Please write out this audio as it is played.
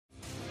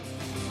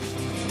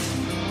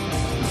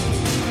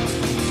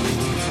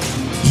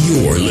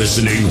You're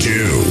listening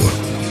to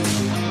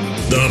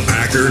the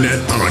Packernet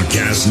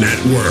Podcast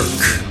Network.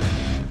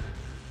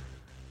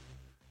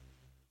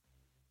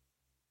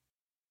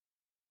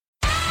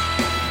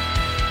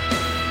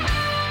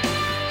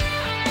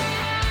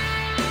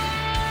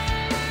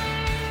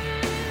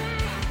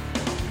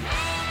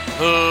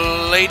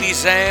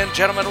 Ladies and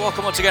gentlemen,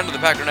 welcome once again to the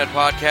Packernet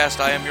Podcast.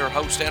 I am your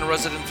host and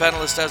resident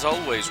panelist, as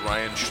always,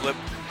 Ryan Schlip.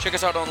 Check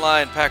us out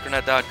online,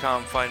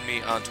 packernet.com. Find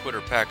me on Twitter,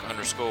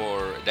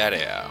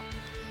 pack_daddy.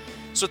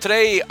 So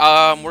today,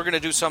 we're going to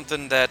do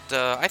something that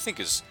I think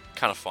is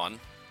kind of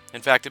fun.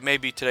 In fact, it may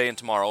be today and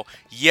tomorrow.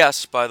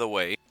 Yes, by the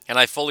way, and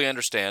I fully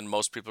understand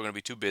most people are going to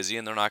be too busy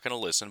and they're not going to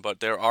listen, but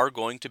there are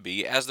going to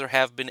be, as there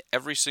have been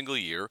every single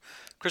year,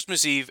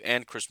 Christmas Eve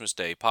and Christmas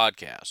Day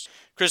podcasts.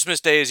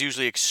 Christmas Day is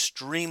usually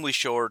extremely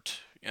short,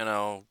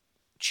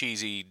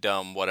 cheesy,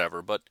 dumb,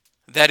 whatever, but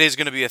that is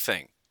going to be a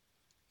thing.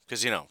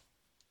 Because,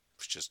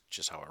 it's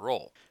just how I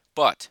roll.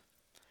 But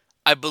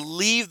I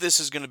believe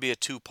this is going to be a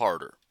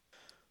two-parter.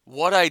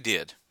 What I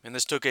did, and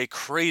this took a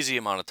crazy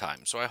amount of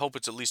time, so I hope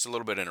it's at least a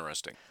little bit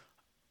interesting.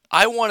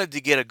 I wanted to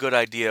get a good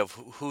idea of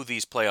who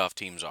these playoff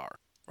teams are,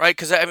 right?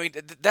 Because,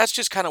 that's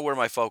just kind of where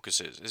my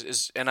focus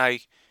is.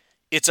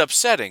 It's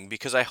upsetting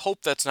because I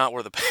hope that's not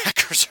where the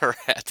Packers are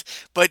at.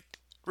 But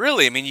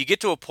really, you get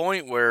to a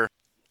point where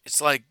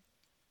it's like,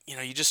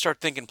 you just start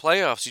thinking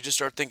playoffs, you just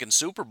start thinking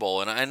Super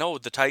Bowl. And I know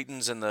the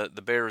Titans and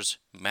the Bears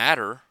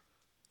matter,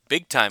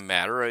 big time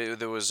matter.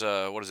 There was,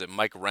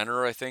 Mike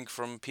Renner, I think,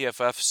 from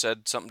PFF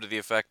said something to the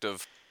effect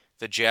of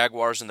the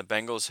Jaguars and the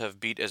Bengals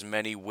have beat as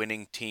many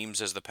winning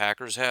teams as the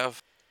Packers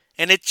have.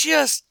 And it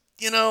just,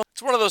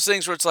 it's one of those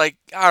things where it's like,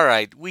 all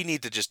right, we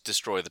need to just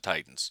destroy the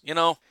Titans,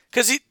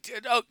 Because,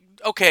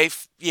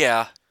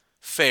 yeah,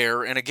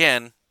 fair. And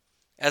again,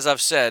 as I've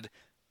said,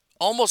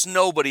 almost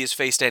nobody has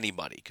faced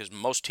anybody because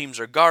most teams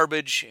are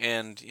garbage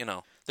and,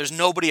 there's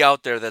nobody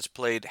out there that's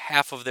played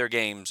half of their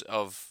games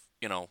of,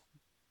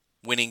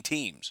 winning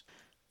teams.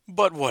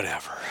 But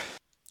whatever.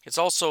 It's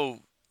also,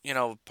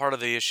 part of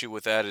the issue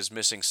with that is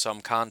missing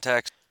some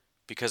context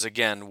because,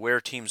 again,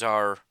 where teams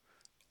are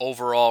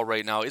overall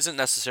right now isn't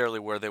necessarily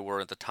where they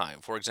were at the time.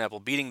 For example,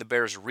 beating the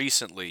Bears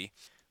recently,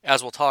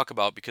 as we'll talk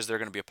about because they're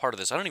going to be a part of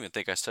this. I don't even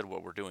think I said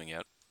what we're doing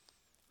yet.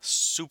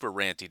 Super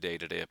ranty day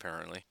today,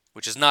 apparently,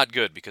 which is not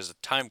good because the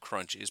time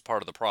crunch is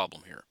part of the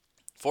problem here.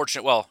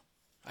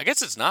 I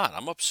guess it's not.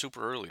 I'm up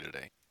super early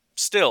today.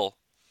 Still,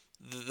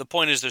 the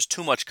point is there's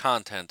too much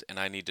content and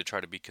I need to try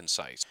to be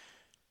concise.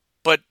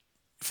 But,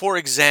 for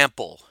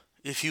example,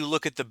 if you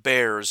look at the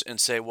Bears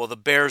and say, well, the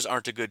Bears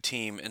aren't a good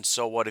team, and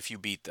so what if you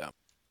beat them?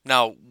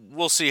 Now,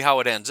 we'll see how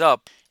it ends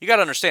up. You got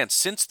to understand,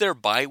 since their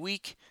bye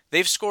week,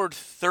 they've scored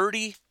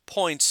 30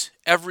 points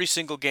every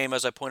single game,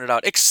 as I pointed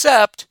out,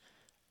 except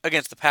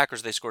against the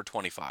Packers, they scored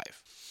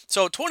 25.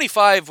 So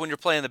 25 when you're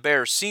playing the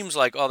Bears seems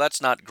like, oh,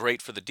 that's not great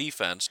for the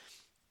defense.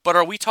 But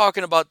are we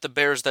talking about the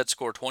Bears that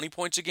score 20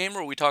 points a game,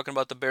 or are we talking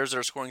about the Bears that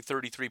are scoring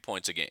 33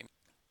 points a game,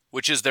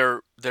 which is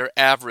their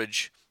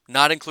average,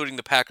 not including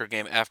the Packer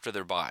game after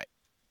their bye?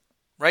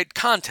 Right?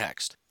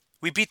 Context.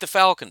 We beat the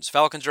Falcons.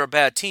 Falcons are a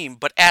bad team,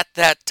 but at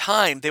that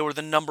time, they were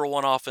the number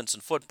one offense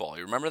in football.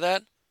 You remember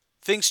that?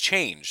 Things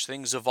change.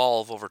 Things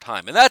evolve over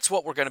time. And that's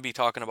what we're going to be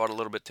talking about a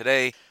little bit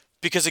today.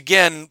 Because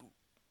again,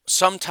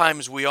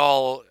 sometimes we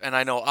all, and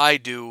I know I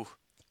do,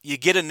 you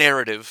get a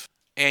narrative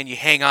and you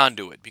hang on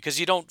to it because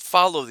you don't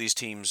follow these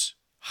teams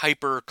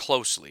hyper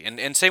closely.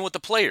 And same with the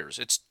players.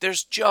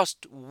 There's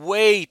just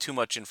way too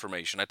much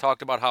information. I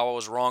talked about how I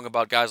was wrong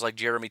about guys like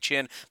Jeremy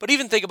Chinn, but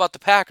even think about the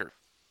Packers.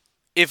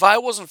 If I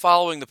wasn't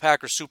following the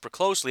Packers super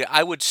closely,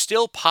 I would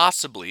still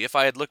possibly, if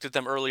I had looked at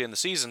them early in the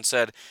season,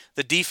 said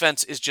the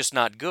defense is just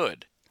not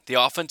good. The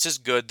offense is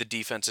good, the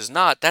defense is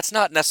not. That's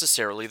not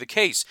necessarily the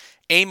case.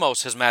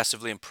 Amos has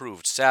massively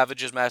improved.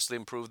 Savage has massively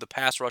improved. The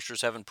pass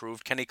rushers have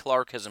improved. Kenny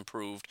Clark has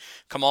improved.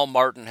 Kamal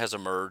Martin has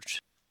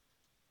emerged.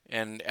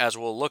 And as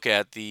we'll look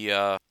at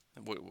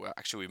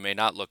actually we may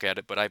not look at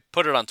it, but I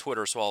put it on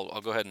Twitter, so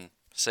I'll go ahead and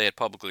say it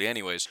publicly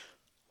anyways.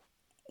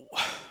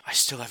 I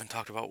still haven't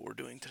talked about what we're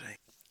doing today.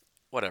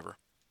 Whatever.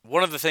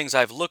 One of the things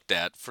I've looked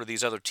at for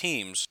these other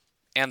teams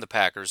and the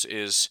Packers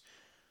is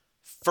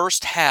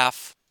first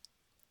half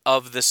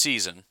of the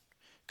season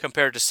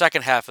compared to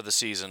second half of the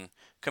season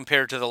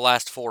compared to the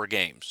last 4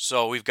 games.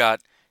 So we've got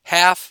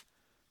half,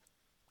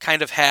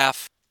 kind of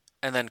half,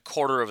 and then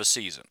quarter of a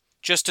season,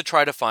 just to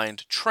try to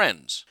find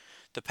trends.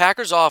 The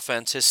Packers'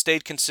 offense has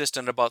stayed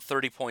consistent at about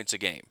 30 points a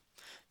game.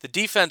 The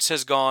defense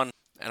has gone,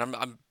 and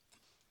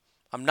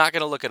I'm not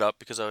going to look it up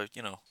because we'll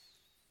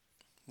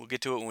get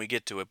to it when we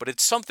get to it, but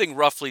it's something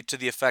roughly to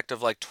the effect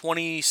of like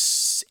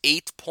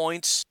 28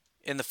 points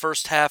in the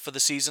first half of the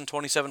season,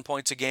 27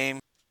 points a game,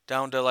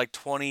 down to like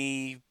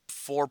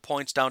 24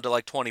 points, down to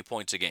like 20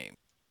 points a game.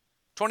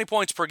 20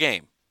 points per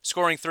game,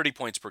 scoring 30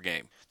 points per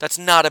game. That's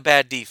not a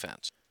bad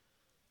defense.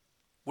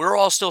 We're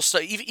all still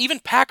even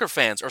Packer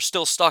fans are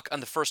still stuck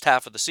on the first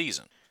half of the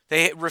season.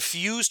 They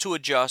refuse to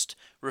adjust,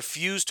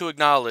 refuse to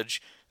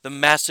acknowledge the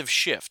massive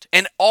shift.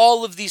 And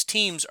all of these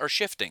teams are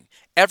shifting.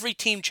 Every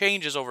team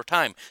changes over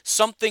time.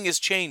 Something is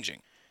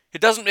changing.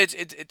 It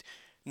doesn't.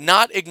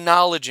 Not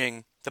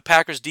acknowledging the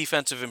Packers'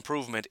 defensive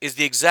improvement is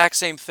the exact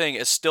same thing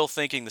as still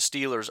thinking the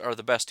Steelers are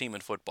the best team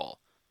in football.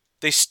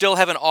 They still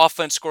have an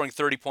offense scoring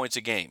 30 points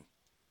a game.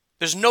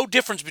 There's no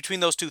difference between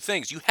those two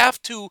things. You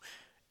have to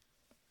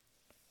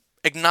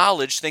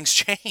acknowledge things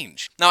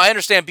change. Now, I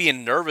understand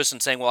being nervous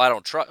and saying, well, I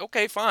don't trust.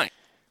 Okay, fine.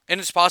 And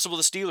it's possible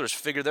the Steelers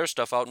figure their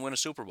stuff out and win a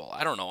Super Bowl.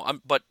 I don't know.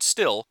 But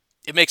still,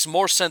 it makes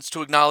more sense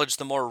to acknowledge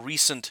the more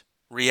recent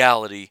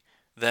reality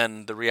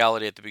than the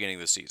reality at the beginning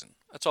of the season.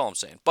 That's all I'm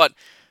saying. But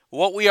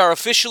what we are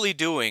officially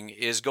doing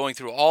is going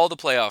through all the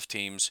playoff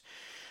teams,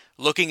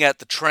 looking at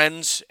the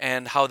trends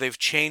and how they've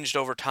changed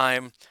over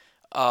time.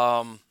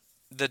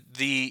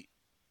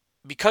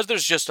 Because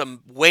there's just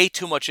way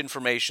too much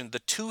information, the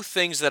two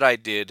things that I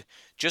did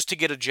just to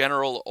get a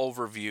general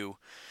overview,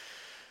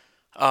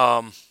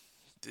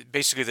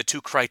 basically the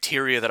two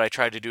criteria that I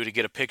tried to do to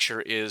get a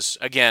picture is,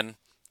 again,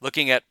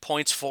 looking at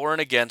points for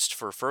and against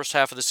for first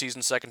half of the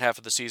season, second half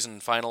of the season,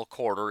 and final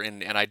quarter,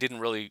 and I didn't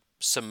really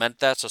cement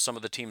that, so some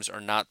of the teams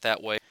are not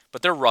that way,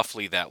 but they're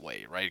roughly that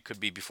way, right? It could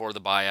be before the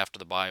bye, after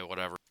the bye,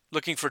 whatever.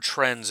 Looking for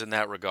trends in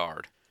that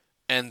regard.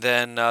 And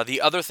then the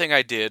other thing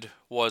I did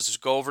was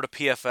go over to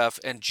PFF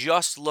and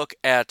just looked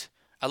at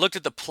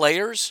the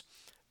players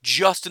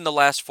just in the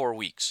last 4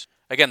 weeks.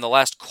 Again, the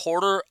last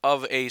quarter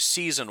of a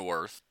season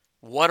worth.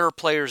 What are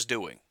players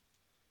doing?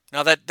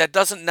 Now, that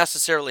doesn't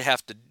necessarily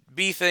have to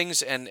be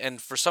things,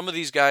 and for some of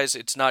these guys,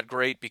 it's not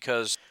great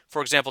because,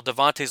 for example,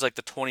 Devontae's like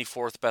the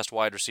 24th best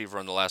wide receiver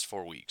in the last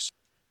 4 weeks.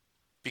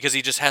 Because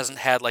he just hasn't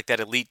had like that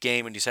elite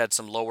game, and he's had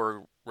some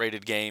lower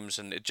rated games,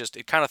 and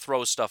it kind of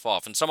throws stuff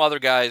off. And some other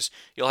guys,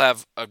 you'll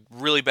have a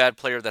really bad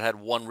player that had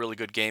one really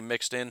good game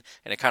mixed in,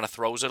 and it kind of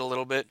throws it a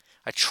little bit.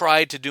 I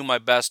tried to do my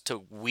best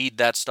to weed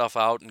that stuff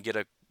out and get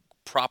a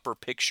proper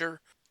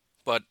picture,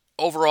 but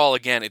overall,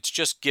 again, it's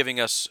just giving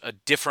us a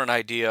different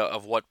idea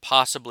of what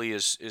possibly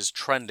is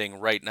trending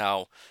right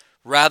now,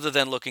 rather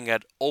than looking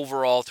at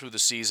overall through the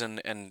season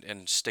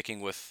and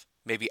sticking with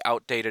maybe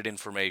outdated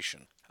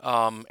information.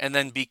 And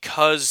then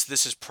because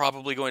this is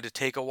probably going to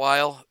take a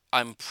while,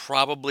 I'm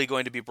probably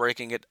going to be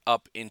breaking it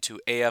up into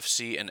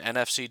AFC and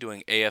NFC,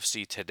 doing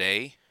AFC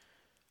today,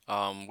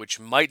 which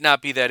might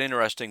not be that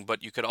interesting,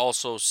 but you could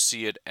also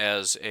see it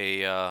as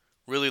a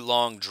really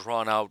long,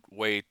 drawn-out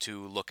way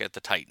to look at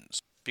the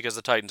Titans, because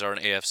the Titans are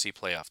an AFC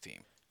playoff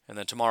team. And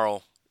then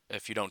tomorrow,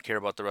 if you don't care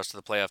about the rest of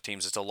the playoff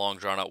teams, it's a long,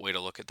 drawn-out way to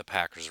look at the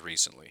Packers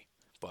recently.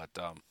 But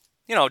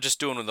just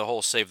doing the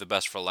whole save the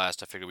best for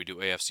last, I figure we do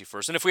AFC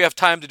first. And if we have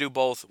time to do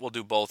both, we'll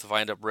do both if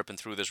I end up ripping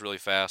through this really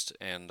fast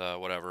and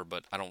whatever.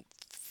 But I don't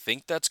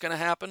think that's going to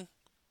happen.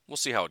 We'll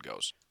see how it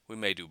goes. We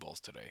may do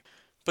both today.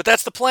 But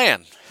that's the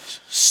plan,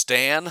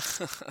 Stan.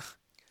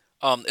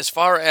 As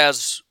far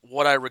as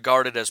what I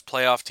regarded as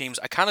playoff teams,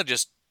 I kind of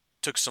just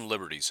took some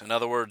liberties. In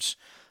other words,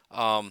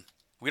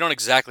 we don't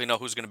exactly know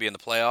who's going to be in the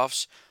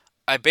playoffs.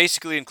 I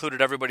basically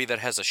included everybody that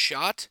has a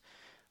shot.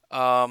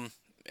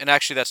 And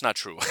actually, that's not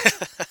true.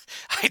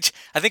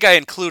 I think I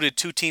included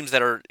two teams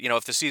that are,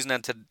 if the season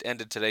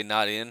ended today,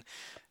 not in,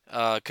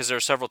 because there are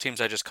several teams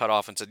I just cut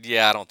off and said,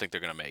 yeah, I don't think they're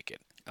going to make it.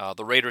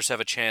 The Raiders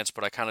have a chance,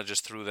 but I kind of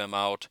just threw them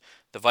out.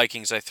 The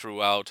Vikings I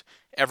threw out.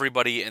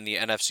 Everybody in the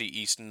NFC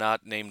East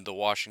not named the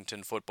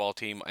Washington football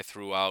team I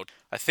threw out.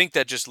 I think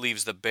that just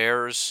leaves the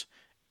Bears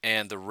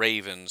and the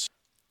Ravens.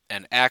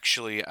 And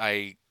actually,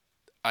 I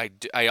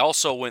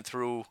also went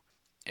through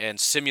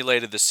and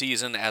simulated the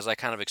season as I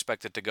kind of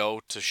expected to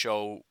go to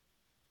show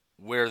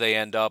where they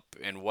end up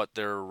and what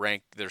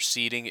their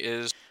seeding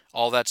is,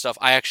 all that stuff.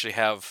 I actually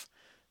have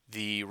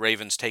the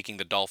Ravens taking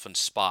the Dolphins'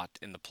 spot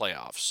in the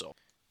playoffs. So,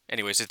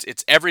 anyways,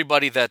 it's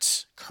everybody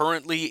that's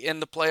currently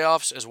in the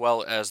playoffs as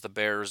well as the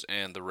Bears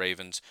and the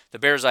Ravens. The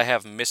Bears I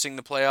have missing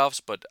the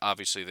playoffs, but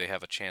obviously they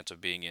have a chance of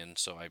being in,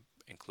 so I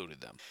included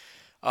them.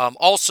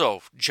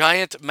 Also,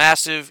 giant,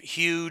 massive,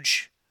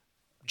 huge,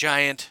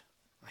 giant.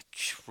 I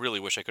really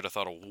wish I could have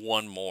thought of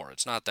one more.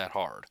 It's not that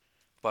hard.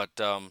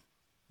 But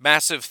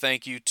massive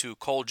thank you to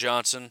Cole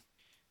Johnson.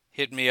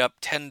 Hit me up,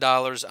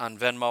 $10 on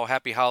Venmo.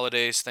 Happy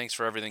holidays. Thanks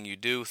for everything you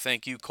do.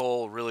 Thank you,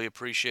 Cole. Really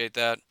appreciate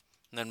that.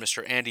 And then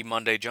Mr. Andy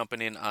Monday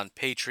jumping in on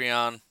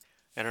Patreon.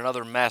 And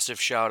another massive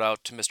shout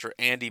out to Mr.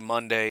 Andy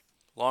Monday,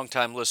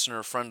 longtime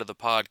listener, friend of the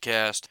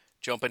podcast,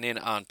 jumping in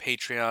on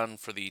Patreon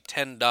for the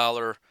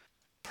 $10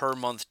 per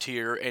month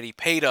tier. And he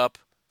paid up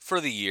for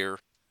the year.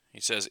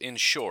 He says, in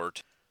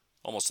short,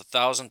 almost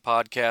 1,000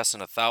 podcasts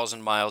and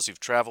 1,000 miles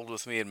you've traveled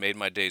with me and made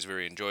my days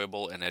very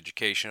enjoyable and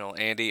educational.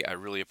 Andy, I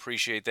really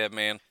appreciate that,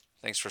 man.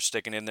 Thanks for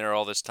sticking in there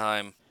all this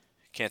time.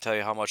 Can't tell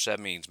you how much that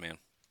means, man.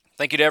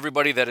 Thank you to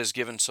everybody that has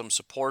given some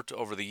support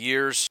over the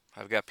years.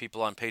 I've got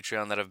people on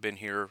Patreon that have been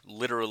here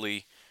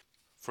literally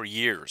for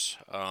years.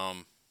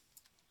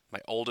 My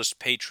oldest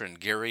patron,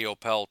 Gary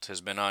Opelt, has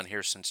been on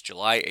here since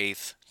July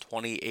 8th,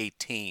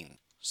 2018.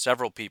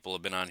 Several people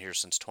have been on here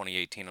since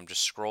 2018. I'm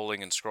just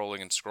scrolling and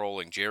scrolling and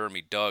scrolling.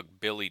 Jeremy, Doug,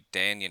 Billy,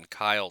 Daniel,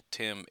 Kyle,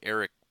 Tim,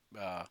 Eric,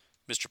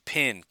 Mr.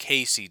 Pin,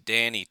 Casey,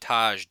 Danny,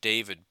 Taj,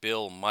 David,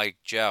 Bill, Mike,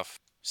 Jeff.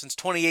 Since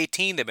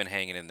 2018 they've been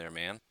hanging in there,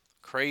 man.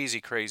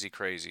 Crazy, crazy,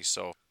 crazy.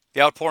 So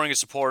The outpouring of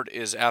support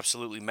is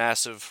absolutely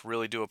massive.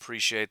 Really do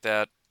appreciate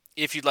that.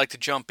 If you'd like to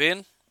jump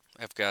in,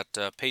 I've got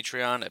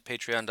Patreon at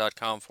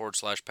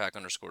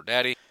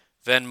patreon.com/pack_daddy.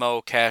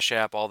 Venmo, Cash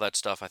App, all that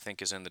stuff I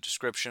think is in the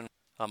description.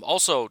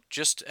 Also,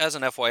 just as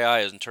an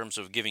FYI, in terms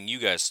of giving you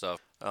guys stuff,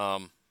 I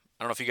don't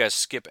know if you guys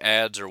skip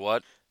ads or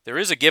what. There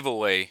is a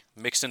giveaway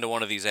mixed into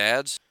one of these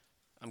ads.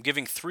 I'm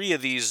giving 3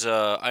 of these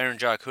Iron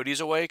Jock hoodies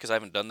away because I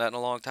haven't done that in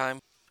a long time.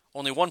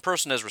 Only one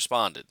person has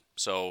responded,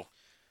 so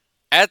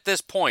at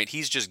this point,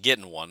 he's just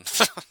getting one.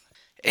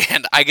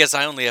 And I guess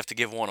I only have to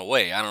give one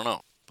away. I don't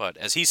know. But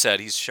as he said,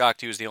 he's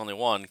shocked he was the only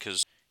one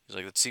because he's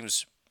like, it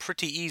seems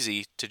pretty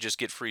easy to just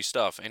get free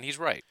stuff. And he's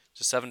right.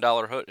 It's a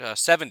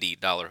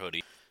 $70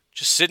 hoodie.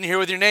 Just sitting here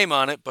with your name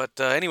on it. But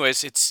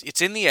anyways,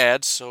 it's in the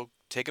ads, so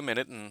take a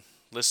minute and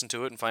listen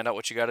to it and find out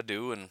what you got to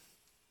do and,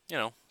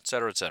 et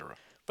cetera, et cetera.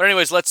 But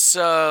anyways, let's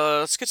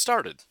get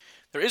started.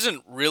 There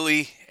isn't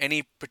really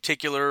any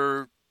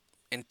particular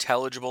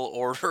intelligible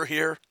order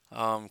here.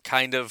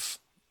 Kind of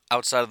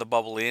outside of the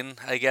bubble in,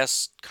 I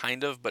guess,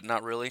 kind of, but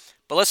not really.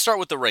 But let's start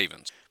with the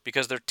Ravens,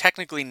 because they're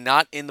technically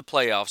not in the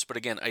playoffs, but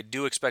again, I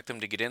do expect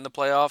them to get in the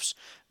playoffs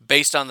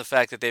based on the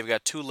fact that they've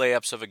got 2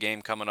 layups of a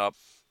game coming up,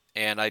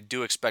 and I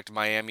do expect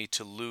Miami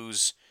to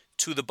lose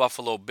to the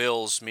Buffalo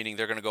Bills, meaning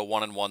they're going to go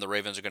 1-1, the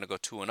Ravens are going to go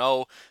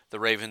 2-0, the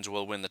Ravens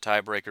will win the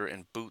tiebreaker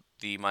and boot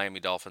the Miami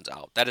Dolphins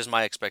out. That is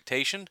my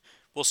expectation.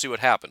 We'll see what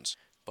happens.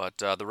 But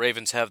the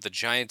Ravens have the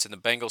Giants and the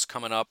Bengals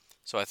coming up,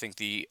 so I think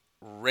the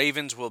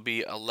Ravens will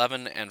be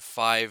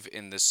 11-5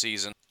 in this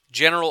season.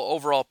 General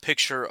overall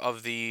picture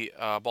of the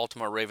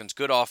Baltimore Ravens: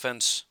 good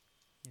offense.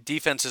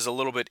 Defense is a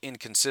little bit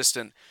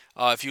inconsistent.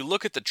 If you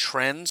look at the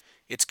trends,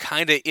 it's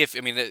kind of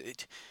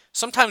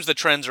sometimes the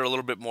trends are a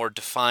little bit more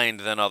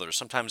defined than others.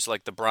 Sometimes,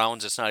 like the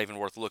Browns, it's not even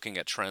worth looking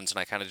at trends, and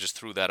I kind of just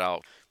threw that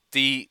out.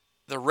 The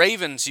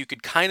Ravens, you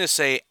could kind of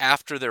say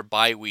after their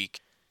bye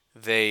week,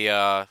 they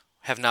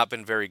have not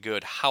been very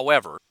good.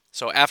 However,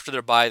 so after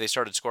their bye, they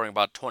started scoring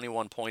about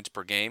 21 points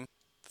per game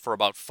for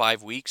about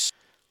 5 weeks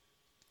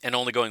and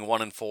only going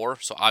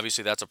 1-4, so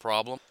obviously that's a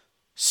problem.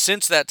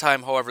 Since that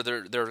time, however,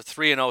 they're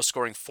 3-0,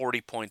 scoring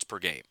 40 points per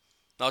game.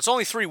 Now, it's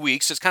only 3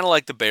 weeks. It's kind of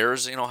like the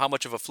Bears. How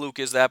much of a fluke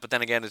is that? But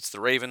then again, it's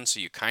the Ravens, so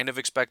you kind of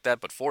expect that,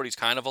 but 40 is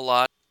kind of a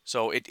lot.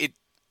 So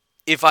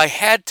if I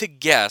had to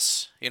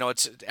guess,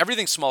 it's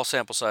everything's small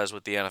sample size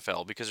with the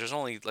NFL because there's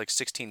only like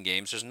 16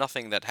 games. There's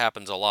nothing that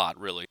happens a lot,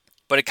 really.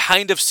 But it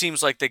kind of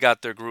seems like they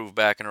got their groove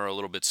back and are a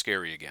little bit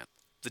scary again.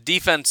 The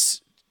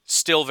defense,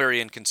 still very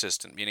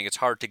inconsistent, meaning it's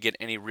hard to get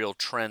any real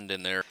trend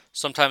in there.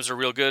 Sometimes they're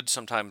real good,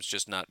 sometimes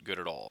just not good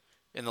at all.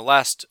 In the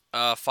last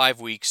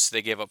 5 weeks,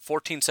 they gave up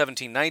 14,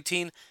 17,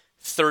 19,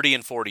 30,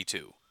 and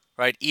 42.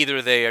 Right?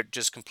 Either they are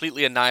just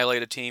completely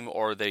annihilate a team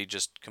or they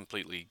just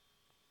completely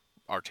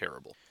are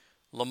terrible.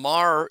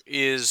 Lamar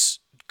is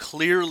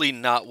clearly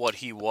not what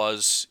he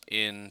was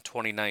in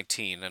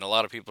 2019. And a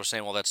lot of people are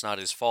saying, well, that's not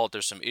his fault.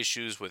 There's some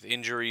issues with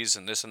injuries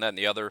and this and that and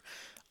the other.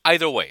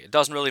 Either way, it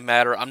doesn't really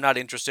matter. I'm not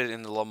interested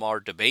in the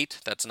Lamar debate.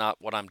 That's not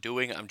what I'm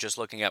doing. I'm just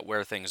looking at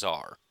where things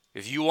are.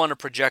 If you want to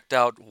project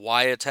out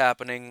why it's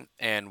happening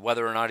and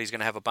whether or not he's going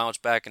to have a bounce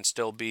back and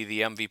still be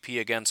the MVP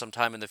again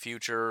sometime in the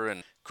future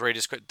and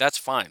greatest, that's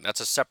fine.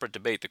 That's a separate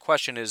debate. The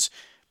question is,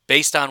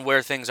 based on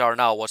where things are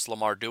now, what's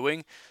Lamar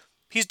doing?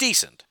 He's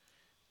decent,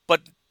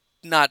 but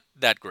not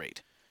that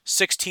great.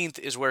 16th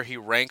is where he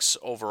ranks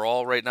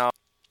overall right now.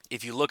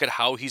 If you look at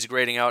how he's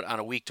grading out on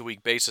a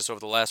week-to-week basis over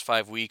the last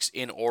 5 weeks,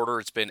 in order,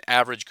 it's been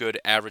average, good,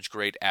 average,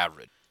 great,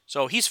 average.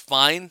 So he's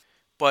fine,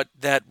 but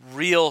that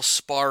real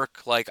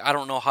spark, like, I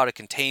don't know how to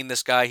contain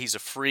this guy. He's a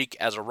freak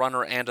as a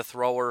runner and a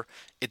thrower.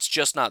 It's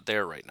just not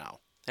there right now.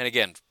 And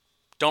again,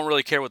 don't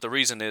really care what the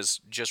reason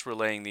is, just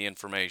relaying the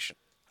information.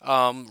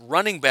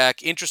 Running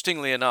back,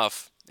 interestingly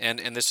enough, and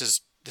this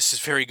is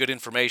very good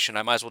information.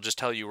 I might as well just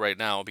tell you right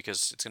now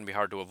because it's going to be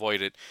hard to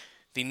avoid it.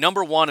 The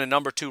number 1 and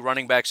number 2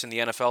 running backs in the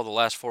NFL the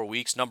last 4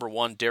 weeks, number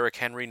 1, Derrick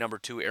Henry, number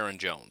 2, Aaron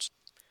Jones.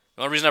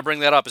 The only reason I bring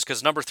that up is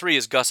because number 3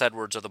 is Gus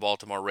Edwards of the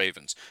Baltimore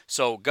Ravens.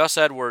 So Gus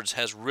Edwards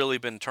has really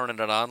been turning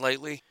it on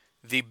lately.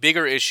 The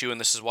bigger issue, and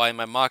this is why in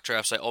my mock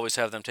drafts I always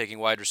have them taking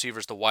wide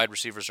receivers, the wide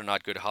receivers are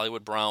not good.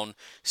 Hollywood Brown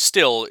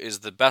still is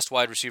the best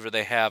wide receiver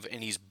they have,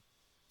 and he's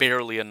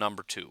barely a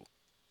number 2.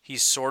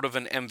 He's sort of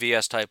an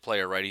MVS type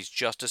player, right? He's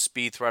just a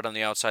speed threat on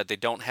the outside. They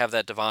don't have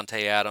that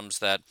Devontae Adams,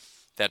 that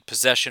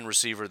possession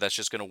receiver that's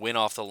just going to win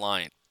off the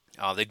line.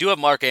 They do have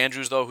Mark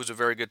Andrews, though, who's a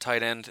very good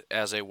tight end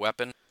as a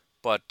weapon.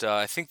 But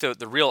I think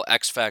the real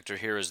X factor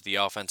here is the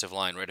offensive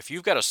line, right? If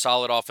you've got a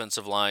solid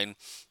offensive line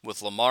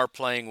with Lamar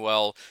playing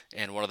well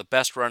and one of the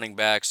best running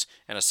backs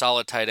and a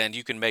solid tight end,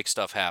 you can make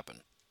stuff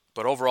happen.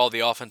 But overall,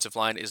 the offensive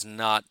line is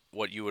not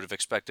what you would have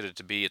expected it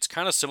to be. It's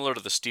kind of similar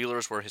to the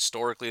Steelers, where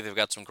historically they've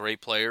got some great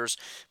players,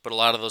 but a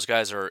lot of those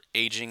guys are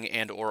aging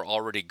and or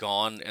already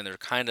gone, and they're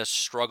kind of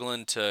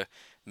struggling to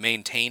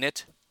maintain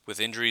it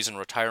with injuries and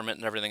retirement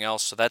and everything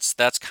else. So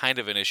that's kind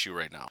of an issue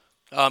right now.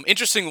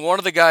 Interesting, one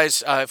of the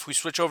guys, if we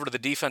switch over to the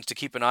defense to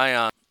keep an eye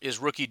on, is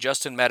rookie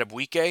Justin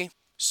Madubuike.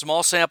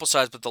 Small sample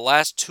size, but the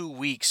last 2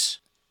 weeks,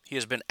 he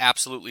has been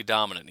absolutely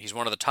dominant. He's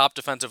one of the top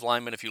defensive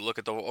linemen if you look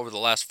at over the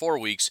last 4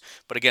 weeks,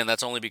 but again,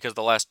 that's only because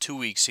the last 2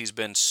 weeks he's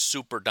been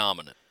super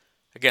dominant.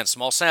 Again,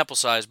 small sample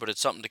size, but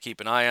it's something to keep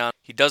an eye on.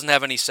 He doesn't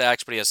have any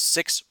sacks, but he has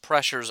 6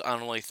 pressures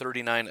on only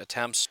 39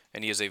 attempts,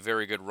 and he is a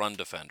very good run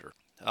defender.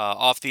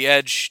 Off the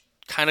edge,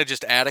 kind of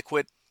just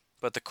adequate,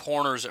 but the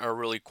corners are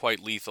really quite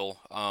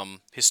lethal,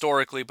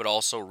 historically, but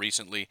also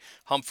recently.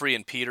 Humphrey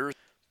and Peters,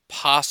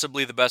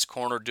 possibly the best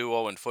corner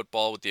duo in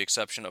football, with the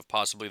exception of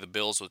possibly the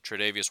Bills with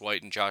Tre'Davious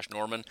White and Josh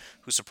Norman,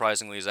 who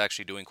surprisingly is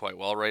actually doing quite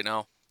well right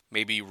now.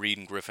 Maybe Reed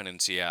and Griffin in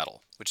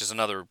Seattle, which is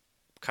another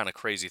kind of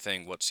crazy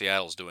thing what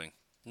Seattle's doing.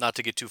 Not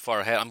to get too far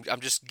ahead, I'm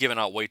just giving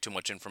out way too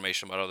much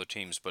information about other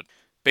teams, but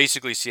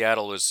basically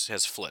Seattle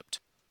has flipped.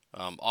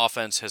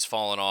 Offense has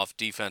fallen off,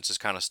 defense is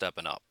kind of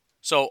stepping up.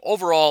 So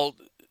overall,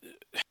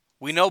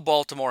 we know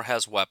Baltimore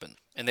has weapons,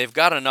 and they've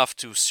got enough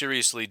to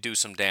seriously do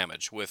some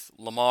damage with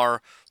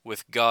Lamar,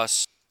 with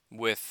Gus,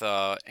 with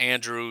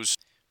Andrews,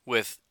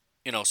 with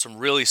some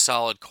really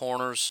solid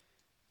corners.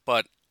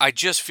 But I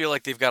just feel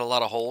like they've got a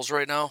lot of holes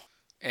right now.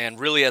 And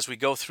really, as we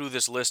go through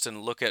this list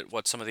and look at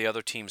what some of the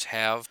other teams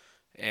have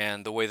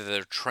and the way that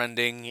they're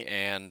trending,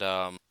 and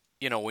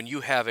when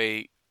you have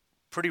a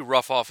pretty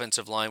rough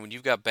offensive line, when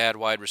you've got bad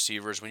wide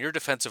receivers, when your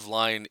defensive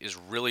line is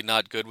really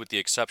not good with the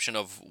exception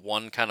of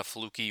one kind of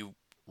fluky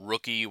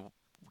rookie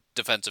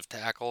defensive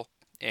tackle,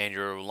 and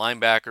your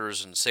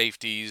linebackers and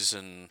safeties,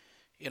 and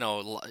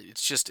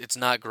it's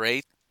not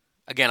great.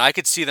 Again, I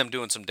could see them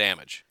doing some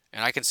damage,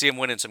 and I can see them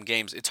winning some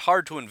games. It's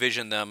hard to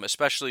envision them,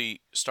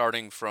 especially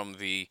starting from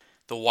the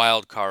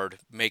wild card,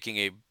 making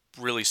a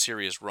really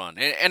serious run.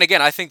 And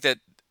again, I think that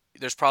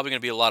there's probably going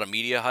to be a lot of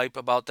media hype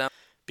about them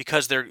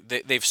because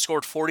they've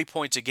scored 40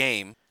 points a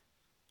game.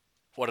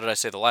 What did I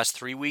say? The last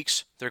 3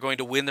 weeks? They're going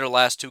to win their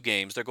last 2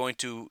 games. They're going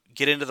to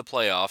get into the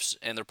playoffs,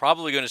 and they're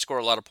probably going to score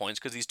a lot of points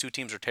because these 2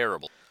 teams are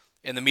terrible.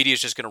 And the media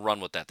is just going to run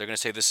with that. They're going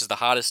to say this is the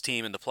hottest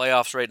team in the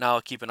playoffs right now.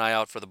 Keep an eye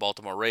out for the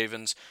Baltimore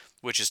Ravens,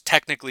 which is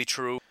technically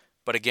true.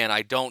 But again,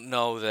 I don't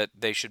know that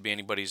they should be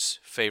anybody's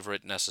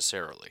favorite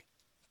necessarily.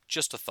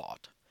 Just a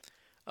thought.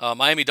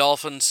 Miami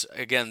Dolphins,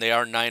 again, they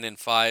are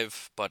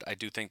 9-5, but I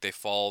do think they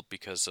fall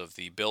because of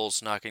the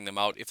Bills knocking them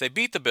out. If they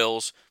beat the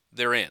Bills,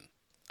 they're in,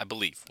 I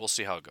believe. We'll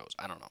see how it goes.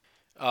 I don't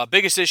know.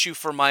 Biggest issue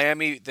for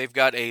Miami, they've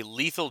got a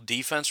lethal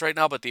defense right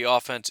now, but the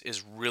offense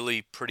is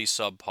really pretty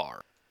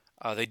subpar.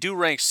 They do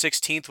rank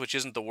 16th, which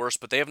isn't the worst,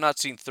 but they have not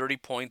seen 30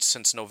 points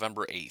since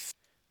November 8th.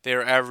 They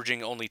are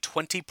averaging only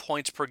 20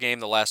 points per game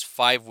the last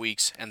 5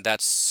 weeks, and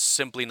that's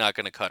simply not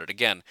going to cut it.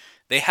 Again,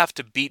 they have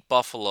to beat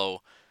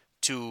Buffalo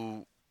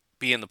to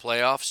be in the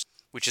playoffs,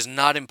 which is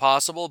not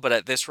impossible, but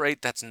at this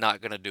rate, that's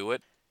not going to do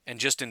it. And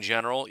just in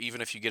general,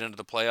 even if you get into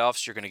the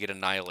playoffs, you're going to get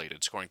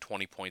annihilated, scoring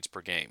 20 points per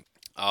game.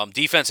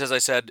 Defense, as I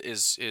said,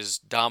 is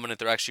dominant.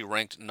 They're actually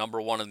ranked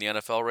number 1 in the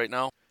NFL right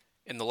now.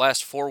 In the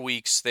last 4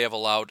 weeks, they have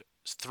allowed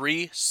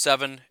 3,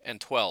 7,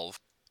 and 12.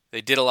 They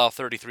did allow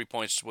 33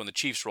 points when the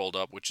Chiefs rolled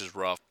up, which is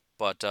rough.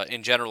 But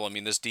in general, I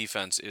mean, this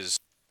defense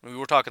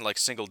we're talking like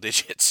single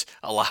digits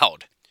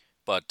allowed.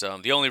 But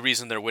the only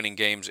reason they're winning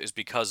games is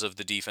because of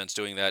the defense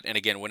doing that. And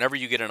again, whenever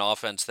you get an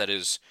offense that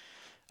is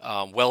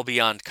well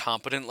beyond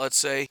competent, let's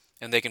say,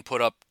 and they can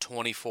put up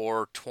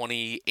 24,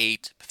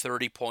 28,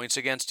 30 points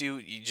against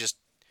you,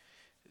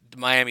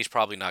 Miami's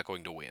probably not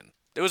going to win.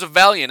 It was a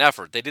valiant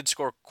effort. They did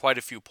score quite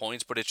a few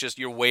points, but it's just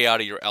you're way out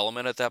of your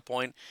element at that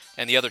point,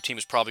 and the other team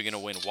is probably going to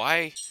win.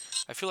 Why?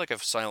 I feel like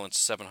I've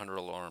silenced 700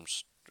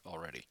 alarms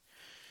already.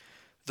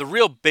 The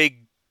real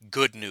big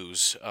good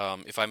news,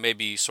 if I may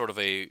be sort of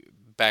a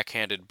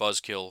backhanded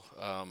buzzkill,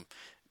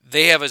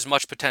 they have as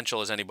much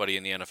potential as anybody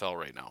in the NFL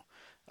right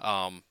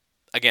now.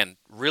 Again,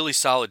 really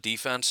solid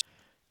defense.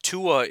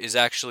 Tua is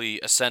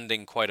actually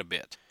ascending quite a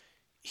bit.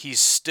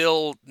 He's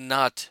still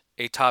not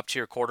a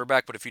top-tier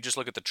quarterback, but if you just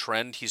look at the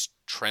trend, he's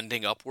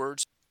trending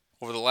upwards.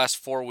 Over the last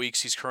 4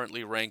 weeks, he's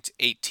currently ranked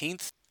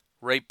 18th,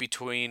 right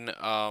between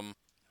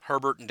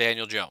Herbert and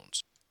Daniel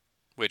Jones,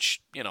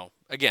 which,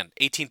 again,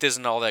 18th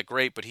isn't all that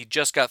great, but he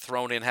just got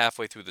thrown in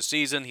halfway through the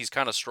season. He's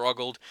kind of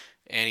struggled,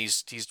 and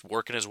he's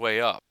working his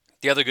way up.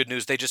 The other good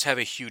news, they just have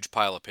a huge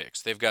pile of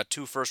picks. They've got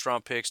 2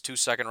 first-round picks, 2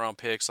 second-round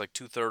picks, like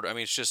 2 third. I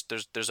mean, it's just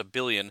there's a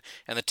billion,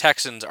 and the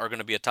Texans are going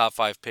to be a top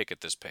 5 pick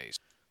at this pace.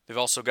 They've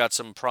also got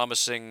some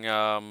promising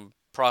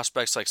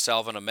prospects like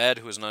Salvon Ahmed,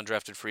 who is an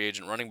undrafted free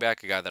agent running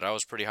back, a guy that I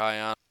was pretty high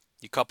on.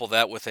 You couple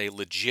that with a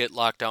legit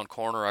lockdown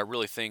corner, I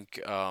really think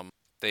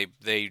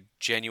they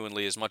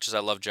genuinely, as much as I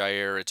love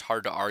Jair, it's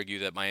hard to argue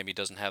that Miami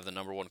doesn't have the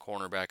number 1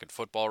 cornerback in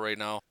football right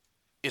now.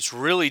 It's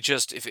really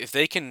just, if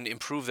they can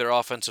improve their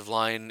offensive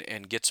line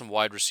and get some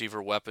wide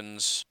receiver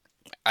weapons,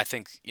 I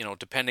think,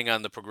 depending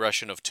on the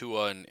progression of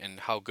Tua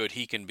and how good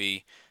he can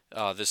be,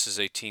 this is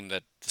a team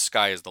that the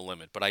sky is the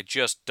limit. But I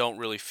just don't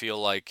really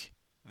feel like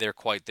they're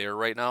quite there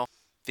right now.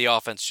 The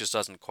offense just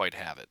doesn't quite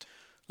have it.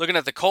 Looking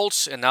at the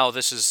Colts, and now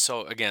this is,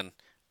 so again,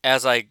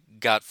 as I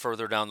got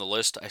further down the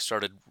list, I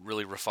started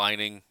really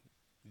refining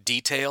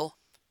detail.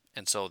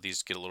 And so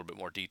these get a little bit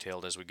more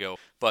detailed as we go.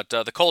 But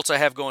the Colts I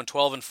have going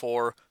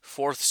 12-4,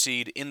 4th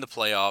seed in the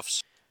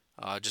playoffs.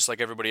 Just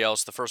like everybody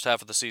else, the first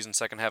half of the season,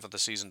 second half of the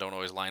season don't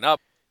always line up.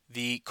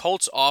 The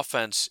Colts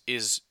offense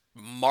is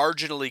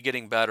marginally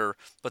getting better,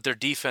 but their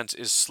defense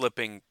is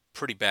slipping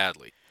pretty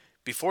badly.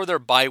 Before their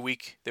bye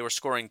week, they were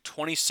scoring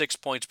 26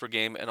 points per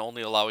game and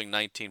only allowing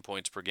 19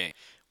 points per game.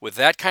 With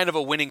that kind of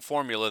a winning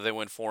formula, they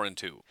went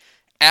 4-2.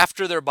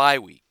 After their bye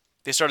week,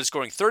 they started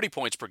scoring 30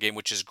 points per game,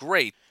 which is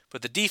great,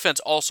 but the defense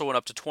also went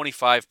up to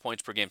 25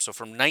 points per game. So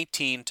from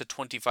 19 to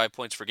 25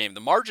 points per game. The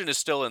margin is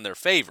still in their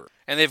favor,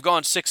 and they've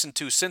gone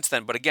 6-2 since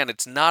then, but again,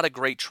 it's not a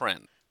great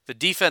trend. The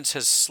defense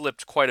has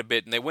slipped quite a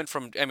bit, and they went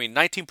from,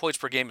 19 points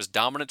per game is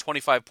dominant,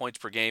 25 points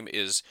per game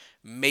is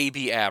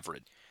maybe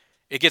average.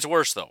 It gets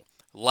worse, though.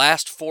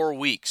 Last 4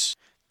 weeks,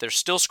 they're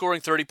still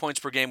scoring 30 points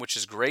per game, which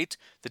is great.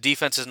 The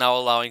defense is now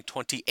allowing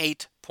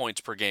 28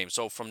 points per game.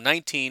 So from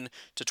 19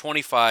 to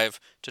 25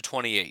 to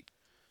 28.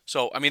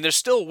 So, they're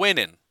still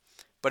winning.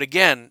 But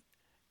again,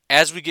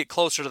 as we get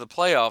closer to the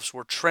playoffs,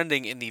 we're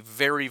trending in the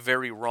very,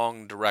 very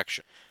wrong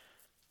direction.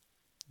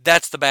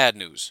 That's the bad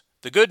news.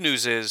 The good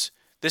news is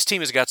this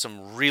team has got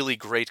some really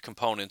great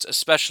components,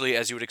 especially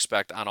as you would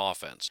expect on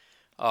offense.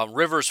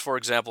 Rivers, for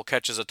example,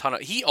 catches a ton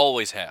of... He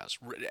always has.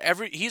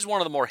 He's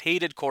one of the more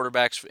hated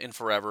quarterbacks in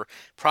forever,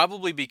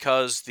 probably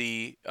because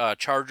the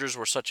Chargers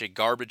were such a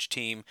garbage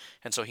team,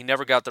 and so he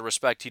never got the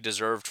respect he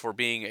deserved for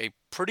being a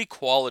pretty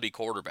quality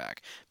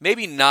quarterback.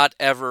 Maybe not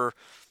ever,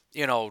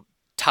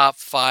 top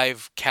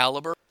 5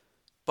 caliber,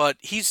 but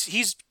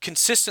he's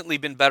consistently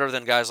been better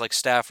than guys like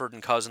Stafford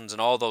and Cousins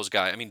and all those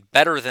guys.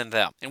 Better than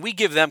them. And we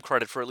give them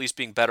credit for at least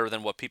being better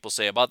than what people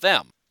say about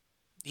them.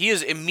 He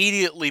is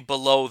immediately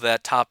below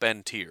that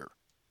top-end tier.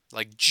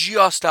 Like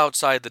just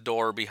outside the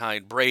door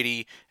behind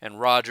Brady and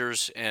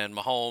Rodgers and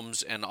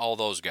Mahomes and all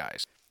those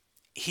guys.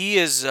 He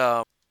has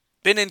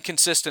been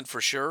inconsistent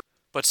for sure,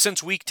 but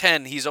since Week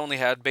 10, he's only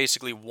had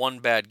basically one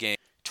bad game.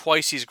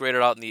 Twice he's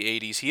graded out in the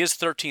 80s. He is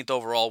 13th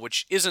overall,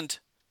 which isn't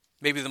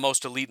maybe the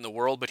most elite in the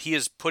world, but he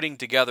is putting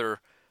together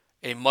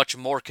a much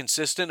more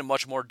consistent and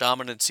much more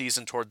dominant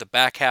season toward the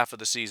back half of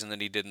the season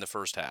than he did in the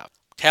first half.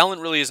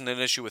 Talent really isn't an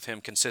issue with him,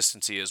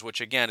 consistency is,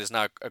 which again is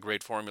not a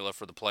great formula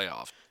for the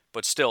playoff.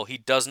 But still, he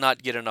does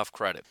not get enough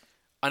credit.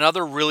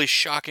 Another really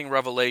shocking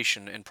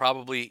revelation, and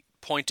probably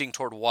pointing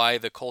toward why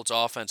the Colts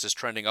offense is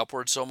trending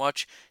upward so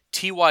much,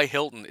 T.Y.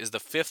 Hilton is the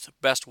 5th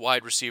best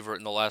wide receiver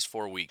in the last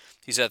 4 weeks.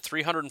 He's had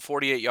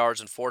 348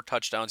 yards and 4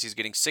 touchdowns. He's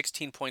getting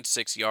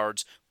 16.6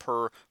 yards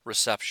per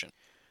reception.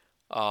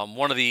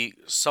 One of the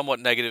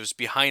somewhat negatives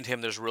behind him,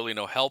 there's really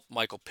no help.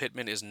 Michael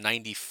Pittman is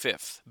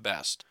 95th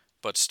best.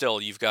 But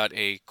still, you've got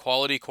a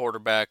quality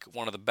quarterback,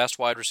 one of the best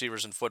wide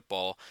receivers in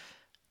football.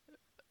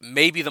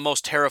 Maybe the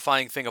most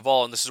terrifying thing of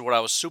all, and this is what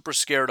I was super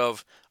scared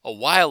of a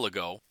while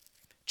ago,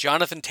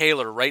 Jonathan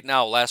Taylor right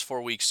now, last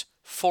 4 weeks,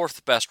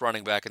 4th best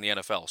running back in the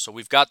NFL. So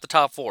we've got the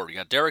top 4. We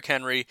got Derrick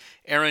Henry,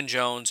 Aaron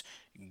Jones,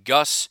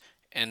 Gus,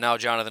 and now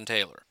Jonathan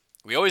Taylor.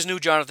 We always knew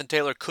Jonathan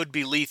Taylor could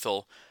be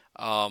lethal.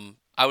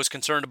 I was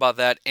concerned about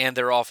that and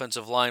their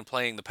offensive line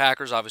playing the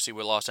Packers. Obviously,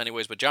 we lost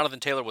anyways, but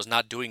Jonathan Taylor was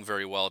not doing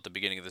very well at the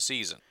beginning of the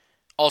season.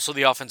 Also,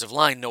 the offensive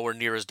line nowhere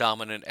near as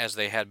dominant as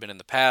they had been in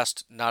the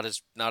past. Not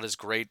as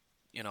great,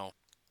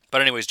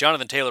 But anyways,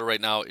 Jonathan Taylor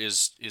right now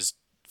is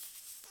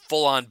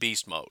full-on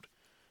beast mode.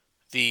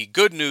 The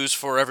good news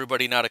for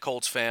everybody not a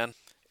Colts fan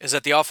is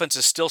that the offense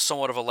is still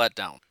somewhat of a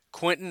letdown.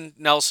 Quentin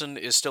Nelson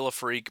is still a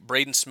freak.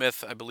 Braden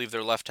Smith, I believe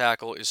their left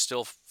tackle, is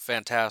still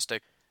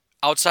fantastic.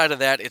 Outside of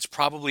that, it's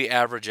probably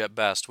average at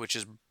best, which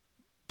is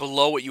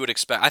below what you would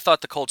expect. I thought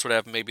the Colts would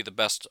have maybe the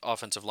best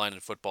offensive line in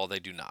football. They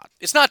do not.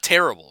 It's not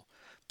terrible.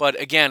 But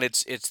again,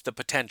 it's the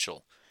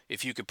potential.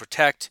 If you could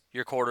protect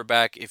your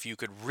quarterback, if you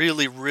could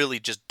really, really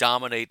just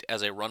dominate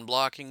as a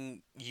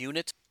run-blocking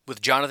unit with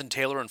Jonathan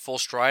Taylor in full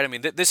stride,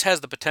 this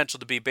has the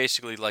potential to be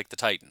basically like the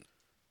Titans.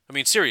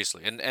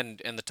 Seriously, and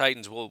the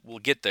Titans will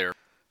get there.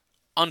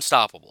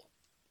 Unstoppable.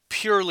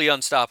 Purely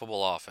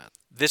unstoppable offense.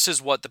 This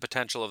is what the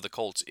potential of the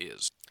Colts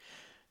is.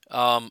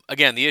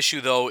 Again, the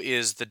issue, though,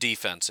 is the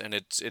defense, and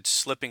it's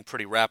slipping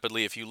pretty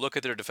rapidly. If you look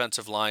at their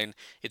defensive line,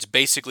 it's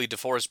basically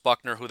DeForest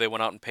Buckner, who they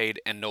went out and paid,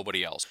 and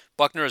nobody else.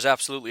 Buckner is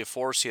absolutely a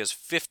force. He has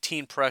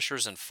 15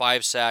 pressures and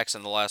 5 sacks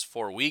in the last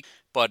 4 weeks,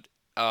 but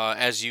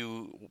as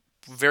you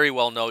very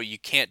well know, you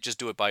can't just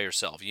do it by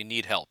yourself. You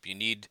need help. You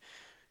need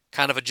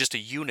kind of just a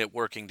unit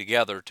working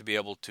together to be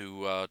able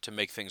to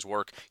make things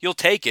work. You'll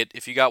take it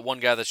if you got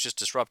one guy that's just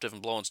disruptive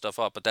and blowing stuff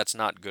up, but that's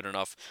not good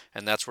enough,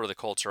 and that's where the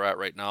Colts are at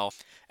right now.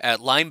 At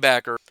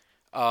linebacker,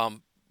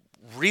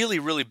 really,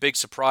 really big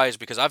surprise,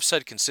 because I've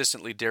said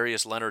consistently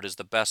Darius Leonard is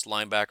the best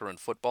linebacker in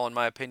football, in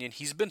my opinion.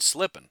 He's been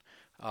slipping,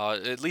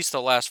 at least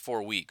the last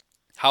 4 weeks.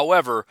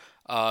 However,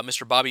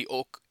 Mr. Bobby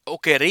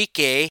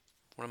Okereke,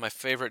 one of my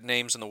favorite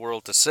names in the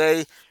world to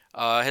say,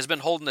 has been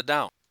holding it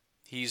down.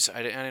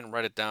 I didn't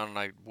write it down, and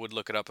I would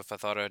look it up if I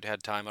thought I'd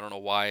had time. I don't know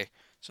why.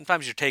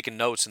 Sometimes you're taking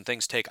notes, and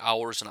things take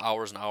hours and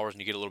hours and hours, and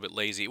you get a little bit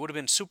lazy. It would have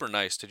been super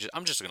nice to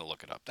I'm just going to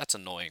look it up. That's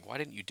annoying. Why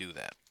didn't you do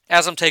that?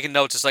 As I'm taking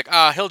notes, it's like,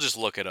 he'll just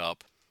look it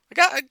up.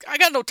 I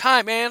got no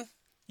time, man.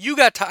 You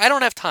got time. I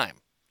don't have time.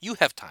 You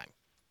have time.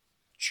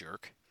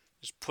 Jerk.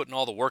 Just putting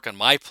all the work on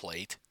my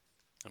plate.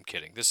 I'm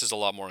kidding. This is a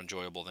lot more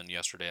enjoyable than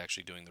yesterday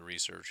actually doing the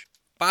research.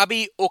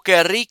 Bobby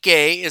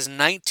Okereke is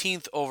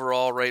 19th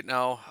overall right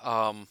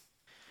now.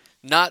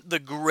 Not the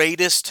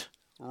greatest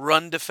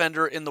run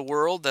defender in the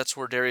world. That's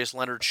where Darius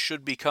Leonard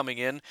should be coming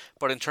in.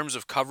 But in terms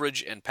of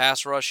coverage and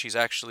pass rush, he's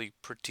actually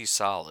pretty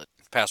solid.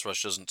 Pass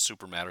rush doesn't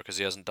super matter because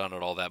he hasn't done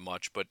it all that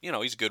much. But,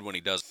 he's good when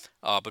he does.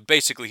 But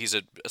basically, he's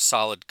a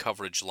solid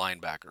coverage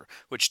linebacker.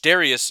 Which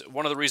Darius,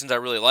 one of the reasons I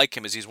really like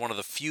him is he's one of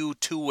the few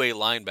two-way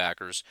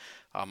linebackers.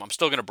 I'm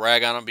still going to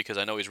brag on him because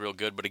I know he's real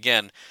good. But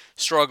again,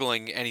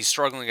 struggling, and he's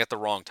struggling at the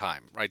wrong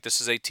time. Right?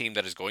 This is a team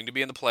that is going to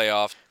be in the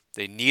playoffs.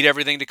 They need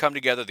everything to come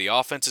together. The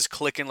offense is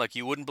clicking like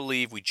you wouldn't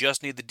believe. We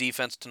just need the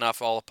defense to not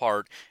fall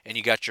apart. And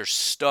you got your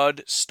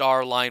stud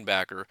star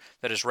linebacker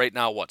that is right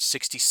now,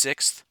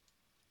 66th?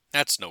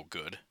 That's no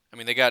good. I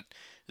mean, they got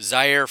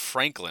Zaire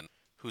Franklin,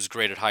 who's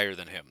graded higher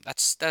than him.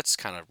 That's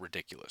kind of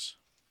ridiculous.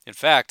 In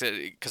fact,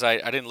 because I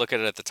didn't look at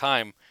it at the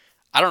time,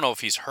 I don't know if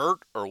he's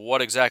hurt or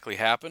what exactly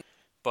happened,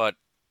 but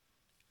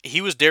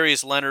he was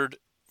Darius Leonard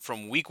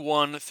from week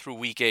 1 through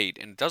week 8,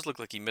 and it does look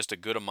like he missed a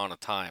good amount of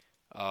time.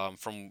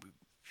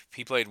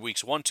 He played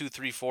weeks 1, 2,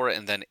 3, 4,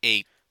 and then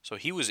 8. So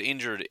he was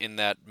injured in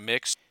that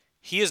mix.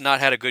 He has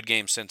not had a good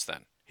game since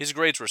then. His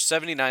grades were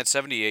 79,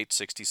 78,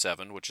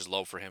 67, which is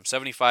low for him,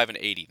 75, and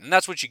 80. And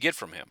that's what you get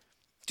from him.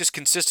 Just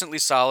consistently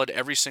solid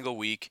every single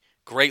week.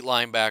 Great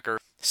linebacker.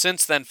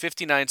 Since then,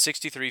 59,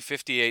 63,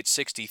 58,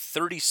 60,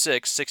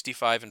 36,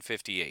 65, and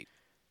 58.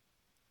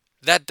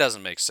 That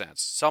doesn't make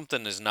sense.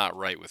 Something is not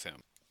right with him.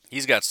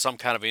 He's got some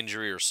kind of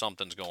injury or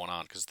something's going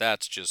on because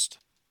that's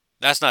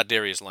not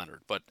Darius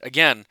Leonard. But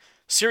again,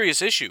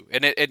 serious issue.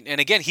 And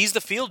again, he's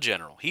the field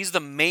general. He's the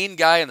main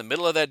guy in the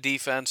middle of that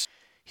defense.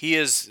 He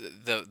is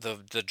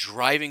the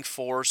driving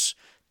force,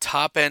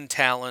 top-end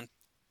talent.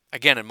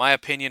 Again, in my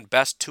opinion,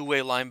 best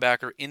two-way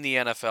linebacker in the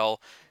NFL.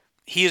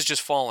 He has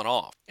just fallen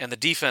off, and the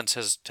defense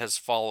has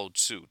followed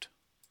suit.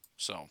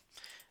 So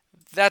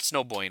that's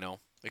no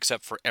bueno,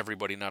 except for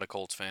everybody not a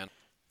Colts fan.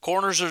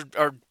 Corners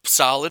are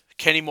solid.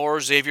 Kenny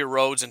Moore, Xavier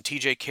Rhodes, and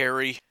TJ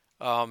Carey.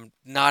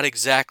 Not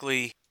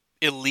exactly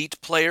elite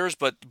players,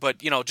 but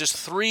just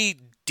 3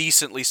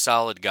 decently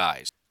solid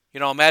guys.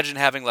 Imagine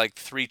having like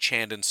 3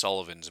 Chandon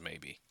Sullivans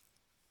maybe.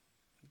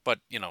 But,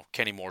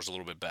 Kenny Moore's a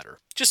little bit better.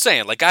 Just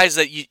saying, like guys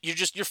that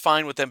you're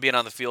fine with them being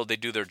on the field. They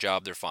do their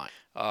job. They're fine.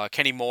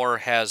 Kenny Moore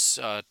has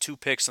 2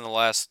 picks in the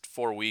last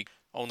 4 weeks.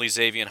 Only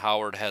Xavier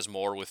Howard has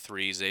more with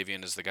 3. Xavier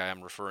is the guy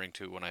I'm referring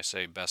to when I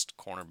say best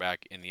cornerback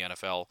in the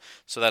NFL.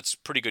 So that's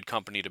pretty good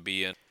company to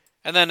be in.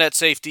 And then at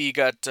safety, you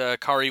got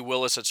Kari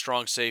Willis at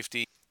strong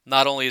safety.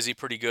 Not only is he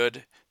pretty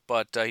good,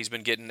 but he's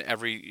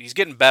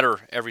getting better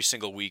every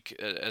single week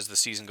as the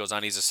season goes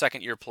on. He's a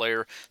second-year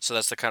player, so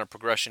that's the kind of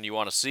progression you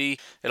want to see.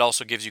 It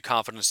also gives you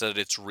confidence that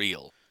it's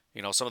real.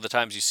 Some of the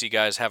times you see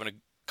guys having a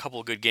couple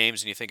of good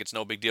games and you think it's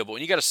no big deal, but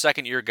when you got a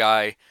second-year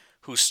guy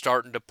who's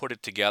starting to put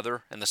it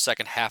together in the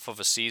second half of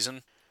a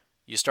season,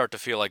 you start to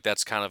feel like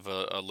that's kind of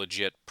a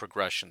legit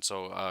progression.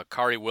 So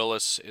Kari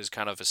Willis is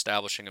kind of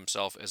establishing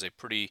himself as a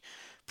pretty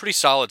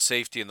solid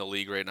safety in the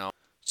league right now.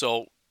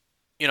 So,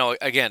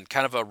 again,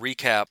 kind of a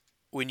recap.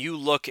 When you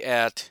look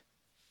at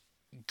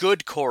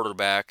good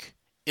quarterback,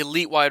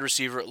 elite wide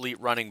receiver, elite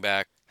running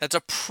back, that's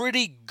a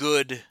pretty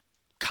good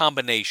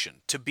combination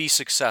to be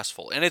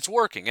successful. And it's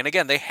working. And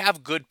again, they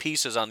have good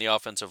pieces on the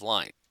offensive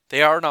line.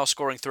 They are now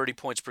scoring 30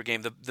 points per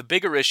game. The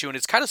bigger issue, and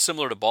it's kind of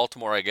similar to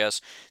Baltimore, I guess,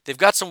 they've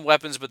got some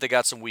weapons, but they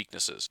got some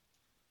weaknesses.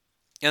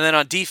 And then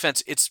on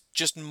defense, it's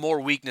just more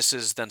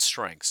weaknesses than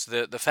strengths.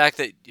 The fact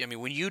that,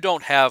 when you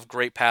don't have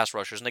great pass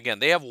rushers, and again,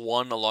 they have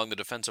one along the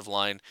defensive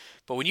line,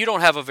 but when you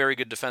don't have a very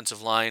good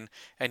defensive line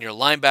and your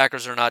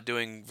linebackers are not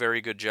doing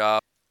very good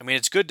job,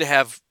 it's good to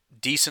have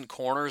decent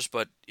corners,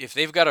 but if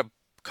they've got to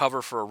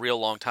cover for a real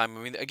long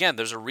time, again,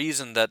 there's a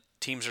reason that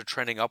teams are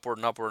trending upward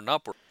and upward and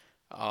upward.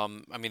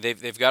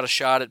 They've got a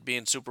shot at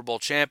being Super Bowl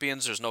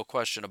champions. There's no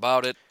question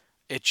about it.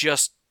 It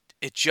just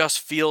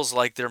feels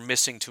like they're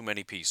missing too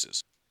many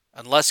pieces.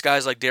 Unless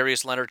guys like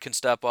Darius Leonard can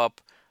step up,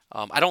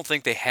 I don't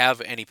think they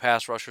have any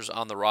pass rushers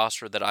on the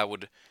roster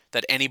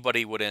that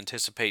anybody would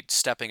anticipate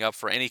stepping up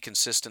for any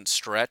consistent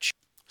stretch.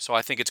 So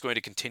I think it's going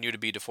to continue to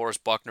be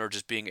DeForest Buckner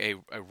just being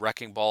a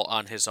wrecking ball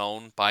on his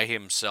own by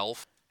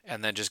himself,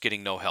 and then just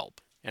getting no help.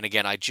 And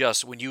again,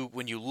 when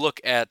you look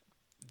at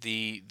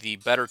the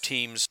better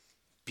teams,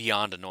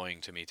 beyond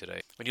annoying to me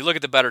today. When you look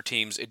at the better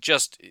teams,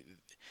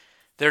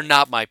 they're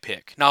not my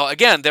pick. Now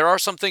again, there are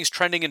some things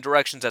trending in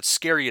directions that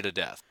scare you to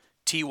death.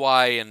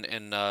 T.Y.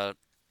 and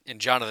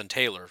Jonathan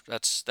Taylor,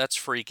 that's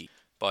freaky,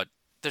 but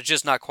they're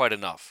just not quite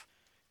enough.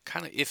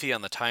 Kind of iffy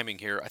on the timing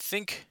here. I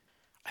think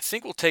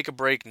we'll take a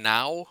break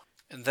now,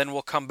 and then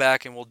we'll come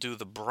back and we'll do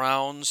the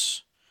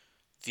Browns,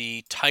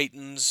 the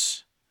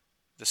Titans,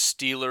 the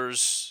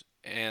Steelers,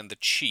 and the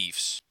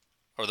Chiefs,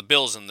 or the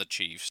Bills and the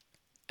Chiefs,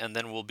 and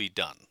then we'll be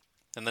done.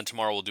 And then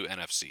tomorrow we'll do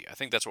NFC. I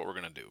think that's what we're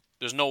going to do.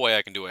 There's no way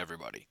I can do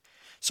everybody.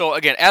 So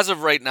again, as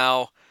of right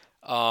now,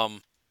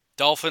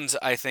 Dolphins,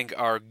 I think,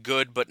 are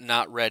good but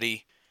not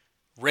ready.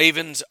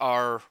 Ravens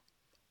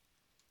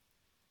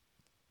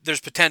there's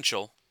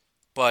potential,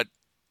 but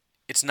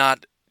it's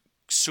not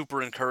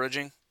super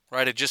encouraging,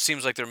 right? It just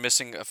seems like they're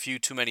missing a few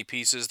too many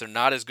pieces. They're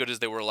not as good as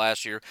they were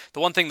last year. The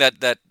one thing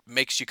that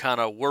makes you kind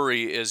of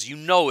worry is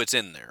it's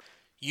in there.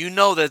 You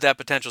know that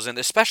potential's in,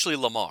 especially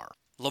Lamar.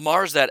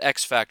 Lamar's that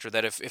X factor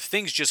that if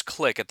things just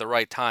click at the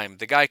right time,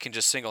 the guy can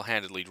just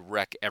single-handedly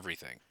wreck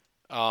everything.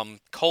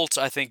 Colts,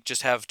 I think,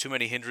 just have too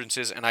many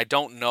hindrances, and I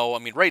don't know. I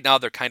mean, right now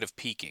they're kind of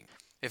peaking.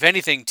 If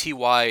anything,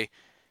 Ty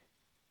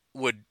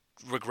would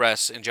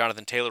regress and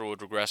Jonathan Taylor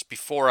would regress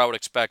before I would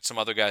expect some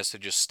other guys to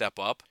just step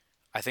up.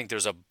 I think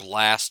there's a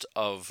blast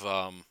of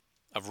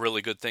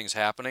really good things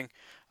happening.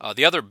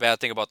 The other bad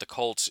thing about the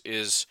Colts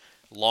is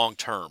long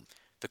term.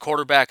 The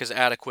quarterback is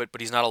adequate, but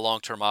he's not a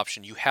long-term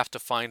option. You have to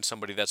find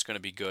somebody that's going to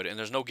be good, and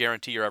there's no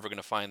guarantee you're ever going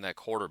to find that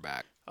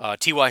quarterback.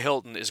 T.Y.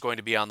 Hilton is going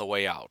to be on the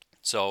way out.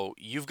 So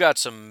you've got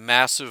some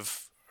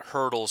massive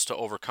hurdles to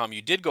overcome.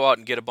 You did go out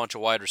and get a bunch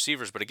of wide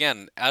receivers, but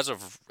again, as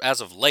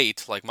of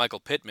late, like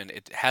Michael Pittman,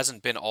 it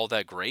hasn't been all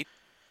that great.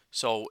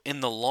 So in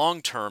the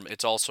long term,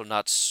 it's also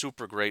not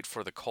super great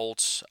for the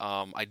Colts.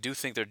 I do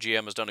think their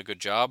GM has done a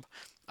good job.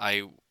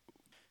 I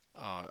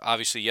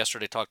obviously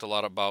yesterday talked a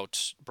lot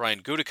about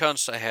Brian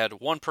Gutekunst. I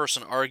had one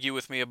person argue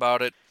with me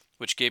about it,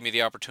 which gave me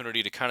the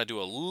opportunity to kind of do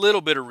a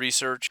little bit of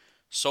research.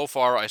 So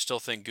far, I still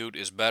think Gut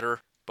is better,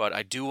 but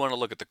I do want to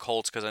look at the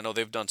Colts because I know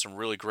they've done some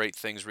really great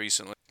things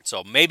recently.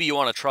 So maybe you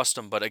want to trust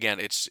them, but again,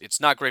 it's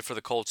not great for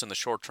the Colts in the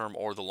short term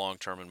or the long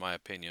term, in my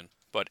opinion.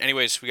 But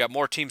anyways, we got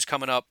more teams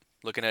coming up.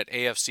 Looking at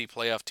AFC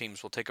playoff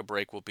teams. We'll take a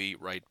break. We'll be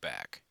right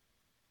back.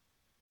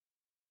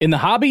 In the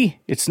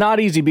hobby, it's not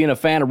easy being a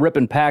fan of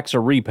ripping packs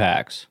or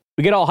repacks.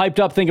 We get all hyped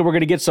up thinking we're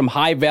going to get some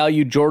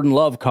high-value Jordan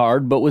Love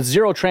card, but with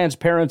zero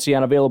transparency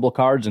on available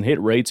cards and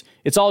hit rates,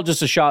 it's all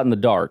just a shot in the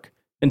dark.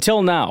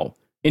 Until now,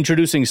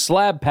 introducing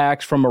slab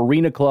packs from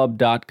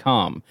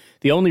arenaclub.com,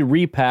 the only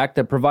repack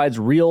that provides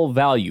real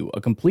value,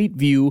 a complete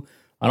view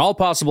on all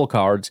possible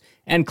cards,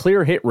 and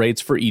clear hit rates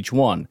for each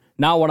one.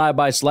 Now when I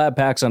buy slab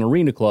packs on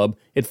Arena Club,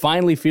 it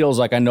finally feels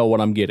like I know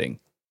what I'm getting.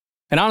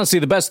 And honestly,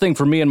 the best thing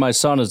for me and my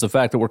son is the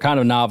fact that we're kind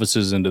of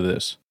novices into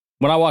this.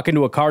 When I walk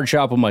into a card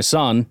shop with my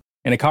son,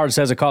 and a card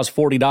says it costs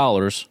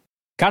 $40,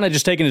 kind of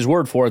just taking his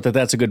word for it that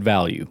that's a good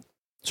value.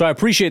 So I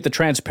appreciate the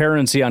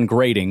transparency on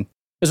grading,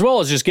 as well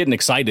as just getting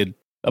excited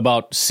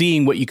about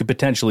seeing what you could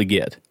potentially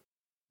get.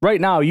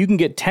 Right now, you can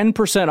get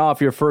 10%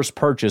 off your first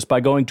purchase by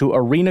going to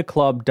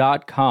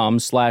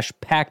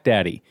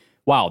arenaclub.com/packdaddy.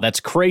 Wow, that's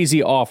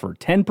crazy offer.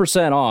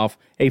 10% off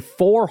a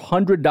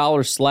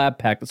 $400 slab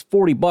pack. That's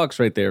 $40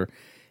 right there.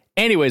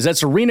 Anyways,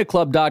 that's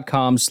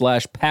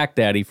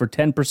arenaclub.com/packdaddy for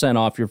 10%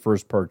 off your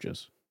first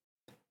purchase.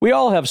 We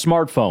all have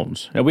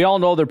smartphones, and we all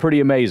know they're pretty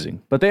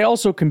amazing, but they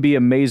also can be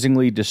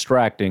amazingly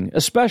distracting,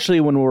 especially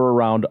when we're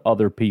around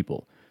other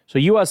people. So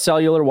US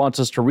Cellular wants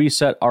us to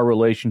reset our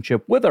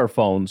relationship with our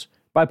phones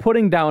by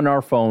putting down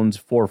our phones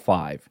for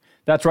 $5.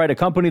 That's right, a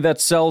company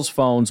that sells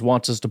phones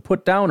wants us to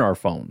put down our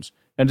phones.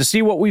 And to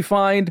see what we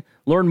find,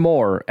 learn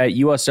more at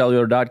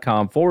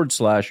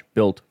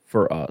uscellular.com/built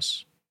for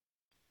us.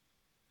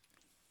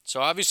 So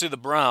obviously the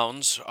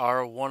Browns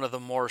are one of the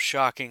more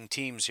shocking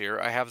teams here.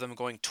 I have them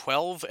going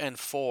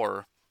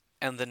 12-4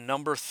 and the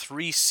number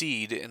 3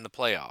 seed in the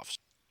playoffs.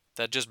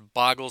 That just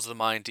boggles the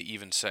mind to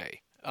even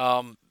say.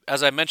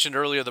 As I mentioned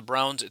earlier, the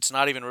Browns, it's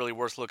not even really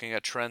worth looking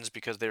at trends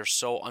because they're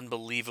so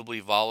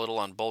unbelievably volatile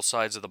on both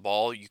sides of the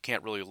ball, you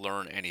can't really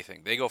learn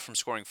anything. They go from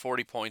scoring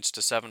 40 points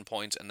to 7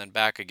 points and then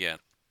back again,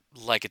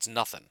 like it's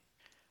nothing.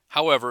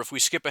 However, if we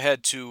skip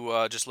ahead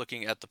to just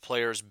looking at the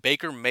players,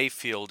 Baker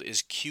Mayfield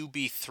is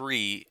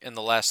QB3 in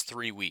the last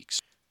 3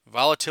 weeks.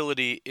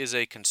 Volatility is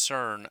a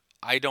concern.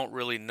 I don't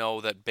really know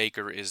that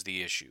Baker is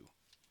the issue.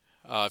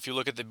 If you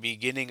look at the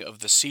beginning of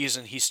the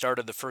season, he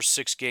started the first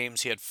 6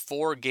 games. He had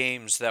 4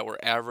 games that were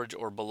average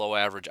or below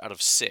average out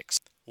of 6.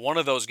 One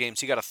of those games,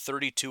 he got a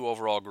 32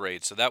 overall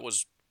grade, so that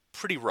was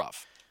pretty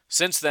rough.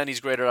 Since then, he's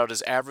graded out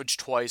as average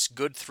twice,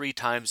 good 3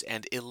 times,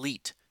 and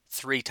elite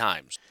 3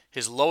 times.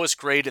 His lowest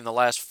grade in the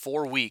last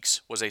 4 weeks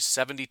was a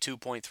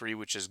 72.3,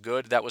 which is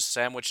good. That was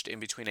sandwiched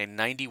in between a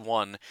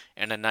 91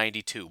 and a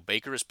 92.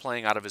 Baker is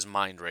playing out of his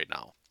mind right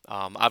now.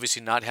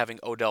 Obviously, not having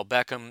Odell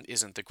Beckham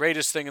isn't the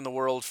greatest thing in the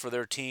world for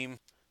their team,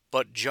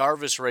 but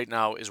Jarvis right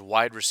now is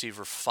wide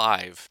receiver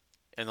 5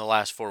 in the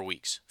last 4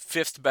 weeks.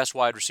 5th best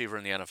wide receiver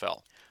in the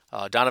NFL.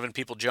 Donovan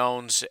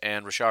Peoples-Jones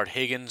and Rashard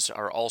Higgins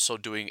are also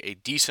doing a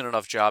decent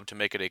enough job to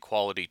make it a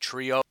quality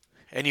trio.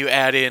 And you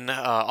add in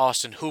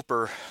Austin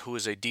Hooper, who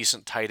is a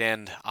decent tight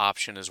end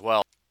option as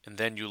well. And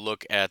then you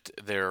look at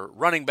their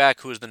running back,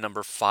 who is the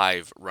number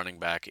 5 running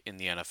back in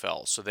the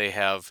NFL. So they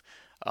have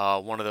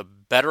one of the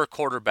better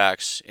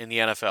quarterbacks in the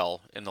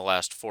NFL in the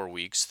last 4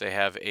 weeks. They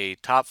have a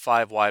top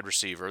 5 wide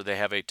receiver. They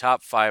have a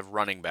top 5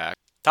 running back.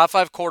 Top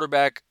 5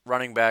 quarterback,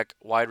 running back,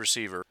 wide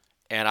receiver.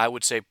 And I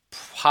would say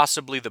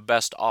possibly the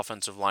best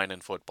offensive line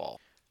in football.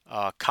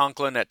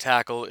 Conklin at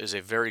tackle is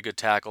a very good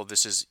tackle.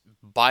 This is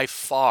by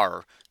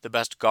far the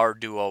best guard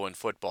duo in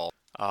football.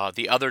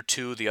 The other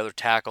two, the other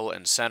tackle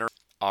and center,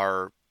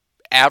 are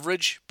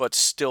average but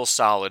still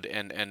solid,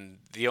 and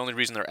the only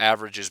reason they're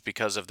average is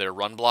because of their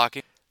run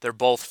blocking. They're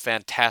both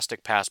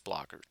fantastic pass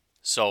blockers.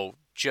 So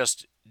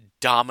just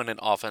dominant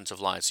offensive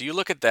line. So you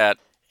look at that,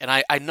 and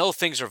I know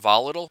things are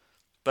volatile,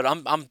 but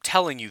I'm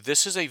telling you,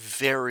 this is a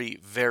very,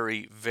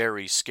 very,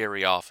 very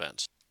scary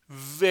offense.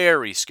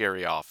 Very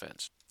scary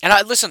offense.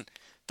 And listen,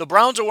 the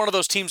Browns are one of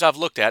those teams I've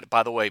looked at,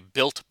 by the way,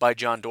 built by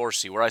John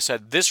Dorsey, where I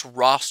said this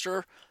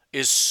roster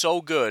is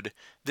so good,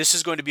 this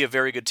is going to be a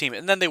very good team.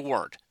 And then they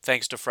weren't,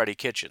 thanks to Freddie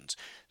Kitchens.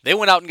 They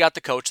went out and got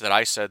the coach that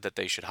I said that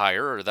they should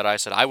hire, or that I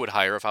said I would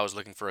hire if I was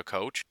looking for a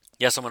coach.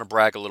 Yes, I'm going to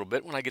brag a little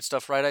bit. When I get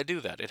stuff right, I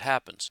do that. It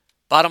happens.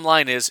 Bottom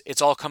line is,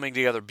 it's all coming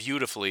together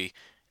beautifully.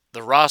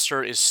 The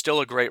roster is still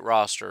a great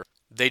roster.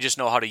 They just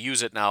know how to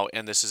use it now,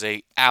 and this is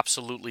a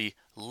absolutely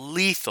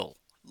lethal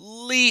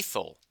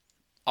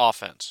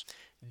offense.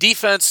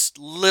 Defense,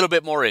 little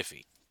bit more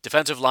iffy.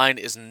 Defensive line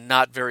is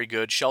not very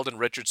good. Sheldon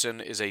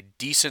Richardson is a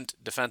decent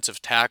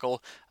defensive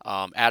tackle,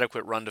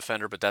 adequate run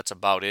defender, but that's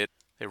about it.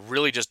 They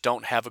really just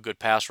don't have a good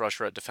pass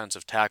rusher at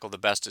defensive tackle. The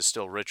best is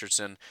still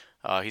Richardson.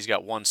 He's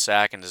got 1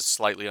 sack and is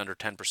slightly under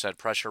 10%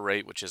 pressure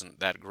rate, which isn't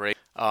that great.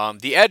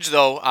 The edge,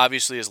 though,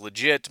 obviously is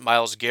legit.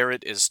 Myles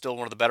Garrett is still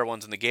one of the better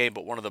ones in the game,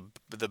 but one of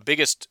the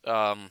biggest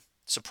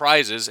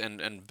surprises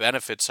and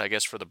benefits, I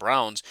guess, for the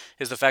Browns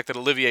is the fact that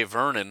Olivier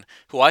Vernon,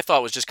 who I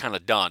thought was just kind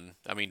of done.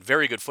 I mean,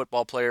 very good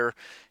football player.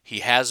 He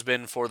has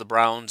been for the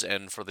Browns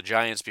and for the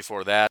Giants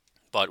before that.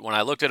 But when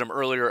I looked at him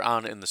earlier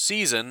on in the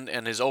season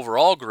and his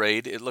overall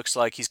grade, it looks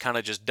like he's kind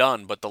of just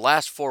done. But the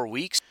last 4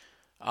 weeks,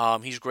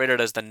 he's graded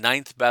as the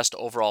 9th best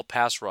overall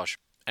pass rusher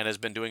and has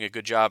been doing a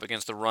good job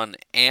against the run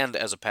and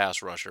as a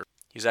pass rusher.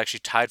 He's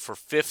actually tied for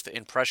 5th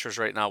in pressures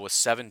right now with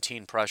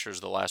 17 pressures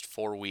the last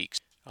 4 weeks.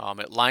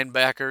 At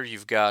linebacker,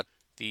 you've got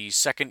the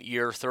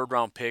second-year,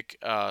 third-round pick,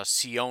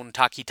 Sion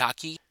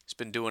Takitaki. He's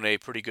been doing a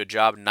pretty good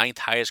job. 9th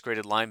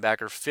highest-graded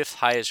linebacker, 5th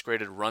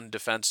highest-graded run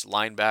defense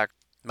linebacker.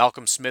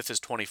 Malcolm Smith is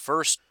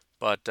 21st,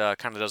 but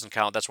kind of doesn't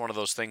count. That's one of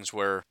those things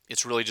where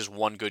it's really just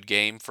one good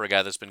game for a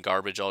guy that's been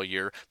garbage all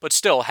year. But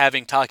still,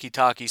 having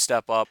Takitaki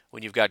step up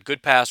when you've got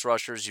good pass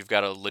rushers, you've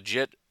got a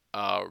legit,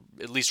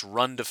 at least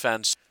run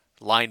defense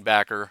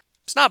linebacker,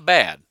 it's not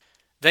bad.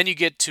 Then you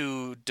get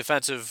to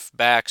defensive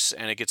backs,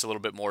 and it gets a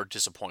little bit more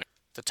disappointing.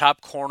 The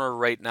top corner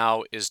right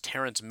now is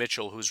Terrence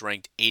Mitchell, who's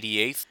ranked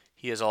 88th.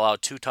 He has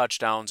allowed 2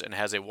 touchdowns and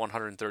has a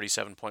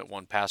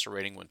 137.1 passer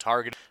rating when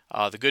targeted.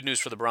 The good news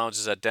for the Browns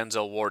is that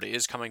Denzel Ward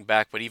is coming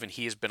back, but even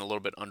he has been a little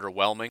bit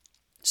underwhelming.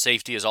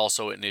 Safety is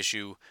also an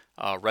issue.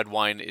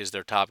 Redwine is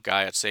their top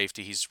guy at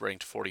safety. He's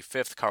ranked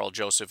 45th. Carl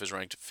Joseph is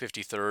ranked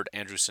 53rd.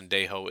 Andrew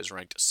Sendejo is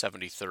ranked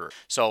 73rd.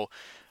 So,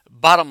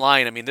 bottom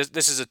line, I mean,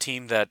 this is a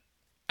team that,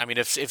 I mean,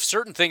 if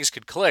certain things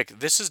could click,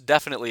 this is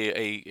definitely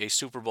a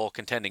Super Bowl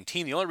contending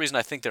team. The only reason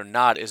I think they're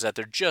not is that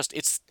they're just,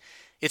 it's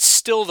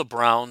still the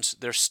Browns.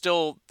 They're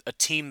still a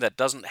team that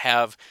doesn't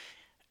have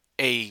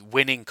a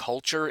winning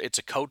culture. It's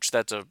a coach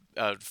that's a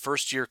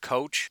first-year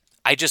coach.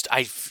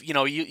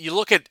 You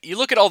look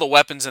at all the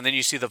weapons and then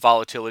you see the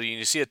volatility and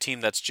you see a team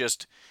that's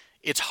just,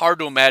 it's hard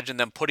to imagine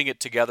them putting it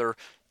together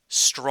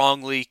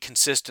strongly,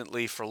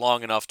 consistently for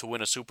long enough to win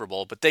a Super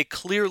Bowl, but they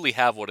clearly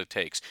have what it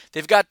takes.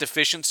 They've got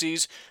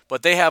deficiencies,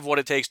 but they have what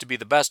it takes to be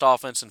the best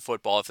offense in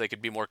football. If they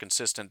could be more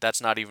consistent,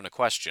 that's not even a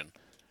question.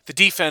 The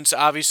defense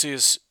obviously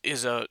is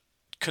a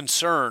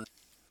concern,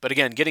 but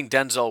again, getting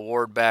Denzel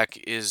Ward back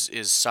is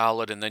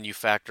solid, and then you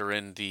factor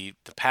in the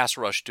pass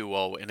rush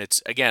duo, and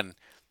it's, again,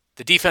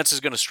 the defense is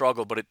going to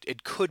struggle, but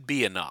it could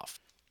be enough.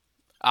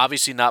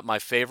 Obviously not my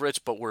favorites,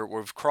 but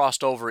we've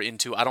crossed over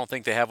into, I don't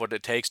think they have what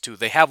it takes to.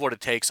 They have what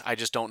it takes, I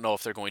just don't know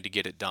if they're going to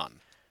get it done.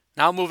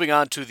 Now moving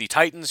on to the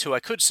Titans, who I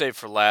could save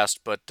for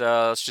last, but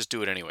let's just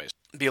do it anyways.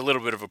 Be a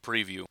little bit of a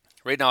preview.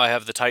 Right now I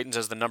have the Titans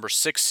as the number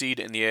 6 seed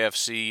in the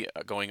AFC,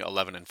 going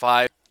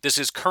 11-5. This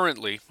is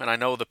currently, and I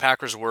know the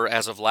Packers were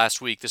as of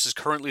last week, this is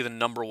currently the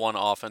number 1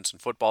 offense in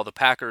football. The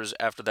Packers,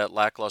 after that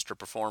lackluster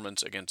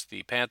performance against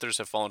the Panthers,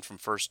 have fallen from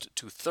 1st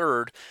to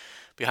 3rd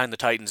behind the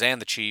Titans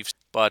and the Chiefs.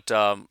 But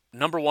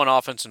number 1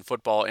 offense in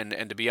football, and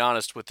to be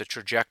honest, with the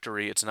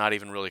trajectory, it's not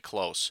even really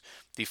close.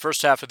 The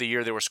first half of the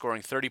year, they were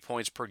scoring 30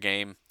 points per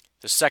game.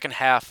 The second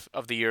half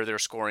of the year, they're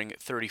scoring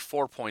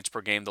 34 points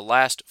per game. The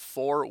last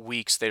 4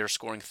 weeks, they are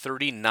scoring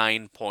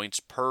 39 points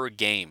per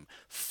game.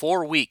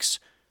 4 weeks,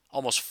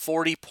 almost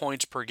 40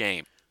 points per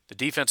game. The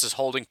defense is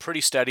holding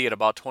pretty steady at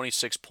about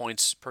 26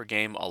 points per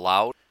game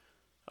allowed.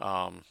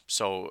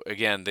 So,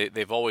 again,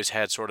 they've always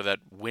had sort of that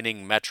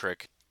winning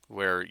metric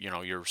where,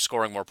 you're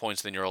scoring more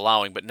points than you're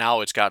allowing, but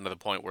now it's gotten to the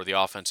point where the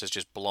offense has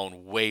just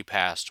blown way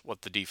past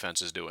what the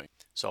defense is doing.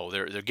 So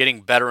they're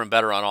getting better and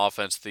better on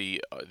offense.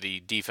 The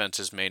defense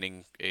is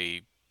maintaining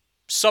a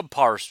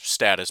subpar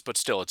status, but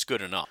still it's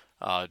good enough.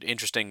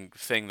 Interesting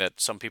thing that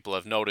some people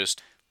have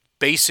noticed: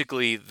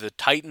 basically the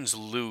Titans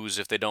lose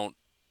if they don't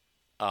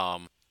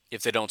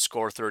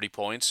score 30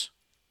 points,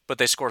 but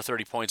they score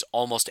 30 points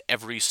almost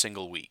every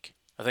single week.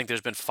 I think there's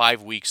been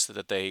 5 weeks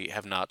that they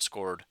have not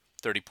scored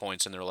 30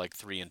 points, and they're like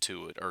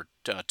 3-2 or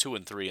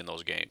 2-3 in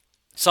those games.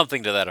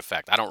 Something to that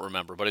effect. I don't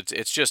remember, but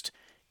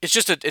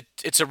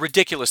it's a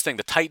ridiculous thing.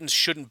 The Titans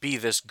shouldn't be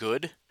this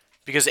good,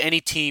 because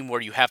any team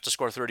where you have to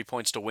score 30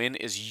 points to win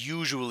is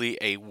usually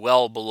a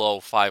well below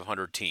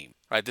 500 team,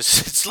 right?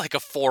 It's like a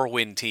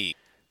 4-win team,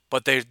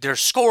 but they're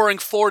scoring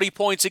 40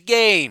 points a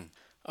game.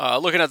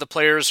 Looking at the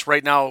players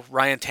right now,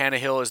 Ryan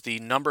Tannehill is the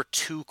number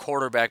 2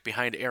 quarterback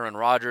behind Aaron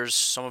Rodgers.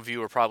 Some of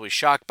you are probably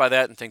shocked by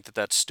that and think that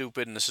that's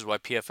stupid, and this is why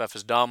PFF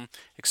is dumb,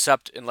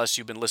 except unless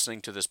you've been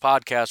listening to this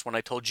podcast when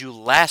I told you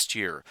last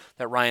year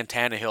that Ryan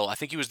Tannehill, I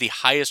think he was the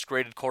highest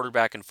graded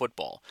quarterback in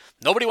football.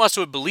 Nobody wants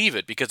to believe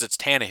it because it's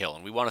Tannehill,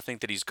 and we want to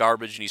think that he's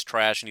garbage and he's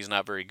trash and he's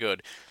not very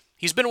good.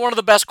 He's been one of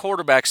the best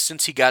quarterbacks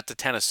since he got to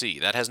Tennessee.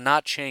 That has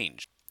not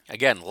changed.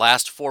 Again,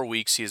 last 4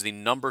 weeks, he is the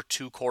number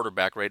 2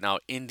 quarterback right now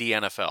in the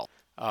NFL.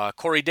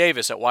 Corey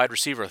Davis at wide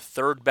receiver,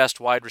 3rd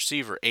best wide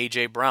receiver.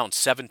 A.J. Brown,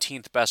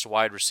 17th best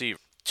wide receiver.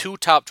 2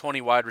 top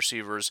 20 wide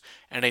receivers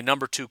and a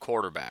number 2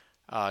 quarterback.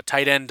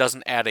 Tight end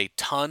doesn't add a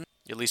ton,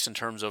 at least in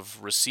terms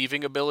of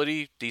receiving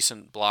ability,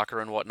 decent blocker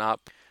and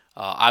whatnot.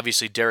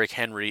 Obviously, Derrick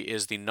Henry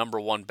is the number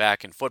 1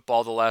 back in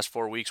football the last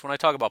 4 weeks. When I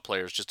talk about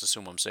players, just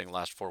assume I'm saying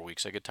last 4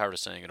 weeks. I get tired of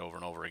saying it over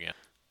and over again.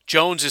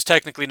 Jones is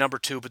technically number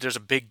 2, but there's a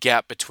big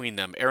gap between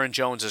them. Aaron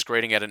Jones is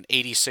grading at an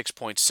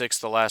 86.6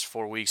 the last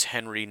 4 weeks,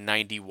 Henry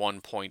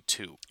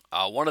 91.2.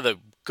 One of the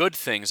good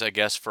things, I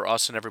guess, for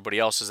us and everybody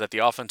else is that the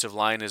offensive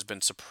line has been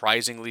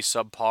surprisingly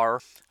subpar.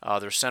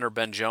 Their center,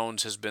 Ben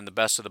Jones, has been the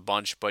best of the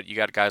bunch, but you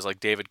got guys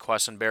like David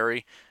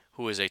Quessenberry,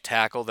 who is a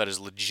tackle that is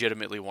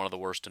legitimately one of the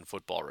worst in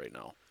football right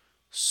now.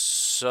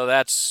 So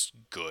that's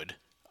good.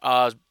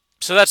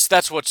 So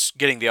that's what's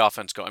getting the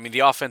offense going. I mean, the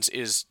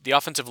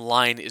offensive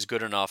line is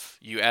good enough.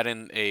 You add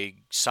in a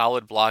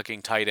solid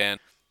blocking tight end,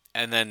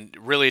 and then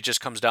really it just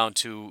comes down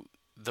to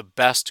the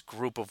best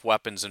group of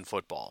weapons in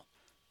football.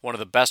 One of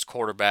the best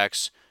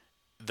quarterbacks,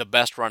 the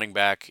best running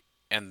back,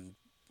 and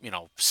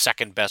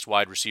second best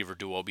wide receiver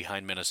duo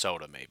behind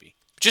Minnesota, maybe.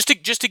 Just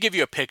to give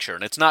you a picture,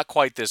 and it's not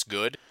quite this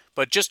good,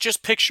 but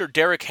just picture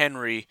Derrick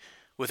Henry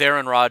with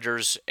Aaron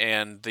Rodgers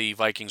and the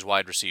Vikings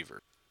wide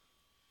receiver.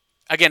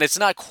 Again, it's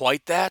not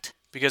quite that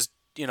because,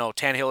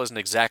 Tannehill isn't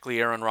exactly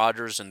Aaron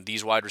Rodgers and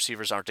these wide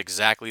receivers aren't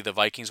exactly the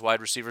Vikings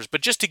wide receivers. But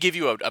just to give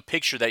you a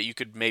picture that you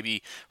could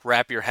maybe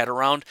wrap your head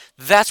around,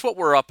 that's what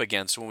we're up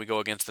against when we go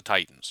against the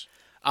Titans.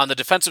 On the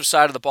defensive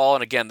side of the ball,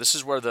 and again, this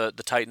is where the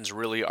Titans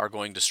really are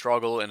going to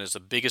struggle and is the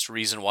biggest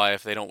reason why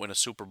if they don't win a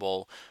Super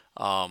Bowl,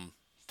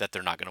 that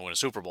they're not going to win a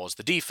Super Bowl is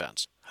the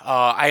defense.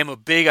 I am a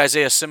big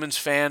Isaiah Simmons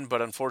fan,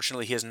 but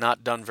unfortunately he has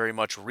not done very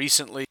much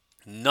recently.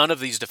 None of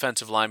these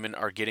defensive linemen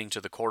are getting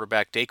to the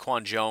quarterback.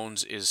 Daquan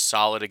Jones is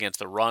solid against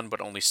the run, but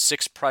only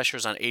 6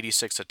 pressures on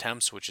 86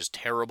 attempts, which is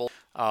terrible.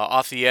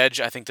 Off the edge,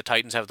 I think the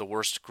Titans have the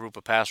worst group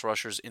of pass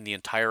rushers in the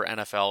entire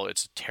NFL.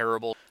 It's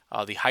terrible.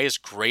 The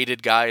highest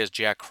graded guy is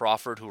Jack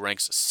Crawford, who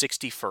ranks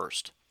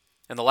 61st.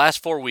 In the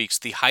last 4 weeks,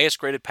 the highest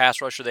graded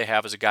pass rusher they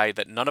have is a guy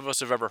that none of us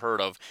have ever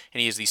heard of,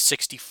 and he is the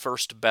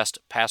 61st best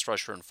pass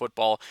rusher in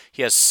football.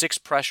 He has 6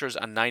 pressures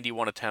on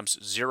 91 attempts,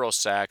 0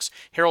 sacks.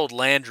 Harold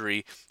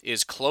Landry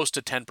is close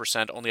to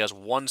 10%, only has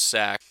 1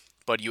 sack,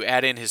 but you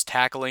add in his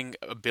tackling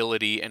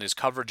ability and his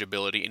coverage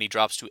ability, and he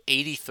drops to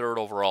 83rd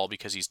overall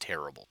because he's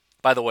terrible.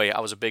 By the way, I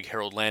was a big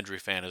Harold Landry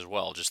fan as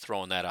well, just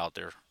throwing that out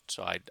there.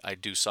 So I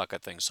do suck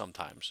at things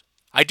sometimes.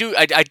 I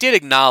did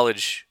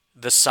acknowledge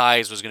the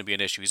size was going to be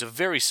an issue. He's a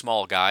very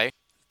small guy,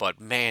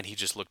 but man, he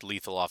just looked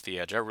lethal off the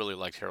edge. I really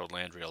liked Harold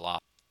Landry a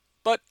lot.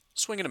 But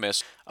swing and a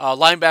miss.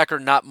 Linebacker,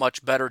 not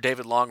much better.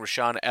 David Long,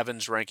 Rashaan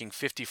Evans ranking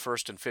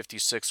 51st and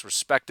 56th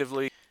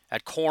respectively.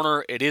 At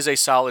corner, it is a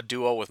solid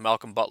duo with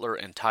Malcolm Butler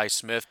and Ty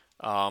Smith,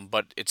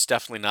 but it's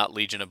definitely not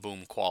Legion of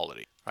Boom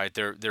quality. Right?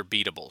 They're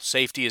beatable.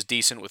 Safety is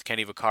decent with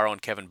Kenny Vaccaro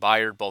and Kevin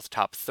Byard, both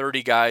top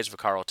 30 guys.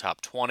 Vaccaro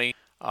top 20.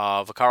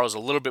 Vaccaro is a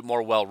little bit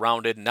more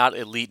well-rounded, not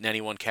elite in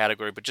any one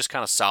category, but just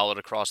kind of solid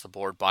across the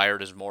board.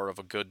 Byard is more of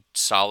a good,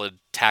 solid,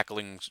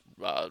 tackling,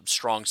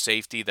 strong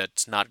safety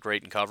that's not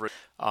great in coverage.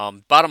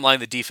 Bottom line,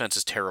 the defense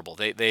is terrible.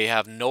 They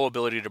have no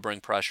ability to bring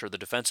pressure. The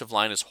defensive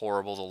line is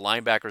horrible. The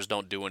linebackers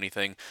don't do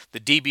anything. The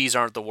DBs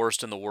aren't the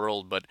worst in the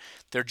world, but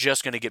they're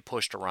just going to get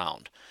pushed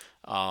around.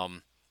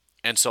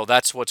 And so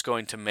that's what's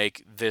going to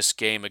make this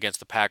game against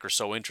the Packers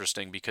so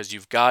interesting because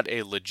you've got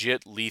a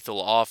legit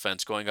lethal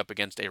offense going up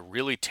against a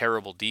really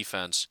terrible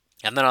defense.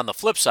 And then on the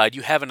flip side,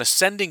 you have an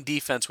ascending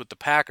defense with the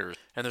Packers,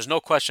 and there's no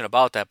question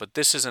about that, but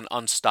this is an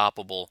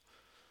unstoppable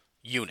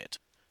unit.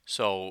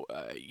 So,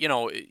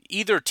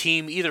 either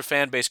team, either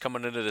fan base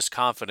coming into this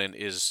confident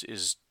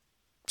is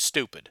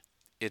stupid.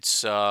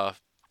 It's,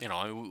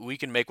 we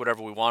can make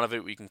whatever we want of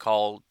it. We can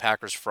call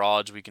Packers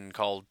frauds. We can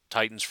call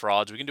Titans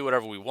frauds. We can do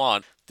whatever we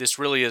want. This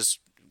really is,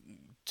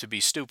 to be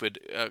stupid,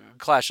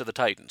 Clash of the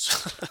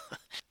Titans.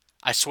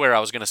 I swear I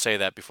was going to say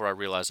that before I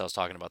realized I was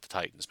talking about the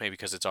Titans. Maybe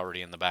because it's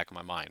already in the back of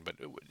my mind, but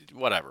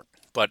whatever.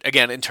 But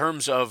again, in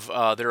terms of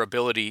their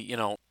ability,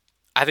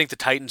 I think the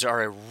Titans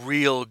are a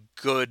real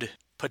good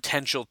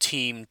potential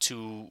team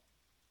to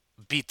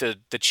beat the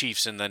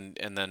Chiefs and then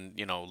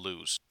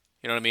lose.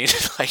 You know what I mean?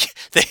 Like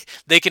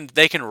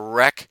they can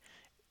wreck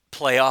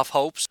playoff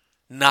hopes,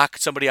 knock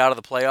somebody out of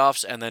the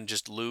playoffs, and then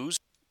just lose,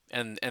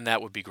 and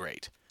that would be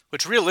great.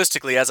 which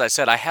realistically, as I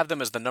said, I have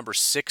them as the number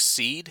 6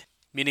 seed,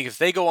 meaning if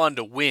they go on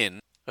to win,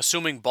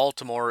 assuming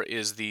Baltimore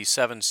is the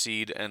 7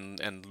 seed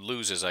and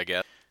loses, I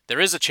guess, there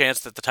is a chance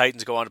that the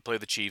Titans go on to play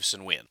the Chiefs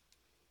and win.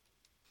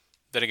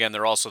 Then again,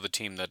 they're also the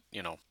team that,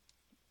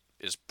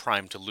 is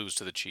primed to lose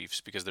to the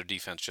Chiefs because their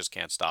defense just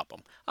can't stop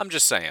them. I'm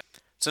just saying.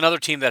 It's another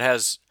team that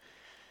has...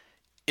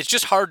 It's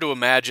just hard to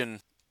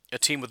imagine a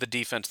team with a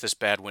defense this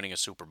bad winning a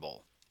Super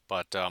Bowl.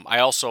 But I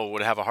also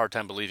would have a hard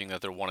time believing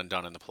that they're one and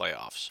done in the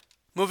playoffs.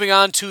 Moving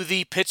on to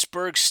the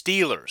Pittsburgh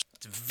Steelers.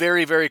 It's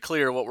very, very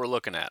clear what we're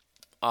looking at.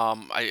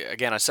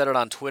 I said it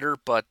on Twitter,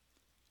 but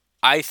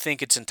I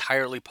think it's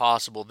entirely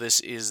possible this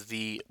is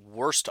the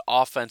worst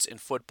offense in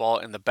football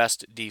and the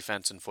best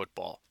defense in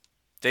football.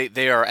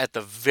 They are at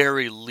the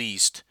very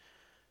least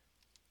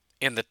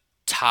in the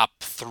top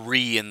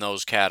 3 in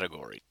those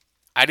categories.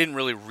 I didn't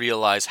really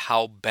realize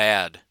how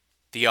bad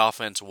the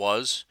offense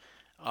was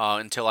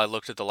until I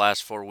looked at the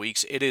last 4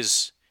 weeks. It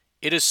is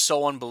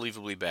so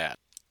unbelievably bad.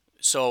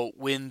 So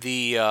when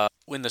the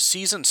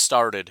season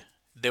started,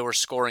 they were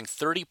scoring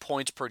 30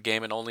 points per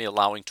game and only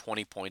allowing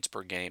 20 points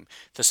per game.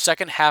 The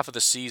second half of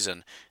the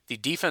season, the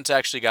defense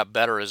actually got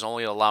better, as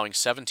only allowing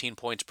 17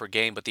 points per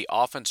game, but the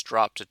offense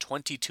dropped to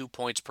 22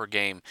 points per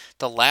game.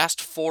 The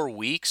last 4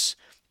 weeks,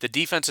 the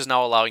defense is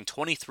now allowing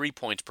 23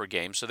 points per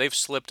game, so they've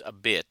slipped a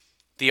bit.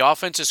 The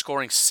offense is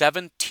scoring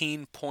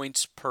 17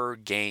 points per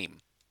game.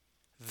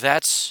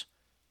 That's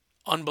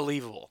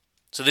unbelievable.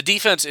 So the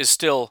defense is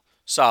still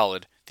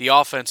solid. The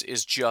offense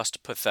is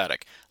just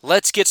pathetic.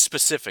 Let's get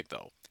specific,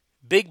 though.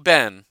 Big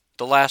Ben,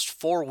 the last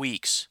 4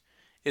 weeks,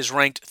 is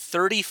ranked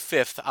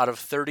 35th out of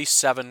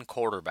 37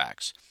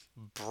 quarterbacks.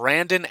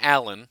 Brandon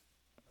Allen,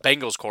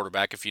 Bengals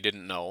quarterback if you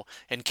didn't know,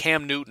 and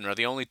Cam Newton are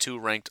the only 2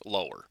 ranked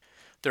lower.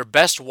 Their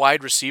best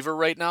wide receiver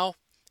right now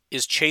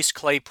is Chase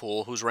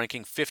Claypool, who's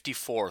ranking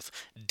 54th.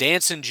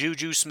 Dancing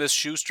Juju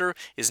Smith-Schuster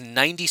is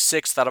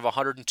 96th out of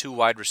 102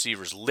 wide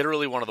receivers.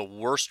 Literally one of the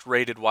worst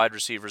rated wide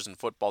receivers in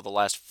football the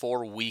last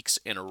 4 weeks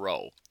in a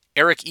row.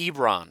 Eric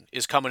Ebron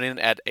is coming in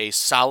at a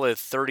solid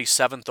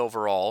 37th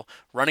overall.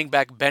 Running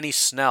back Benny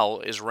Snell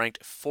is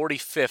ranked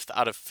 45th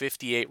out of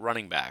 58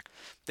 running back.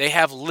 They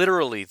have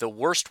literally the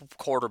worst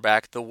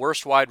quarterback, the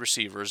worst wide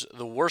receivers,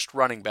 the worst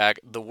running back,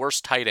 the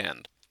worst tight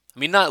end. I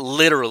mean, not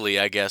literally,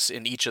 I guess,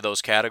 in each of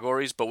those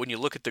categories, but when you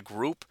look at the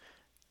group,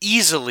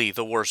 easily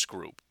the worst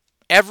group.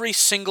 Every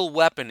single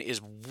weapon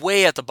is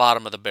way at the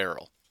bottom of the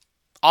barrel.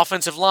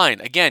 Offensive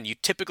line, again, you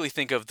typically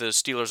think of the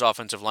Steelers'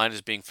 offensive line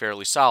as being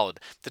fairly solid.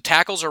 The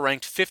tackles are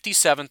ranked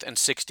 57th and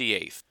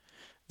 68th.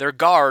 Their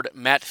guard,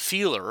 Matt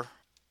Fielder,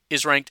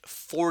 is ranked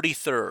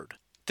 43rd.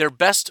 Their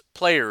best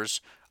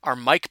players are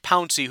Mike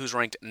Pouncey, who's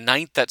ranked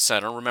 9th at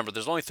center. Remember,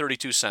 there's only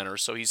 32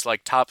 centers, so he's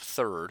like top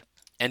 3rd.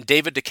 And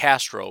David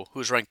DeCastro,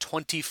 who's ranked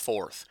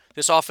 24th.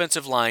 This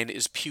offensive line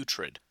is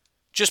putrid.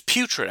 Just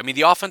putrid. I mean,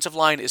 the offensive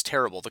line is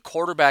terrible. The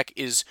quarterback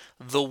is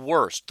the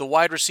worst. The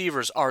wide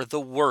receivers are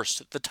the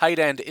worst. The tight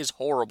end is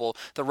horrible.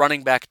 The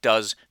running back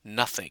does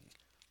nothing.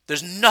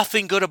 There's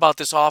nothing good about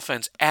this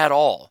offense at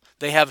all.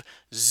 They have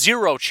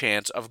zero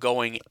chance of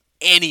going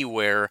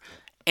anywhere,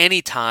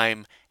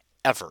 anytime,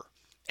 ever.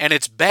 And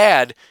it's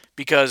bad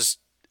because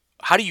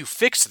how do you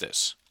fix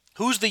this?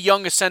 Who's the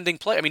young ascending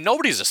player? I mean,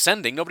 nobody's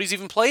ascending. Nobody's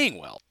even playing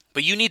well.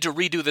 But you need to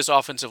redo this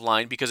offensive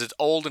line because it's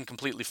old and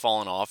completely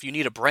fallen off. You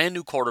need a brand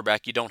new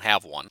quarterback. You don't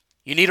have one.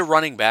 You need a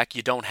running back.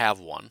 You don't have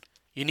one.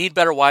 You need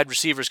better wide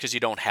receivers because you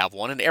don't have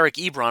one. And Eric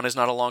Ebron is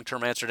not a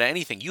long-term answer to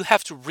anything. You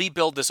have to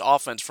rebuild this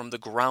offense from the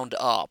ground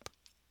up.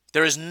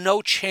 There is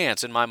no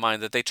chance in my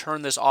mind that they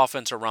turn this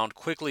offense around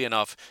quickly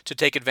enough to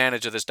take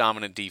advantage of this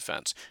dominant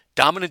defense.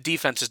 Dominant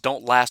defenses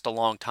don't last a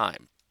long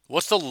time.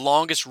 What's the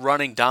longest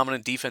running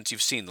dominant defense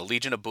you've seen? The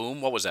Legion of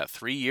Boom? What was that,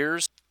 3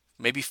 years?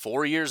 Maybe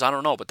 4 years? I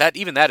don't know. But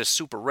even that is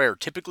super rare.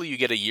 Typically, you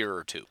get a year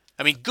or two.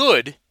 I mean,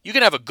 good. You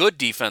can have a good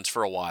defense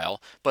for a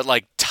while. But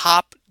like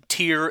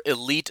top-tier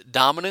elite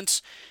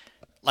dominance,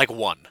 like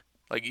one.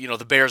 Like,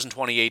 the Bears in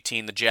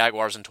 2018, the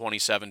Jaguars in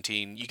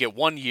 2017. You get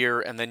 1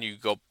 year, and then you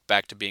go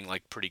back to being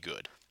like pretty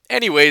good.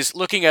 Anyways,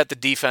 looking at the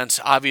defense,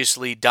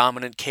 obviously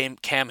dominant.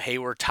 Cam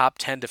Hayward, top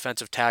 10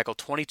 defensive tackle,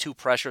 22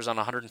 pressures on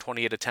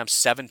 128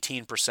 attempts,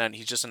 17%.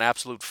 He's just an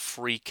absolute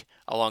freak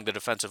along the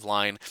defensive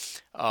line.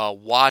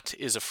 Watt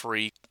is a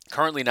freak.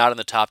 Currently not in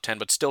the top 10,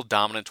 but still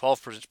dominant.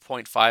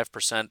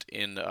 12.5%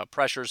 in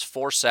pressures,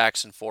 4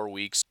 sacks in 4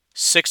 weeks.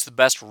 6th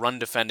best run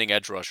defending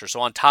edge rusher.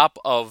 So on top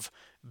of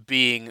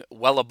being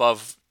well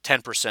above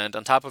 10%,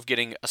 on top of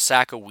getting a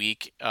sack a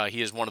week,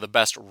 he is one of the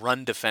best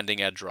run-defending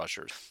edge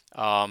rushers.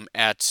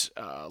 At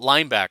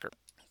linebacker,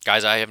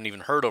 guys I haven't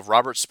even heard of,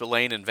 Robert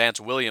Spillane and Vance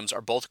Williams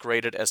are both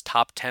graded as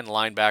top 10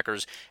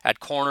 linebackers.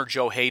 At corner,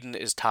 Joe Hayden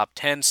is top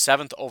 10,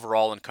 7th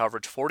overall in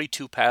coverage,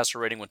 42 passer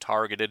rating when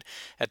targeted.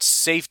 At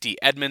safety,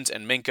 Edmonds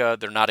and Minka,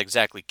 they're not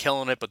exactly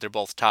killing it, but they're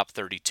both top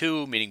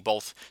 32, meaning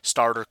both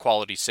starter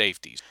quality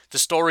safeties. The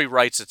story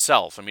writes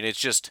itself. I mean, it's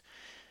just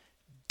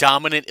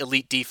dominant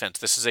elite defense.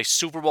 This is a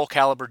Super Bowl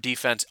caliber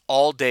defense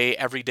all day,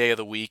 every day of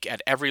the week,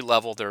 at every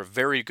level. They're a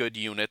very good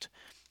unit.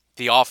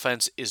 The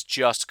offense is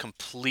just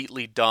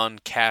completely done,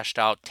 cashed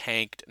out,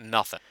 tanked,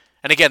 nothing.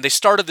 And again, they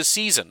started the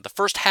season, the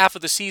first half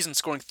of the season,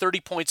 scoring 30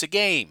 points a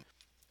game.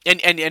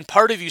 And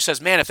part of you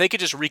says, man, if they could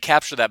just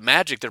recapture that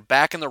magic, they're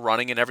back in the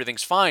running and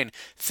everything's fine.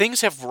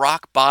 Things have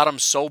rock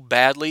bottomed so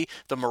badly.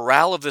 The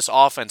morale of this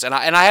offense, and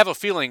I have a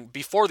feeling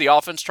before the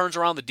offense turns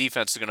around, the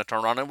defense is going to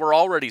turn around, and we're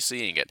already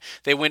seeing it.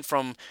 They went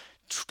from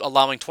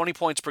allowing 20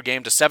 points per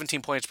game to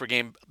 17 points per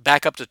game,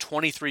 back up to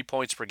 23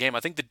 points per game.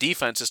 I think the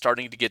defense is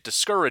starting to get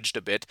discouraged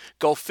a bit.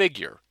 Go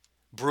figure.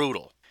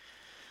 Brutal.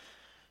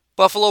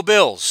 Buffalo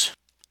Bills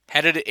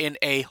headed in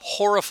a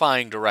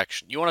horrifying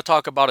direction. You want to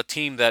talk about a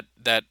team that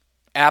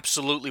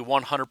absolutely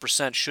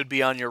 100% should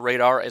be on your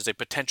radar as a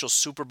potential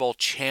Super Bowl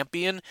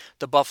champion,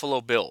 the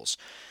Buffalo Bills.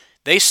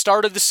 They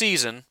started the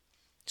season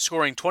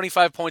scoring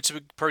 25 points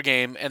per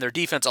game, and their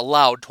defense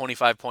allowed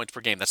 25 points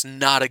per game. That's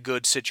not a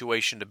good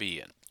situation to be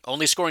in.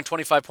 Only scoring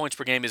 25 points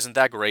per game isn't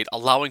that great.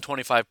 Allowing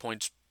 25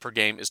 points per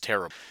game is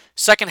terrible.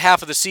 Second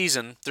half of the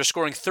season, they're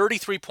scoring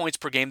 33 points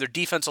per game. Their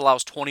defense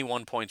allows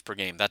 21 points per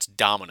game. That's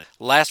dominant.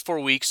 Last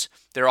 4 weeks,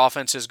 their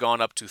offense has gone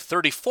up to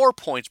 34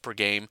 points per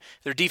game.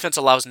 Their defense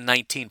allows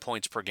 19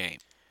 points per game.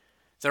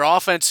 Their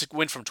offense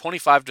went from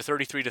 25 to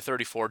 33 to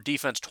 34.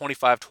 Defense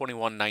 25,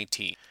 21,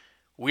 19.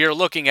 We are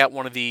looking at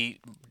one of the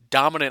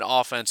dominant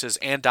offenses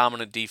and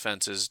dominant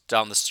defenses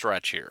down the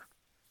stretch here.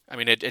 I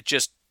mean, it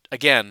just,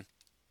 again,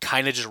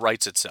 kind of just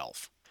writes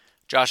itself.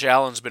 Josh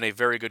Allen's been a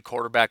very good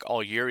quarterback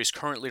all year. He's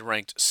currently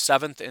ranked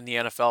 7th in the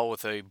NFL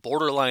with a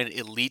borderline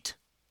elite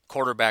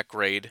quarterback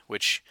grade,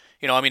 which,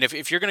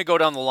 if you're going to go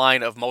down the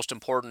line of most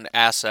important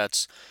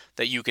assets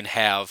that you can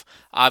have,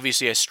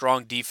 obviously a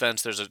strong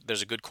defense, there's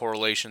a good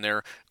correlation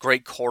there.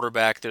 Great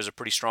quarterback, there's a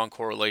pretty strong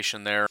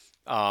correlation there.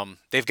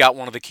 They've got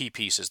one of the key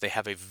pieces. They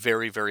have a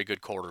very, very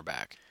good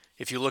quarterback.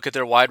 If you look at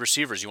their wide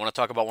receivers, you want to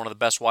talk about one of the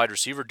best wide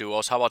receiver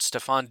duos. How about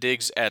Stephon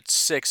Diggs at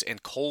 6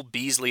 and Cole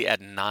Beasley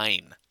at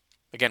 9?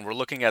 Again, we're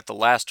looking at the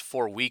last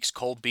 4 weeks.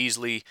 Cole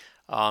Beasley,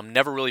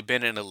 never really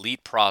been an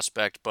elite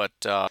prospect, but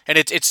and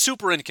it's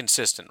super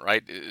inconsistent,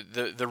 right?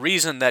 The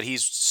reason that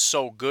he's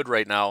so good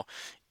right now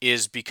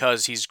is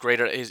because he's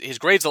great at his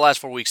grades the last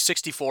 4 weeks: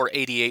 64,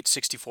 88,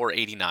 64,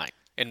 89.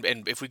 And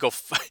if we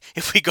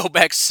go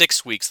back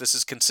 6 weeks, this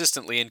is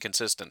consistently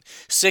inconsistent.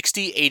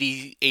 60,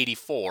 80,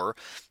 84,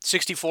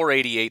 64,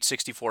 88,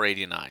 64,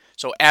 89.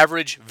 So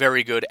average,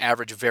 very good,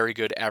 average, very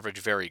good, average,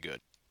 very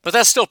good. But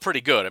that's still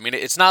pretty good. I mean,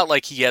 it's not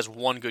like he has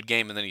one good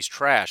game and then he's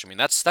trash. I mean,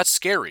 that's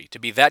scary to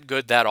be that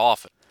good that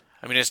often.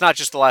 I mean, it's not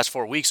just the last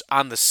 4 weeks.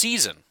 On the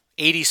season,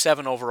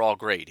 87 overall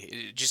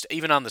grade. Just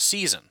even on the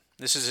season.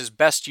 This is his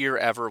best year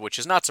ever, which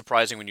is not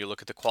surprising when you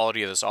look at the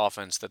quality of this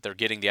offense, that they're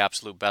getting the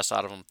absolute best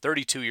out of him.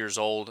 32 years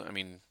old. I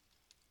mean,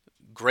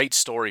 great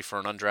story for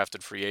an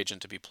undrafted free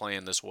agent to be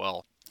playing this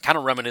well. Kind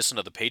of reminiscent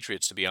of the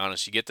Patriots, to be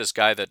honest. You get this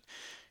guy that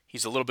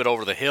he's a little bit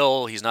over the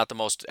hill. He's not the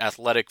most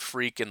athletic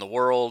freak in the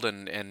world,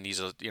 and he's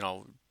a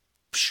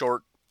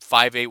short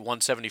 5'8",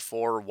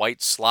 174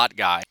 white slot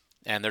guy.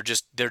 And they're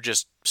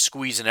just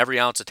squeezing every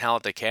ounce of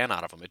talent they can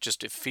out of him.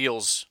 It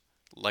feels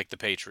like the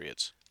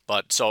Patriots.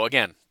 But so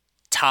again,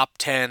 top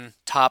 10,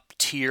 top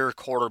tier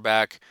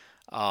quarterback.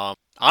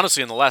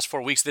 Honestly, in the last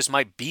 4 weeks, this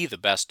might be the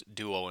best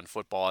duo in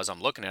football as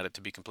I'm looking at it,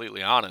 to be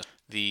completely honest.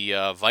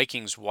 The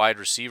Vikings wide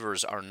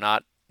receivers are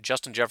not.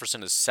 Justin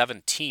Jefferson is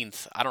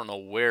 17th. I don't know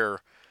where.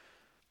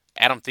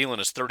 Adam Thielen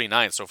is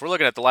 39th. So if we're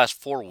looking at the last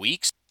 4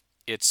 weeks,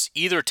 it's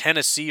either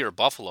Tennessee or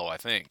Buffalo, I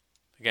think.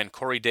 Again,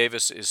 Corey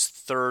Davis is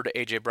 3rd.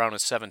 A.J. Brown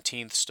is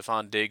 17th.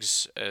 Stephon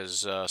Diggs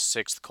is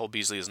 6th. Cole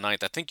Beasley is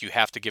 9th. I think you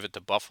have to give it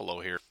to Buffalo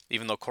here.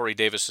 Even though Corey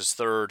Davis is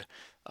 3rd,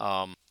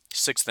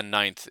 6th and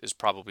 9th is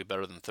probably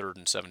better than 3rd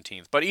and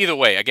 17th. But either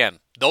way, again,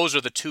 those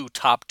are the two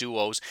top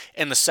duos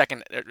in the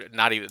second,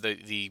 not even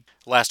the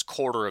last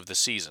quarter of the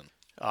season.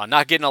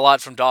 Not getting a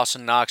lot from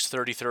Dawson Knox,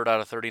 33rd out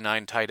of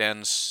 39 tight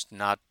ends.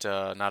 Not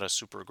a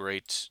super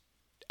great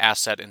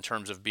asset in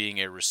terms of being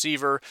a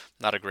receiver,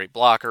 not a great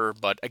blocker.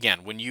 But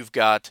again, when you've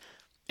got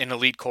an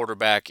elite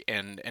quarterback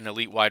and an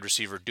elite wide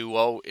receiver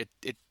duo, it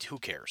who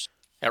cares?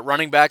 At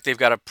running back, they've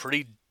got a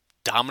pretty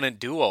dominant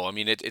duo. I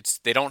mean,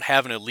 they don't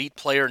have an elite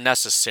player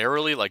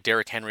necessarily like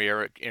Derrick Henry,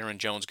 Aaron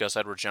Jones, Gus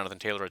Edwards, Jonathan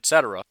Taylor,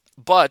 etc.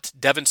 But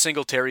Devin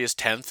Singletary is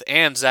 10th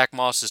and Zach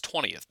Moss is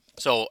 20th.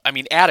 So I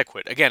mean,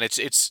 adequate. Again,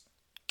 it's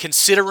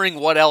considering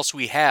what else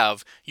we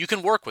have, you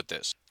can work with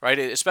this, right?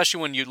 Especially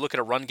when you look at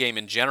a run game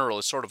in general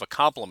as sort of a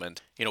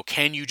compliment.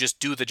 Can you just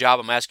do the job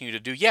I'm asking you to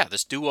do? Yeah,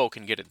 this duo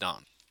can get it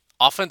done.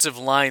 Offensive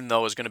line,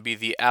 though, is going to be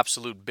the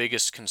absolute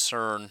biggest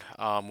concern.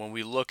 When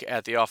we look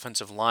at the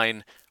offensive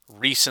line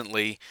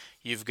recently,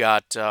 you've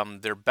got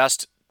their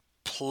best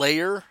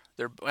player.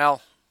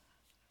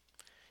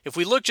 If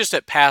we look just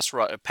at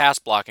pass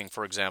blocking,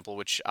 for example,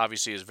 which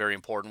obviously is very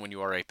important when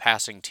you are a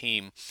passing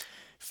team,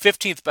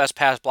 15th best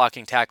pass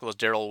blocking tackle is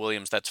Darrell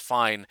Williams. That's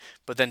fine.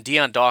 But then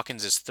Deion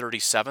Dawkins is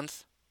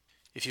 37th.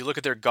 If you look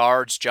at their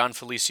guards, John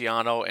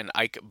Feliciano and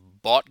Ike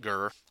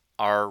Botger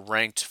are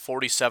ranked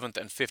 47th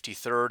and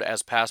 53rd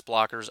as pass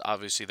blockers.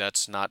 Obviously,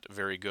 that's not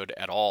very good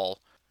at all.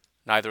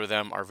 Neither of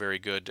them are very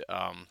good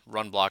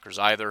run blockers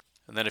either.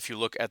 And then if you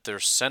look at their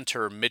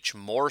center, Mitch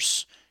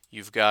Morse,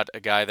 you've got a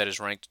guy that is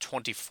ranked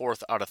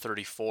 24th out of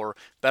 34.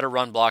 Better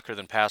run blocker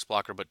than pass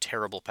blocker, but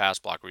terrible pass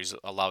blocker. He's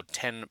allowed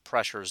 10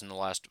 pressures in the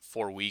last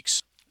 4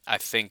 weeks. I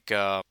think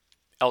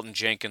Elton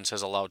Jenkins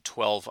has allowed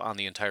 12 on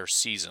the entire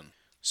season.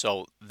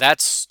 So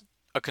that's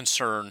a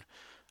concern.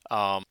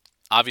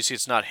 Obviously,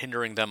 it's not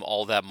hindering them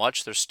all that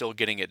much. They're still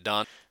getting it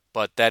done.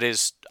 But that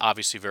is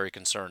obviously very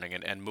concerning.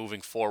 And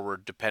moving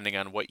forward, depending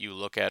on what you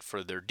look at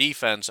for their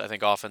defense, I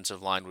think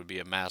offensive line would be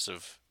a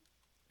massive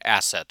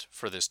asset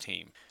for this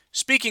team.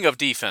 Speaking of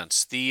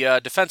defense,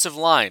 the defensive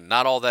line,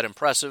 not all that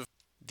impressive.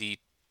 The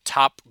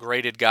top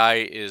graded guy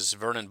is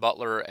Vernon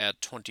Butler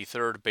at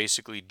 23rd,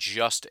 basically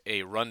just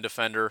a run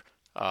defender.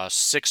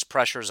 6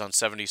 pressures on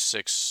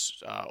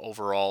 76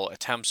 overall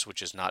attempts,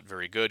 which is not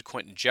very good.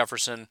 Quentin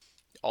Jefferson,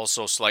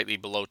 also slightly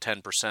below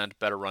 10%,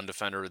 better run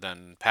defender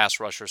than pass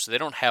rusher. So they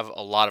don't have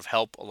a lot of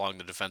help along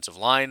the defensive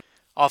line.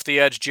 Off the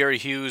edge, Jerry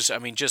Hughes, I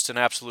mean, just an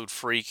absolute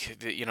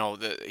freak.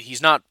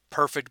 He's not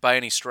perfect by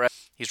any stretch.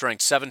 He's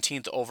ranked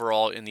 17th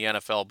overall in the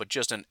NFL, but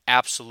just an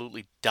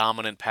absolutely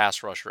dominant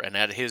pass rusher. And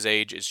at his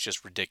age, it's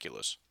just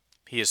ridiculous.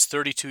 He is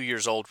 32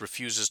 years old,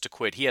 refuses to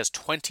quit. He has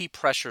 20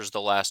 pressures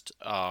the last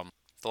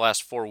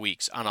 4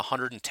 weeks on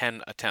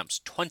 110 attempts.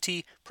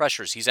 20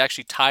 pressures. He's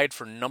actually tied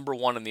for number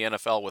 1 in the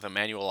NFL with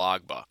Emmanuel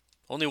Ogbah.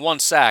 Only 1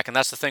 sack, and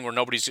that's the thing where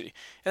nobody's...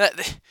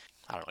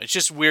 I don't know. It's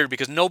just weird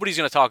because nobody's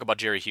going to talk about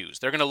Jerry Hughes.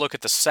 They're going to look at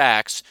the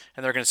sacks,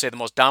 and they're going to say the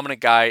most dominant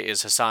guy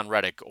is Hassan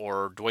Reddick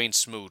or Dwayne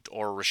Smoot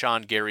or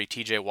Rashawn Gary,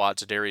 T.J. Watt,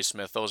 Zadarius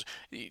Smith.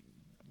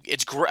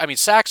 It's great. I mean,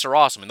 sacks are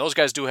awesome, and those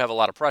guys do have a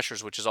lot of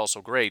pressures, which is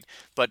also great.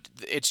 But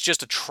it's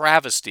just a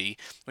travesty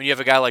when you have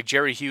a guy like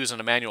Jerry Hughes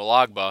and Emmanuel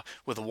Ogbah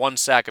with 1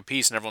 sack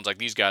apiece, and everyone's like,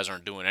 these guys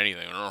aren't doing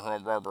anything.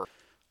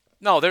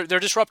 No, they're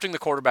disrupting the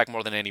quarterback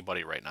more than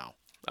anybody right now.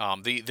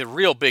 The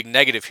real big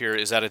negative here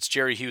is that it's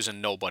Jerry Hughes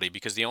and nobody,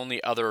 because the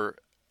only other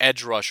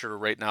edge rusher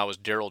right now is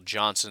Daryl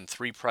Johnson.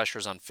 3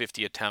 pressures on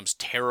 50 attempts,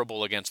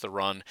 terrible against the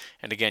run.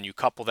 And again, you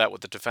couple that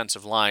with the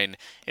defensive line,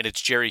 and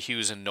it's Jerry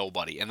Hughes and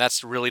nobody. And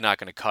that's really not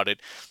going to cut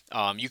it.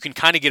 You can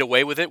kind of get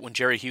away with it when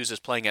Jerry Hughes is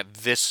playing at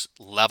this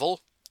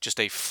level, just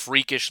a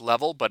freakish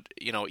level. But,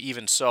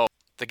 even so,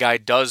 the guy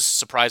does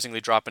surprisingly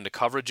drop into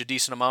coverage a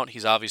decent amount.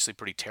 He's obviously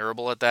pretty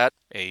terrible at that,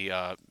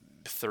 a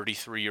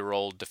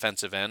 33-year-old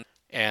defensive end.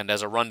 And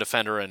as a run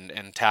defender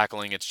and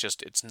tackling,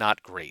 it's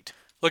not great.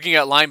 Looking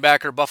at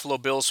linebacker, Buffalo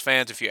Bills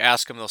fans, if you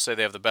ask them, they'll say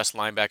they have the best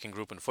linebacking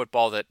group in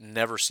football. That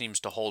never seems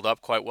to hold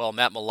up quite well.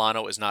 Matt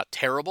Milano is not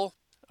terrible,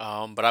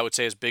 but I would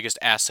say his biggest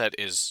asset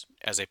is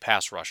as a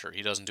pass rusher.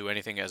 He doesn't do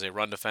anything as a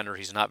run defender.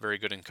 He's not very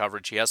good in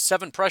coverage. He has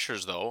 7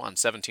 pressures, though, on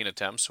 17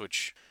 attempts,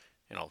 which...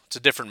 it's a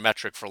different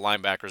metric for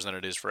linebackers than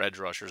it is for edge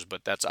rushers,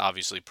 but that's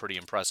obviously pretty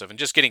impressive. And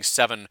just getting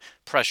 7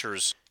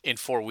 pressures in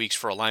 4 weeks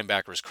for a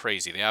linebacker is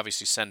crazy. They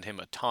obviously send him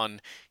a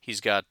ton.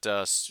 He's got,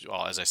 as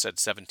I said,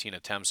 17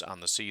 attempts on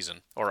the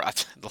season, or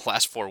the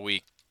last 4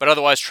 weeks. But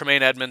otherwise,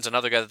 Tremaine Edmonds,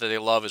 another guy that they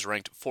love, is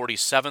ranked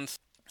 47th,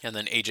 and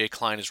then A.J.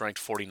 Klein is ranked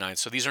 49th.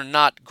 So these are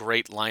not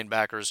great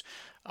linebackers.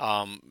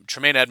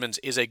 Tremaine Edmonds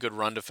is a good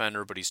run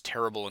defender, but he's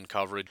terrible in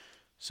coverage.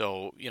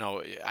 So,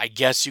 I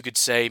guess you could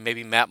say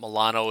maybe Matt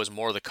Milano is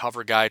more the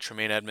cover guy.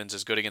 Tremaine Edmonds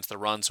is good against the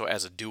run, so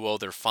as a duo,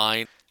 they're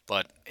fine.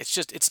 But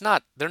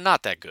they're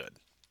not that good.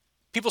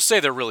 People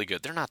say they're really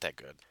good. They're not that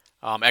good.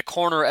 At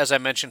corner, as I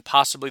mentioned,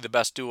 possibly the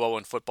best duo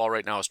in football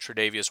right now is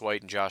Tre'Davious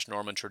White and Josh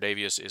Norman.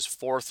 Tre'Davious is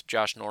 4th.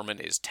 Josh Norman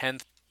is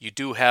 10th. You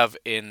do have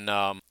in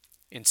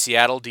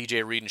Seattle,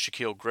 DJ Reed and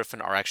Shaquille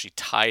Griffin are actually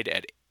tied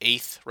at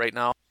 8th right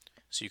now.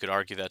 So you could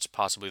argue that's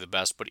possibly the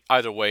best. But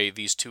either way,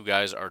 these 2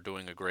 guys are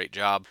doing a great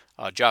job.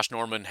 Josh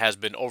Norman has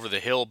been over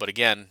the hill, but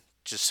again,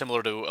 just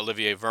similar to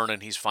Olivier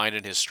Vernon, he's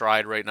finding his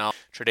stride right now.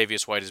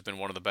 Tre'Davious White has been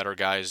one of the better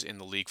guys in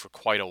the league for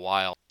quite a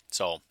while.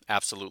 So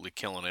absolutely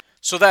killing it.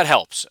 So that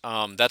helps.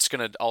 That's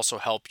going to also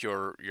help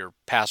your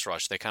pass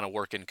rush. They kind of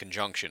work in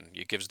conjunction.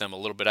 It gives them a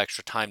little bit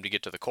extra time to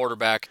get to the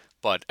quarterback.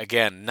 But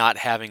again, not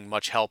having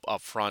much help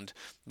up front,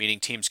 meaning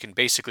teams can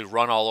basically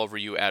run all over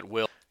you at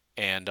will.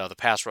 And the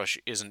pass rush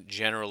isn't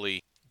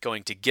generally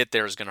going to get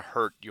there, is going to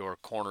hurt your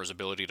corner's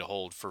ability to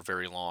hold for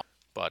very long.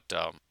 But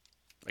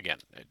again,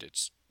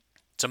 it's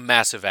a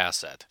massive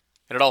asset.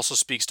 And it also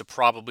speaks to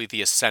probably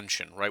the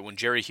ascension, right? When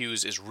Jerry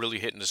Hughes is really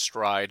hitting his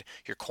stride,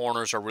 your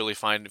corners are really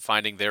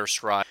finding their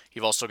stride.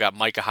 You've also got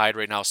Micah Hyde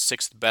right now,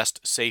 6th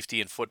best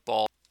safety in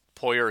football.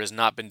 Poyer has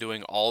not been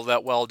doing all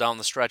that well down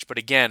the stretch. But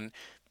again,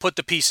 put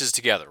the pieces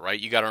together, right?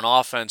 You got an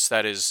offense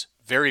that is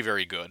very,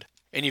 very good.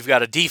 And you've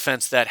got a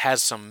defense that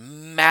has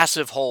some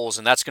massive holes,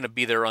 and that's going to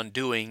be their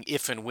undoing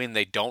if and when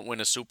they don't win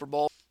a Super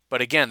Bowl.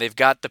 But again, they've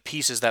got the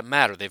pieces that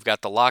matter. They've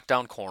got the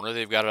lockdown corner.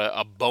 They've got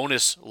a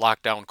bonus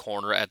lockdown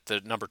corner at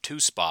the number 2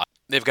 spot.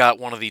 They've got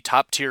one of the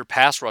top-tier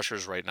pass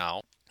rushers right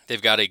now.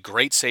 They've got a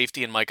great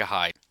safety in Micah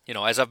Hyde.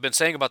 As I've been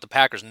saying about the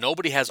Packers,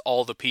 nobody has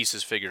all the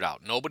pieces figured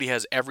out. Nobody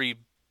has every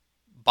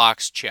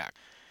box checked.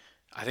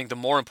 I think the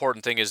more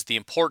important thing is the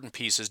important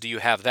pieces. Do you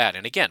have that?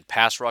 And again,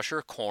 pass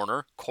rusher,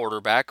 corner,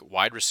 quarterback,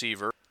 wide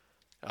receiver.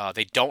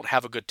 They don't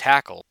have a good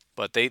tackle,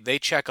 But they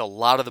check a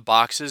lot of the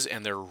boxes,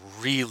 and they're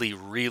really,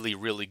 really,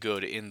 really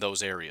good in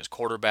those areas.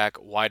 Quarterback,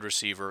 wide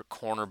receiver,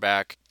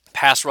 cornerback.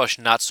 Pass rush,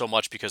 not so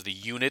much because the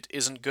unit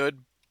isn't good.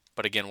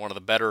 But again, one of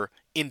the better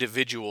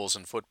individuals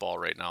in football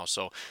right now.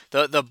 So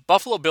the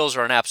Buffalo Bills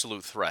are an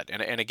absolute threat.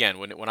 And again,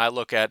 when I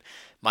look at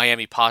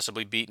Miami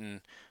possibly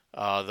beating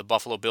the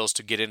Buffalo Bills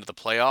to get into the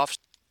playoffs,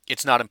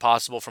 it's not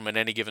impossible from an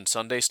any given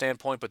Sunday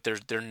standpoint, but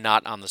they're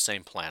not on the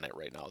same planet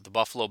right now. The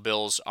Buffalo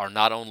Bills are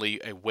not only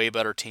a way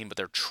better team, but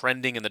they're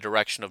trending in the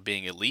direction of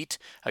being elite.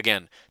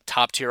 Again,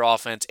 top-tier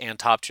offense and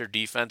top-tier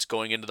defense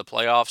going into the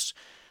playoffs.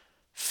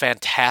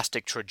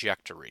 Fantastic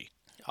trajectory.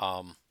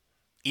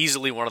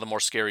 Easily one of the more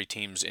scary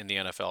teams in the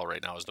NFL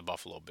right now is the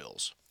Buffalo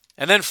Bills.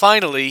 And then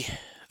finally,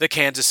 the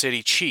Kansas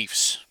City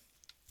Chiefs.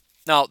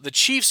 Now, the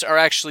Chiefs are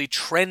actually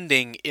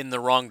trending in the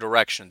wrong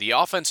direction. The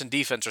offense and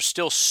defense are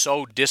still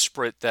so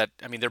disparate that,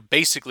 they're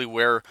basically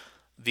where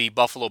the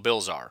Buffalo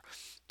Bills are.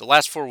 The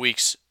last 4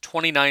 weeks,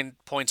 29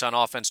 points on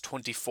offense,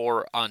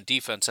 24 on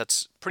defense.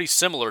 That's pretty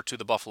similar to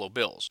the Buffalo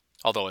Bills,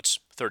 although it's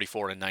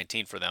 34 and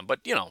 19 for them. But,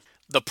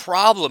 the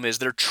problem is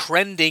they're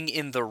trending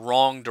in the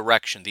wrong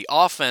direction. The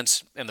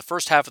offense in the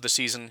first half of the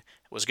season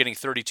was getting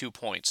 32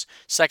 points.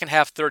 Second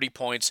half, 30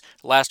 points.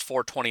 Last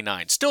 4,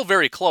 29. Still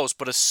very close,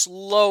 but a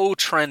slow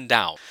trend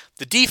down.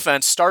 The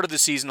defense started the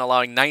season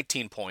allowing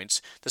 19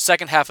 points. The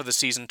second half of the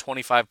season,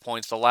 25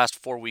 points. The last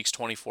 4 weeks,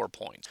 24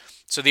 points.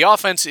 So the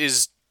offense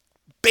is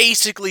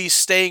basically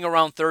staying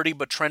around 30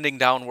 but trending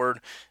downward.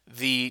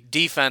 The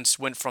defense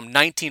went from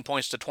 19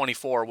 points to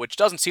 24, which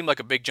doesn't seem like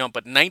a big jump,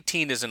 but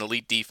 19 is an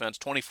elite defense.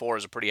 24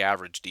 is a pretty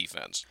average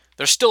defense.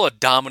 They're still a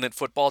dominant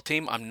football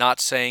team. I'm not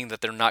saying that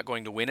they're not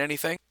going to win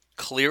anything,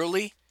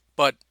 clearly,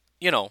 but,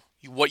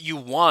 what you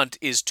want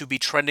is to be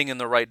trending in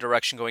the right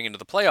direction going into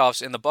the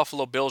playoffs, and the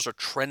Buffalo Bills are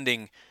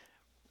trending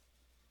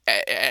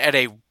at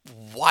a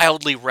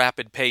wildly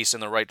rapid pace in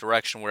the right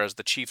direction, whereas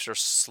the Chiefs are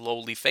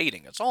slowly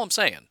fading. That's all I'm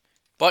saying.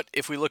 But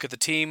if we look at the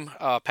team,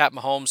 Pat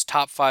Mahomes,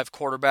 top 5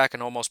 quarterback. I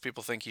know most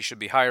people think he should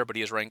be higher, but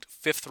he is ranked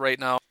 5th right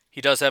now.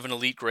 He does have an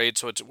elite grade,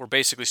 so we're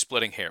basically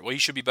splitting hair. Well, he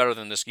should be better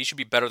than this. He should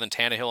be better than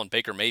Tannehill and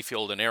Baker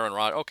Mayfield and Aaron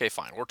Rodgers. Okay,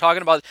 fine. We're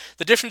talking about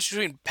the difference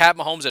between Pat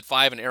Mahomes at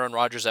 5 and Aaron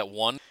Rodgers at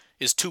 1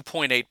 is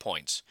 2.8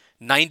 points.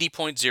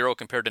 90.0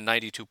 compared to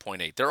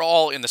 92.8. They're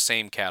all in the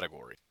same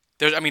category.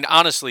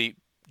 Honestly,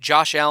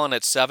 Josh Allen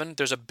at 7,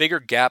 there's a bigger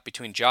gap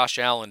between Josh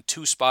Allen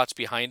 2 spots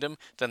behind him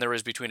than there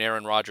is between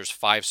Aaron Rodgers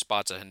 5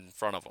 spots in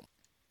front of him.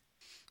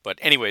 But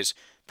anyways,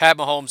 Pat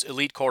Mahomes,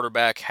 elite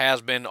quarterback,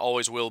 has been,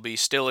 always will be,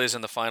 still is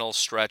in the final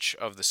stretch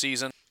of the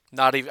season.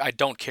 I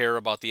don't care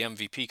about the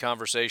MVP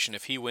conversation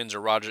if he wins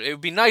or Rodgers. It would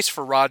be nice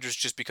for Rodgers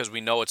just because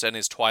we know it's in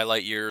his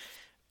twilight year.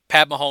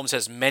 Pat Mahomes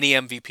has many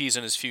MVPs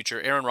in his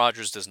future. Aaron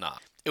Rodgers does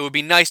not. It would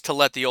be nice to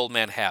let the old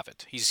man have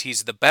it.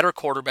 He's the better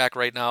quarterback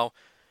right now.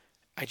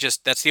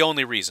 That's the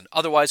only reason.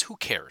 Otherwise, who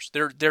cares?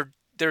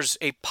 There's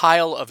a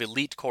pile of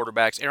elite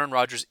quarterbacks. Aaron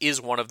Rodgers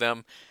is one of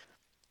them.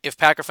 If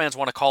Packer fans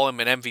want to call him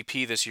an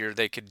MVP this year,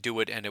 they could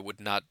do it, and it would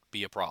not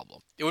be a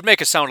problem. It would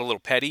make us sound a little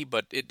petty,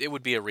 but it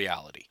would be a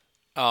reality.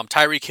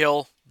 Tyreek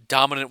Hill,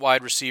 dominant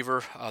wide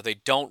receiver. They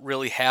don't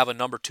really have a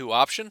number 2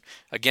 option.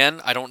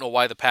 Again, I don't know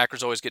why the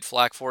Packers always get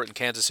flack for it and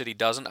Kansas City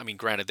doesn't.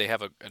 Granted, they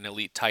have an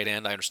elite tight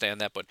end. I understand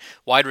that, but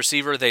wide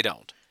receiver, they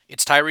don't.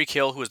 It's Tyreek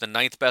Hill, who is the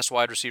 9th best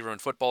wide receiver in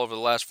football over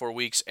the last 4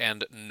 weeks,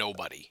 and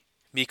nobody.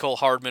 Mecole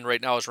Hardman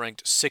right now is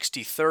ranked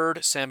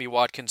 63rd, Sammy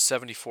Watkins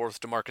 74th,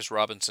 Demarcus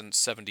Robinson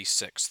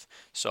 76th.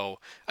 So,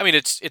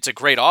 it's a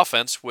great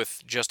offense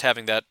with just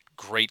having that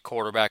great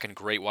quarterback and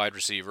great wide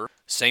receiver.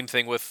 Same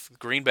thing with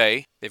Green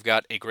Bay. They've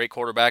got a great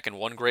quarterback and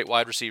 1 great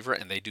wide receiver,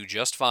 and they do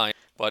just fine.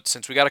 But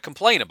since we got to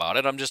complain about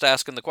it, I'm just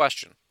asking the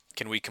question.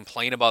 Can we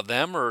complain about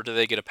them, or do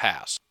they get a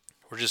pass?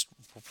 We're just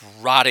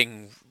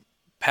rotting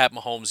Pat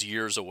Mahomes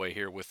years away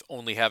here with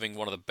only having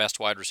one of the best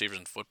wide receivers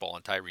in football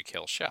in Tyreek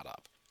Hill. Shut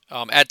up.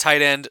 At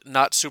tight end,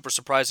 not super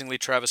surprisingly,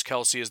 Travis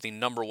Kelce is the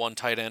number 1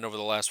 tight end over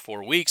the last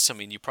 4 weeks.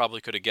 You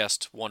probably could have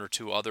guessed 1 or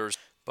 2 others,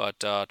 but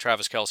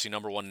Travis Kelce,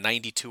 number 1,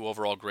 92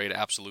 overall grade,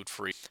 absolute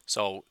free.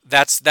 So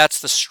that's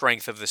the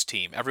strength of this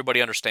team.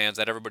 Everybody understands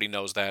that. Everybody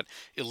knows that.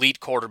 Elite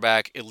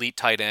quarterback, elite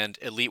tight end,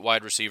 elite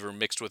wide receiver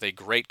mixed with a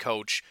great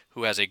coach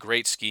who has a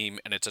great scheme,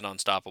 and it's an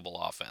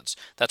unstoppable offense.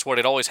 That's what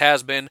it always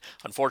has been.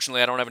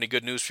 Unfortunately, I don't have any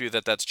good news for you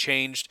that's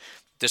changed.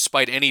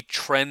 Despite any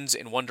trends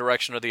in one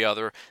direction or the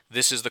other,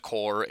 this is the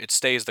core. It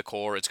stays the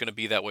core. It's going to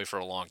be that way for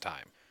a long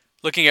time.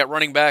 Looking at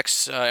running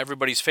backs,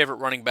 everybody's favorite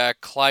running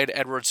back, Clyde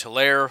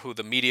Edwards-Helaire, who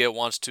the media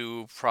wants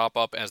to prop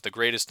up as the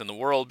greatest in the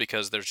world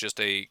because there's just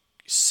a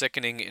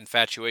sickening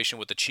infatuation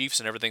with the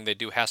Chiefs and everything they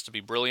do has to be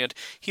brilliant.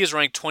 He is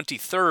ranked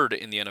 23rd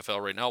in the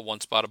NFL right now,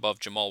 1 spot above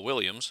Jamal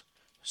Williams.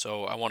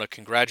 So I want to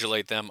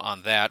congratulate them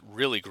on that.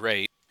 Really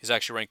great. He's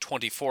actually ranked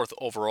 24th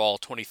overall,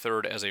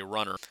 23rd as a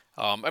runner.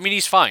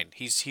 He's fine.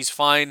 He's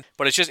fine,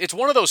 but it's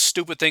one of those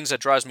stupid things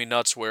that drives me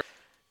nuts where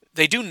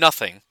they do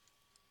nothing,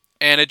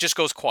 and it just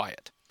goes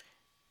quiet.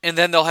 And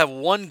then they'll have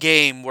one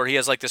game where he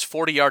has like this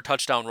 40-yard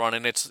touchdown run,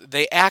 and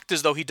they act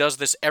as though he does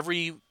this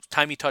every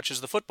time he touches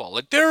the football.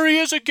 Like, there he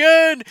is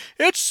again!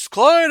 It's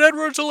Clyde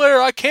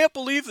Edwards-Helaire! I can't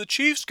believe the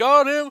Chiefs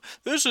got him!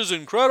 This is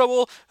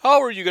incredible!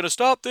 How are you going to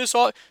stop this?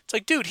 It's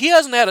like, dude, he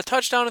hasn't had a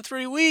touchdown in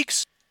 3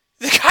 weeks!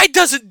 The guy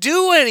doesn't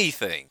do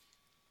anything!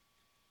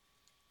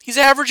 He's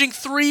averaging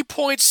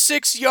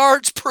 3.6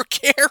 yards per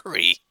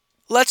carry!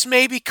 Let's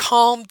maybe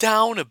calm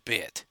down a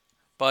bit.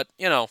 But,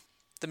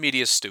 the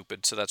media's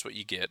stupid, so that's what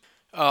you get.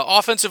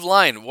 Offensive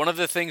line, one of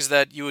the things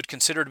that you would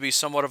consider to be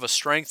somewhat of a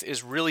strength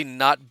is really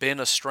not been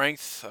a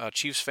strength.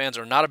 Chiefs fans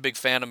are not a big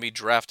fan of me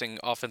drafting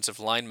offensive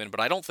linemen, but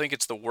I don't think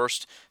it's the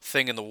worst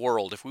thing in the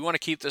world. If we want to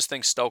keep this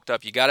thing stoked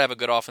up, you got to have a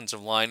good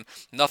offensive line.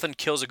 Nothing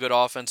kills a good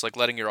offense like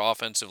letting your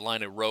offensive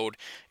line erode.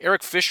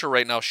 Eric Fisher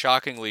right now,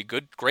 shockingly,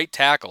 great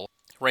tackle,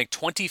 ranked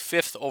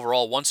 25th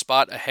overall, one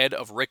spot ahead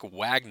of Rick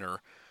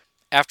Wagner.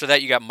 After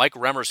that, you got Mike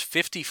Remmers,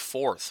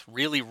 54th,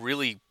 really,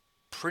 really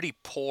pretty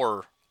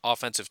poor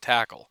offensive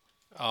tackle.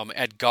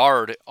 At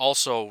guard,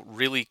 also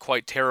really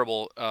quite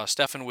terrible,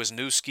 Stefan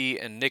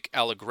Wisniewski and Nick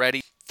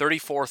Allegretti,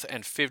 34th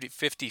and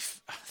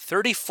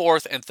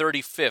 34th and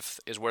 35th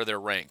is where they're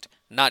ranked.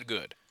 Not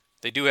good.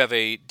 They do have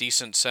a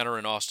decent center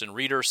in Austin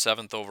Reeder,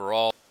 7th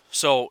overall.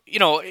 So,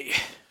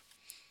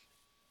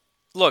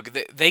 look,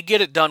 they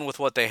get it done with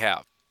what they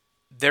have.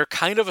 They're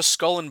kind of a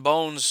skull and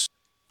bones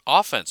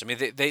offense. I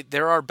mean,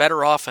 there are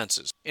better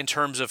offenses in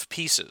terms of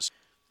pieces.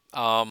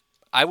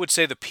 I would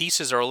say the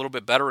pieces are a little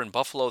bit better in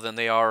Buffalo than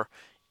they are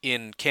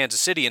in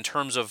Kansas City in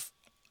terms of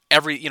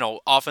every,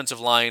 offensive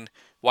line,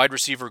 wide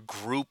receiver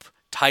group,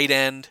 tight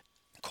end,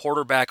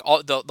 quarterback,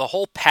 the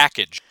whole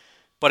package.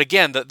 But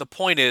again, the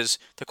point is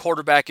the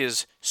quarterback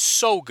is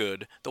so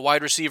good, the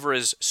wide receiver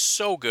is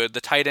so good,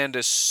 the tight end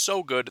is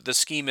so good, the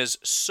scheme is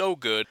so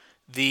good,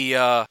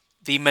 the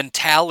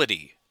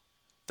mentality,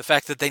 the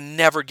fact that they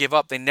never give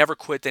up, they never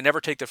quit, they never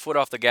take their foot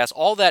off the gas,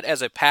 all that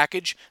as a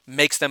package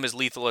makes them as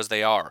lethal as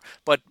they are.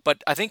 But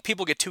I think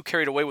people get too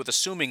carried away with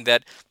assuming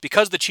that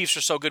because the Chiefs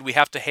are so good, we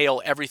have to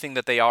hail everything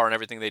that they are and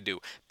everything they do.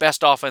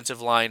 Best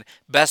offensive line,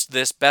 best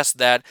this, best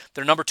that.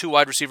 Their number 2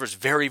 wide receiver is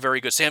very,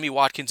 very good. Sammy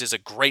Watkins is a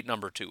great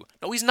number 2.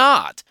 No, he's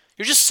not.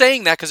 You're just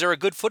saying that because they're a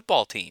good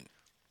football team.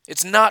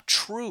 It's not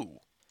true.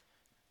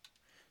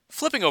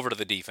 Flipping over to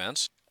the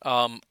defense,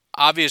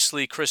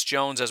 obviously, Chris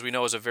Jones, as we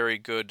know, is a very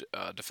good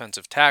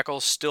defensive tackle,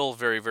 still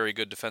very, very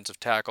good defensive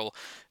tackle.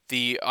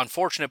 The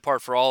unfortunate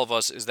part for all of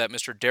us is that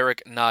Mr.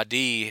 Derek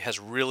Nadi has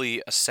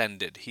really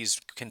ascended.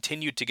 He's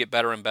continued to get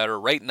better and better.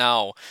 Right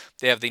now,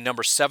 they have the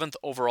number 7th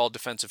overall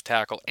defensive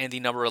tackle and the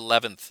number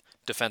 11th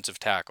defensive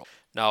tackle.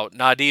 Now,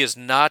 Nadi is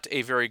not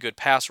a very good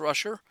pass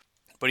rusher,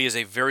 but he is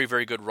a very,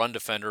 very good run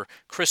defender.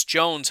 Chris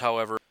Jones,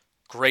 however,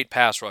 great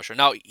pass rusher.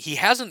 Now,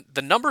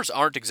 the numbers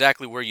aren't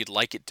exactly where you'd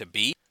like it to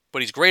be,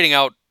 but he's grading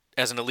out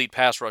as an elite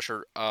pass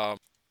rusher,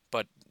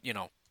 but,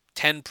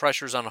 10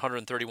 pressures on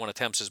 131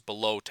 attempts is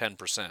below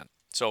 10%.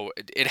 So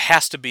it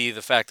has to be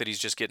the fact that he's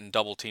just getting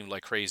double-teamed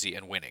like crazy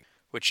and winning,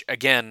 which,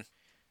 again,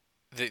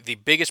 the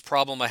biggest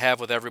problem I have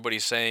with everybody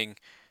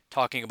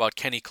talking about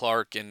Kenny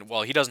Clark, and,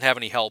 well, he doesn't have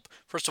any help.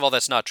 First of all,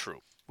 that's not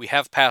true. We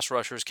have pass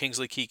rushers.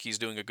 Kingsley Kiki's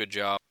doing a good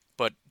job.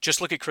 But just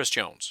look at Chris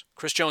Jones.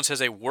 Chris Jones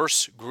has a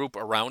worse group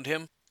around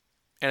him,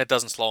 and it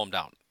doesn't slow him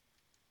down.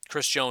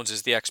 Chris Jones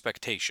is the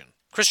expectation.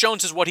 Chris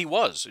Jones is what he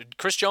was.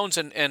 Chris Jones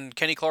and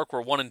Kenny Clark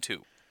were 1 and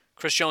 2.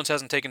 Chris Jones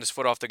hasn't taken his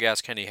foot off the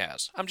gas. Kenny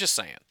has. I'm just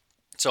saying.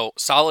 So,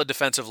 solid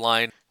defensive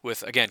line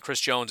with, again,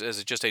 Chris Jones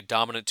as just a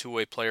dominant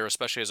two-way player,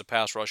 especially as a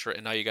pass rusher,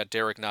 and now you got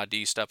Derek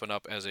Nadi stepping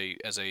up as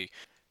a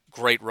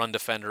great run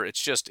defender.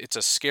 It's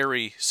a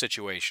scary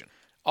situation.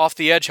 Off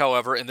the edge,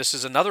 however, and this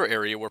is another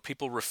area where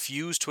people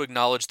refuse to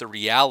acknowledge the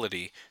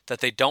reality that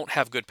they don't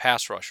have good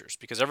pass rushers,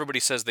 because everybody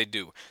says they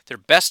do. Their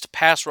best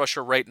pass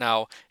rusher right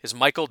now is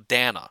Michael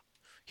Dana.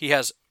 He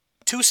has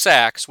 2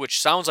 sacks,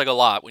 which sounds like a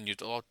lot when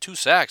 2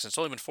 sacks, and it's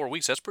only been 4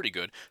 weeks, that's pretty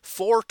good.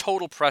 4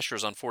 total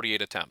pressures on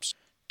 48 attempts.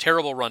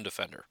 Terrible run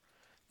defender.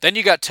 Then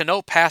you got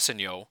Tano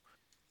Passanio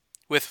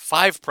with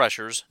 5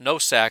 pressures, no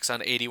sacks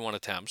on 81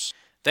 attempts.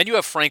 Then you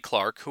have Frank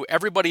Clark, who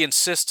everybody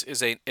insists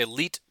is an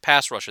elite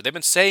pass rusher. They've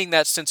been saying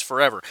that since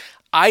forever.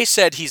 I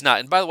said he's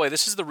not. And by the way,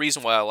 this is the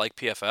reason why I like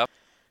PFF.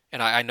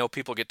 And I know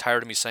people get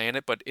tired of me saying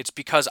it, but it's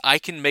because I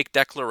can make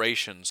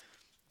declarations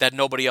that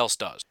nobody else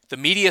does. The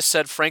media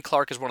said Frank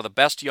Clark is one of the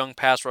best young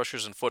pass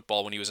rushers in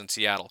football when he was in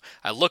Seattle.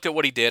 I looked at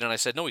what he did and I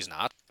said, no, he's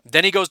not.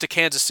 Then he goes to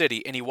Kansas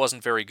City and he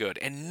wasn't very good.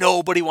 And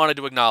nobody wanted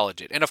to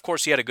acknowledge it. And of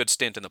course he had a good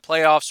stint in the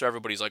playoffs, so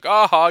everybody's like,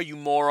 aha, you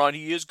moron,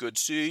 he is good,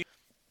 see?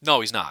 No,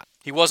 he's not.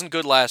 He wasn't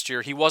good last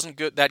year. He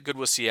wasn't that good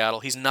with Seattle.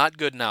 He's not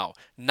good now.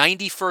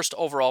 91st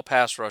overall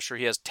pass rusher.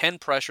 He has 10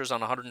 pressures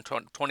on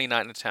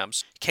 129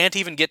 attempts. Can't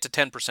even get to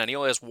 10%. He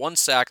only has 1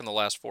 sack in the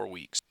last 4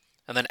 weeks.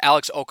 And then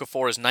Alex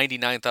Okafor is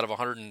 99th out of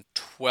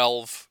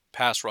 112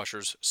 pass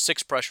rushers,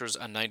 6 pressures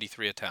on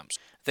 93 attempts.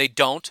 They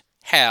don't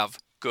have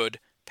good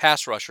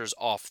pass rushers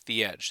off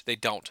the edge. They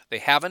don't. They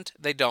haven't.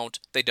 They don't.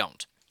 They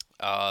don't.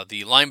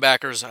 The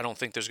linebackers, I don't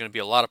think there's going to be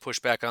a lot of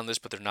pushback on this,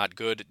 but they're not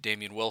good.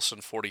 Damian Wilson,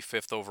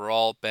 45th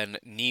overall. Ben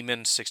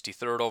Neiman,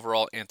 63rd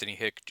overall. Anthony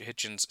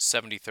Hitchens,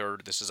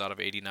 73rd. This is out of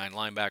 89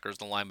 linebackers.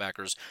 The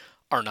linebackers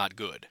are not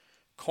good.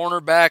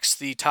 Cornerbacks,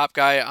 the top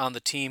guy on the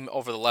team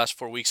over the last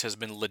 4 weeks has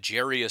been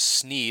L'Jarius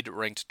Sneed,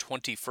 ranked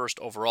 21st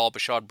overall.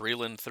 Bashaud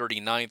Breeland,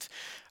 39th.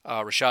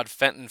 Rashad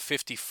Fenton,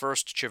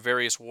 51st.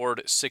 Charvarius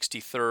Ward,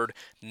 63rd.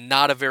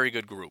 Not a very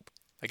good group.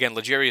 Again,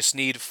 L'Jarius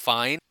Sneed,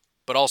 fine,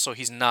 but also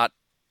he's not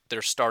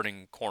their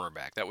starting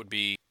cornerback. That would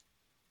be,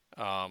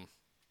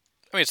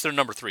 it's their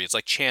number 3. It's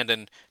like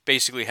Chandon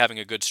basically having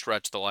a good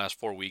stretch the last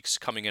 4 weeks,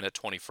 coming in at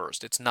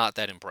 21st. It's not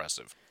that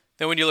impressive.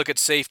 Then when you look at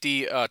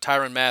safety,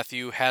 Tyrann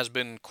Mathieu has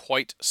been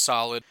quite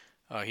solid.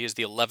 He is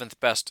the 11th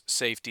best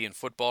safety in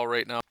football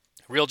right now.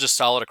 Real just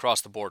solid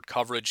across the board.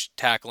 Coverage,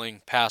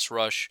 tackling, pass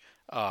rush,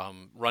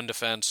 run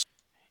defense,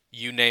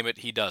 you name it,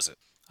 he does it.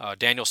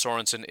 Daniel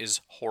Sorensen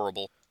is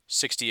horrible,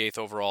 68th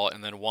overall.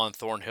 And then Juan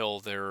Thornhill,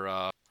 their,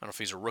 I don't know if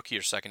he's a rookie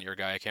or second-year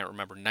guy, I can't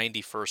remember,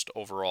 91st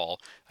overall.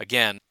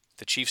 Again,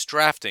 the Chiefs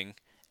drafting,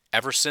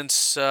 ever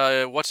since,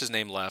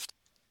 what's-his-name left,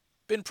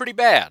 been pretty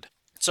bad.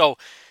 So,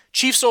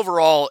 Chiefs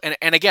overall,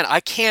 and again,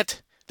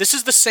 this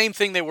is the same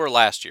thing they were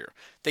last year.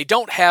 They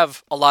don't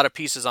have a lot of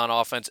pieces on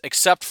offense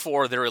except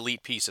for their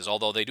elite pieces,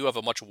 although they do have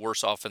a much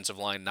worse offensive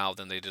line now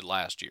than they did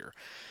last year.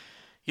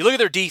 You look at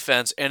their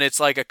defense, and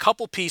it's like a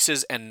couple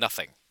pieces and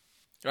nothing.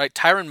 Right?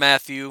 Tyrann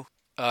Mathieu,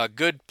 a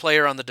good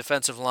player on the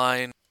defensive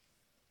line,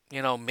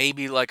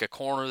 maybe like a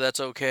corner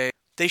that's okay.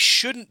 They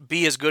shouldn't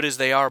be as good as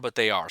they are, but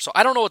they are. So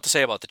I don't know what to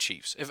say about the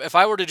Chiefs. If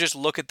I were to just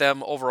look at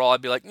them overall,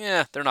 I'd be like,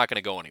 they're not going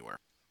to go anywhere.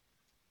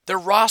 Their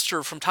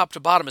roster from top to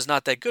bottom is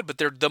not that good, but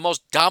they're the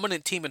most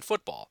dominant team in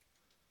football.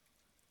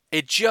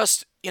 It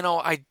just,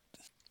 I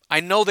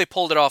know they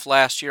pulled it off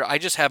last year. I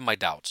just have my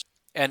doubts.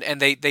 And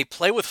they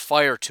play with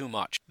fire too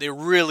much. They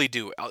really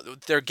do.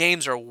 Their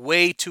games are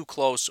way too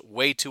close,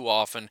 way too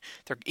often.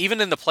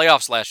 Even in the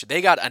playoffs last year,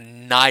 they got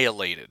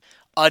annihilated.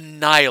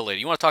 Annihilated.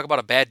 You want to talk about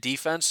a bad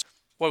defense?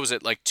 What was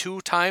it, like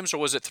 2 times or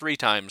was it 3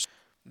 times?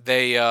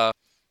 They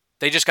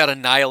just got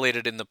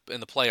annihilated in the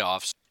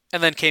playoffs.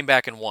 And then came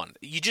back and won.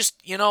 You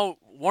just,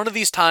 one of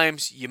these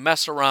times you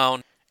mess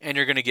around and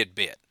you're going to get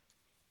bit.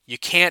 You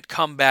can't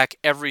come back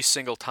every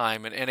single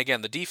time. And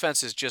again, the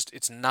defense is just,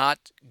 it's not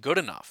good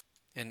enough.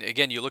 And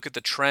again, you look at the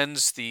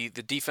trends, the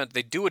defense,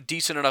 they do a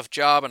decent enough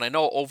job. And I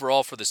know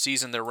overall for the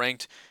season they're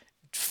ranked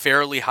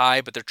fairly high,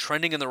 but they're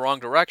trending in the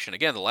wrong direction.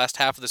 Again, the last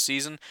half of the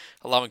season,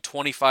 allowing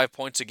 25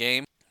 points a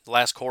game. The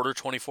last quarter,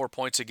 24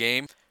 points a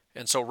game.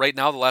 And so right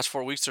now, the last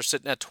 4 weeks, they're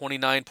sitting at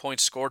 29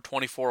 points scored,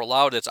 24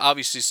 allowed. It's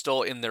obviously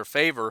still in their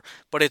favor,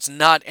 but it's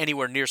not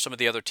anywhere near some of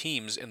the other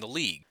teams in the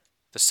league.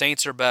 The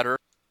Saints are better.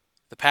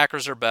 The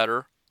Packers are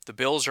better. The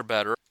Bills are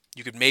better.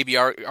 You could maybe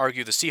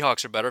argue the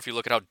Seahawks are better if you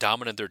look at how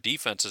dominant their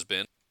defense has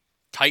been.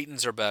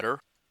 Titans are better.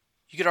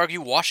 You could argue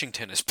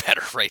Washington is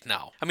better right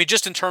now. I mean,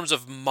 just in terms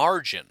of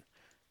margin.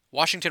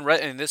 Washington,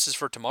 and this is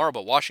for tomorrow,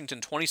 but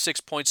Washington,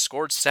 26 points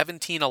scored,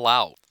 17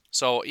 allowed.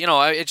 So,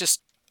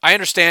 I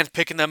understand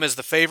picking them as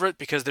the favorite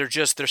because they're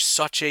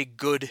such a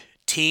good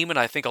team, and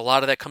I think a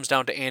lot of that comes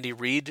down to Andy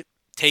Reid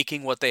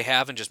taking what they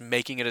have and just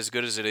making it as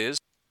good as it is.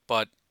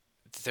 But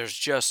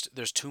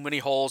there's too many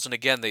holes, and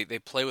again, they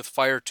play with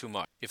fire too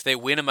much. If they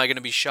win, am I going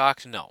to be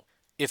shocked? No.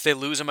 If they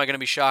lose, am I going to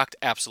be shocked?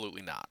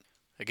 Absolutely not.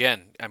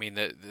 Again, I mean,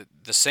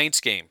 the Saints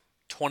game,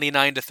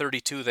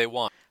 29-32, they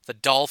won. The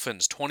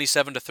Dolphins,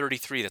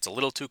 27-33, that's a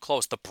little too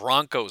close. The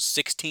Broncos,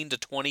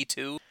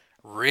 16-22.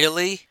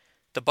 Really?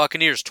 The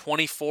Buccaneers,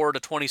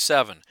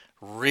 24-27.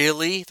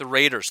 Really? The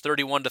Raiders,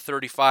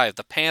 31-35.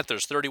 The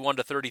Panthers,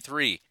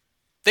 31-33.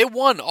 They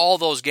won all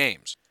those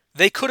games.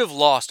 They could have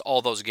lost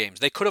all those games.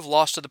 They could have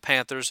lost to the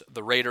Panthers,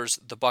 the Raiders,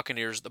 the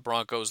Buccaneers, the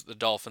Broncos, the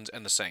Dolphins,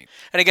 and the Saints.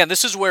 And again,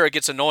 this is where it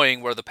gets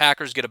annoying, where the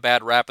Packers get a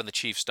bad rap and the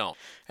Chiefs don't.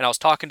 And I was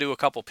talking to a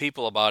couple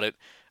people about it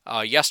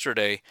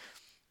yesterday.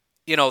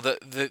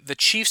 The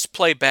Chiefs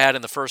play bad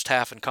in the first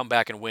half and come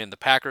back and win. The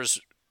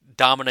Packers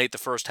dominate the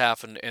first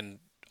half and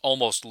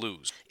almost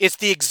lose. It's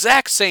the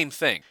exact same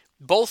thing.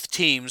 Both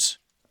teams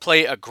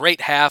play a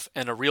great half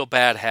and a real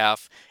bad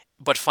half,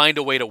 but find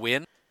a way to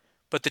win.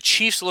 But the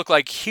Chiefs look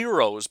like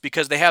heroes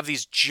because they have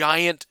these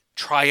giant,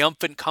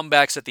 triumphant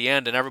comebacks at the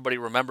end, and everybody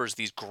remembers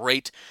this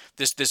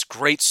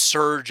great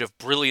surge of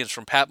brilliance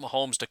from Pat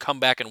Mahomes to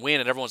come back and win,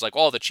 and everyone's like,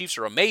 "Oh, the Chiefs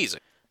are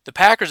amazing." The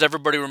Packers,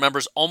 everybody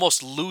remembers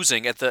almost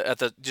losing at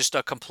the just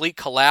a complete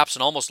collapse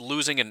and almost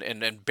losing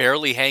and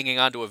barely hanging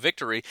on to a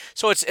victory.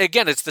 So it's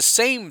the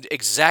same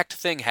exact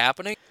thing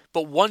happening,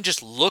 but one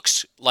just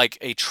looks like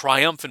a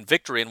triumphant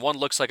victory and one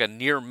looks like a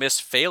near-miss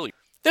failure.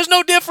 There's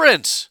no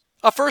difference.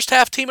 A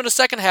first-half team and a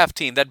second-half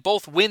team that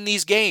both win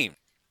these games.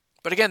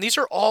 But again, these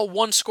are all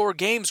one-score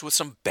games with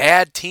some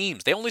bad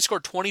teams. They only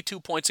scored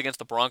 22 points against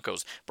the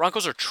Broncos.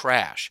 Broncos are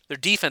trash. Their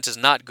defense is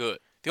not good.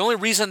 The only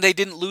reason they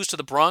didn't lose to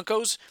the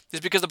Broncos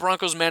is because the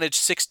Broncos managed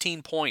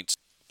 16 points.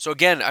 So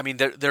again, I mean,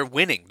 they're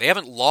winning. They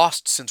haven't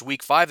lost since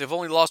week 5. They've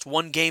only lost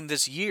one game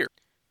this year.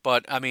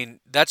 But, I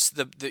mean, that's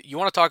you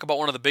want to talk about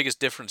one of the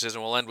biggest differences,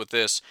 and we'll end with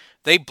this.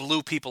 They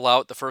blew people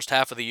out the first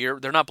half of the year.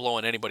 They're not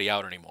blowing anybody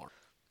out anymore.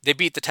 They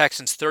beat the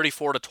Texans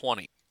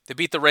 34-20. They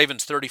beat the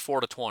Ravens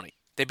 34-20.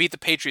 They beat the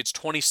Patriots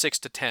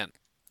 26-10.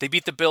 They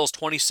beat the Bills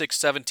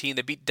 26-17.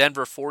 They beat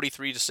Denver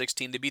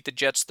 43-16. They beat the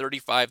Jets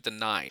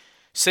 35-9.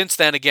 Since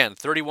then, again,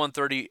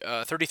 33-31,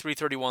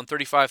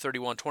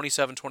 35-31,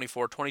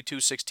 27-24,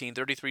 22-16,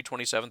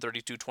 33-27,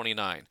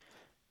 32-29.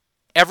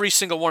 Every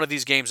single one of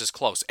these games is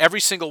close.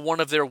 Every single one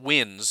of their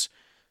wins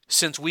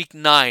since Week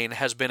 9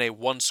 has been a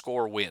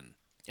one-score win.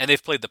 And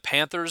they've played the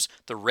Panthers,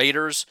 the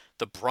Raiders,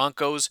 the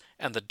Broncos,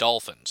 and the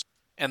Dolphins,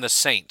 and the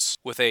Saints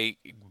with a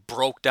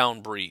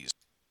broke-down Breeze.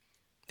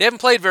 They haven't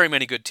played very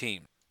many good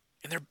teams,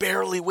 and they're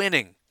barely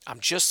winning.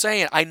 I'm just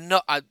saying,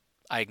 I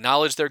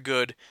acknowledge they're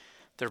good.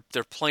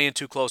 They're playing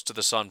too close to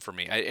the sun for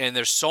me. And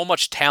there's so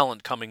much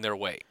talent coming their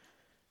way.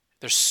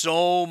 There's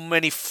so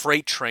many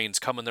freight trains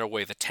coming their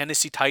way. The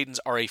Tennessee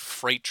Titans are a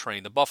freight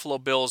train. The Buffalo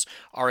Bills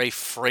are a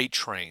freight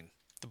train.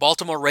 The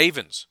Baltimore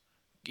Ravens,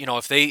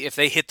 if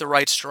they hit the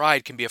right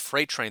stride, can be a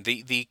freight train.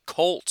 The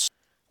Colts,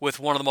 with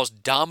one of the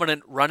most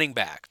dominant running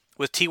backs,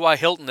 with T.Y.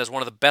 Hilton as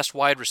one of the best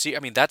wide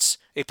receivers, that's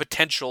a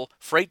potential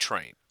freight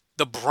train.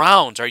 The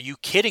Browns, are you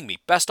kidding me?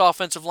 Best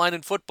offensive line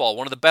in football,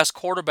 one of the best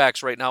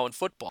quarterbacks right now in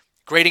football.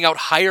 Grading out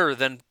higher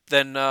than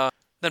Pat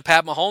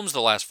Mahomes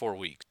the last 4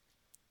 weeks.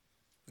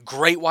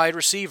 Great wide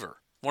receiver.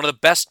 One of the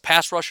best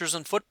pass rushers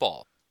in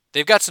football.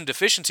 They've got some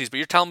deficiencies, but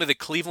you're telling me the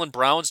Cleveland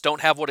Browns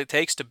don't have what it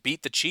takes to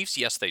beat the Chiefs?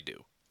 Yes, they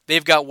do.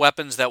 They've got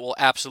weapons that will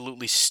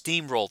absolutely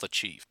steamroll the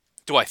Chiefs.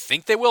 Do I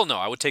think they will? No,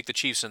 I would take the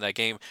Chiefs in that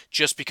game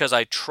just because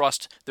I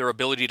trust their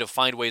ability to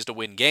find ways to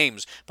win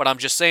games. But I'm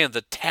just saying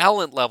the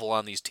talent level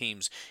on these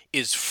teams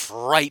is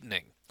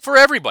frightening for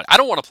everybody. I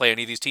don't want to play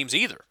any of these teams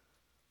either.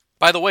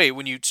 By the way,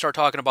 when you start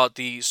talking about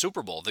the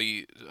Super Bowl,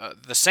 the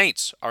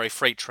Saints are a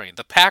freight train.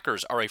 The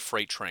Packers are a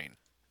freight train.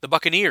 The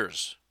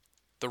Buccaneers,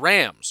 the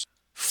Rams,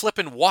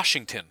 flippin'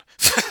 Washington.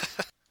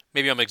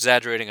 Maybe I'm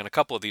exaggerating on a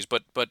couple of these,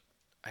 but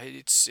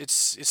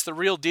it's the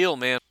real deal,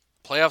 man.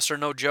 Playoffs are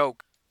no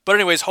joke. But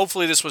anyways,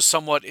 hopefully this was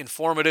somewhat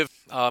informative.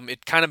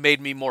 It kind of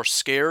made me more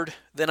scared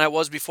than I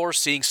was before,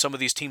 seeing some of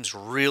these teams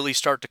really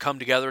start to come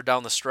together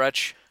down the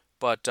stretch.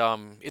 But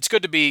it's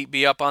good to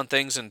be up on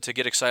things and to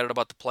get excited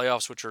about the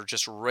playoffs, which are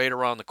just right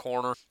around the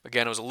corner.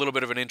 Again, it was a little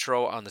bit of an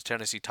intro on the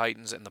Tennessee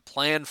Titans, and the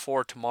plan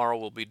for tomorrow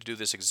will be to do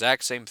this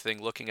exact same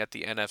thing, looking at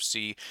the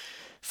NFC,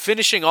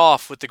 finishing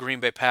off with the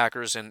Green Bay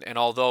Packers. And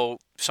although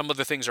some of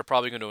the things are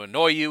probably going to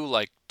annoy you,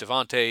 like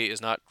Devontae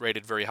is not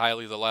rated very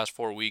highly the last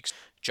 4 weeks,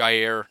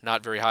 Jair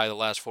not very high the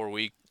last 4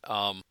 weeks.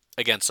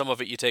 Again, some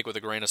of it you take with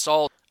a grain of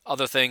salt.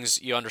 Other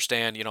things you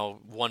understand,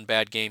 one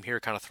bad game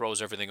here kind of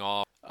throws everything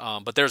off.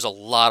 But there's a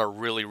lot of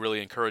really,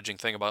 really encouraging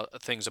things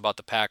about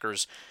the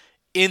Packers,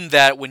 in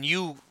that when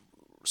you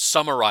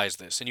summarize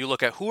this and you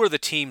look at who are the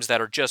teams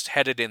that are just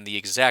headed in the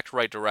exact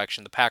right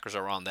direction, the Packers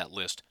are on that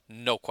list.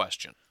 No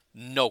question.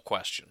 No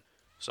question.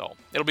 So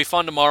it'll be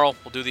fun tomorrow.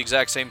 We'll do the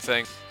exact same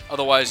thing.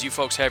 Otherwise, you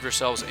folks have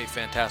yourselves a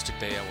fantastic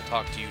day. I will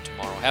talk to you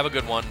tomorrow. Have a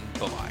good one.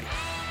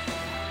 Bye-bye.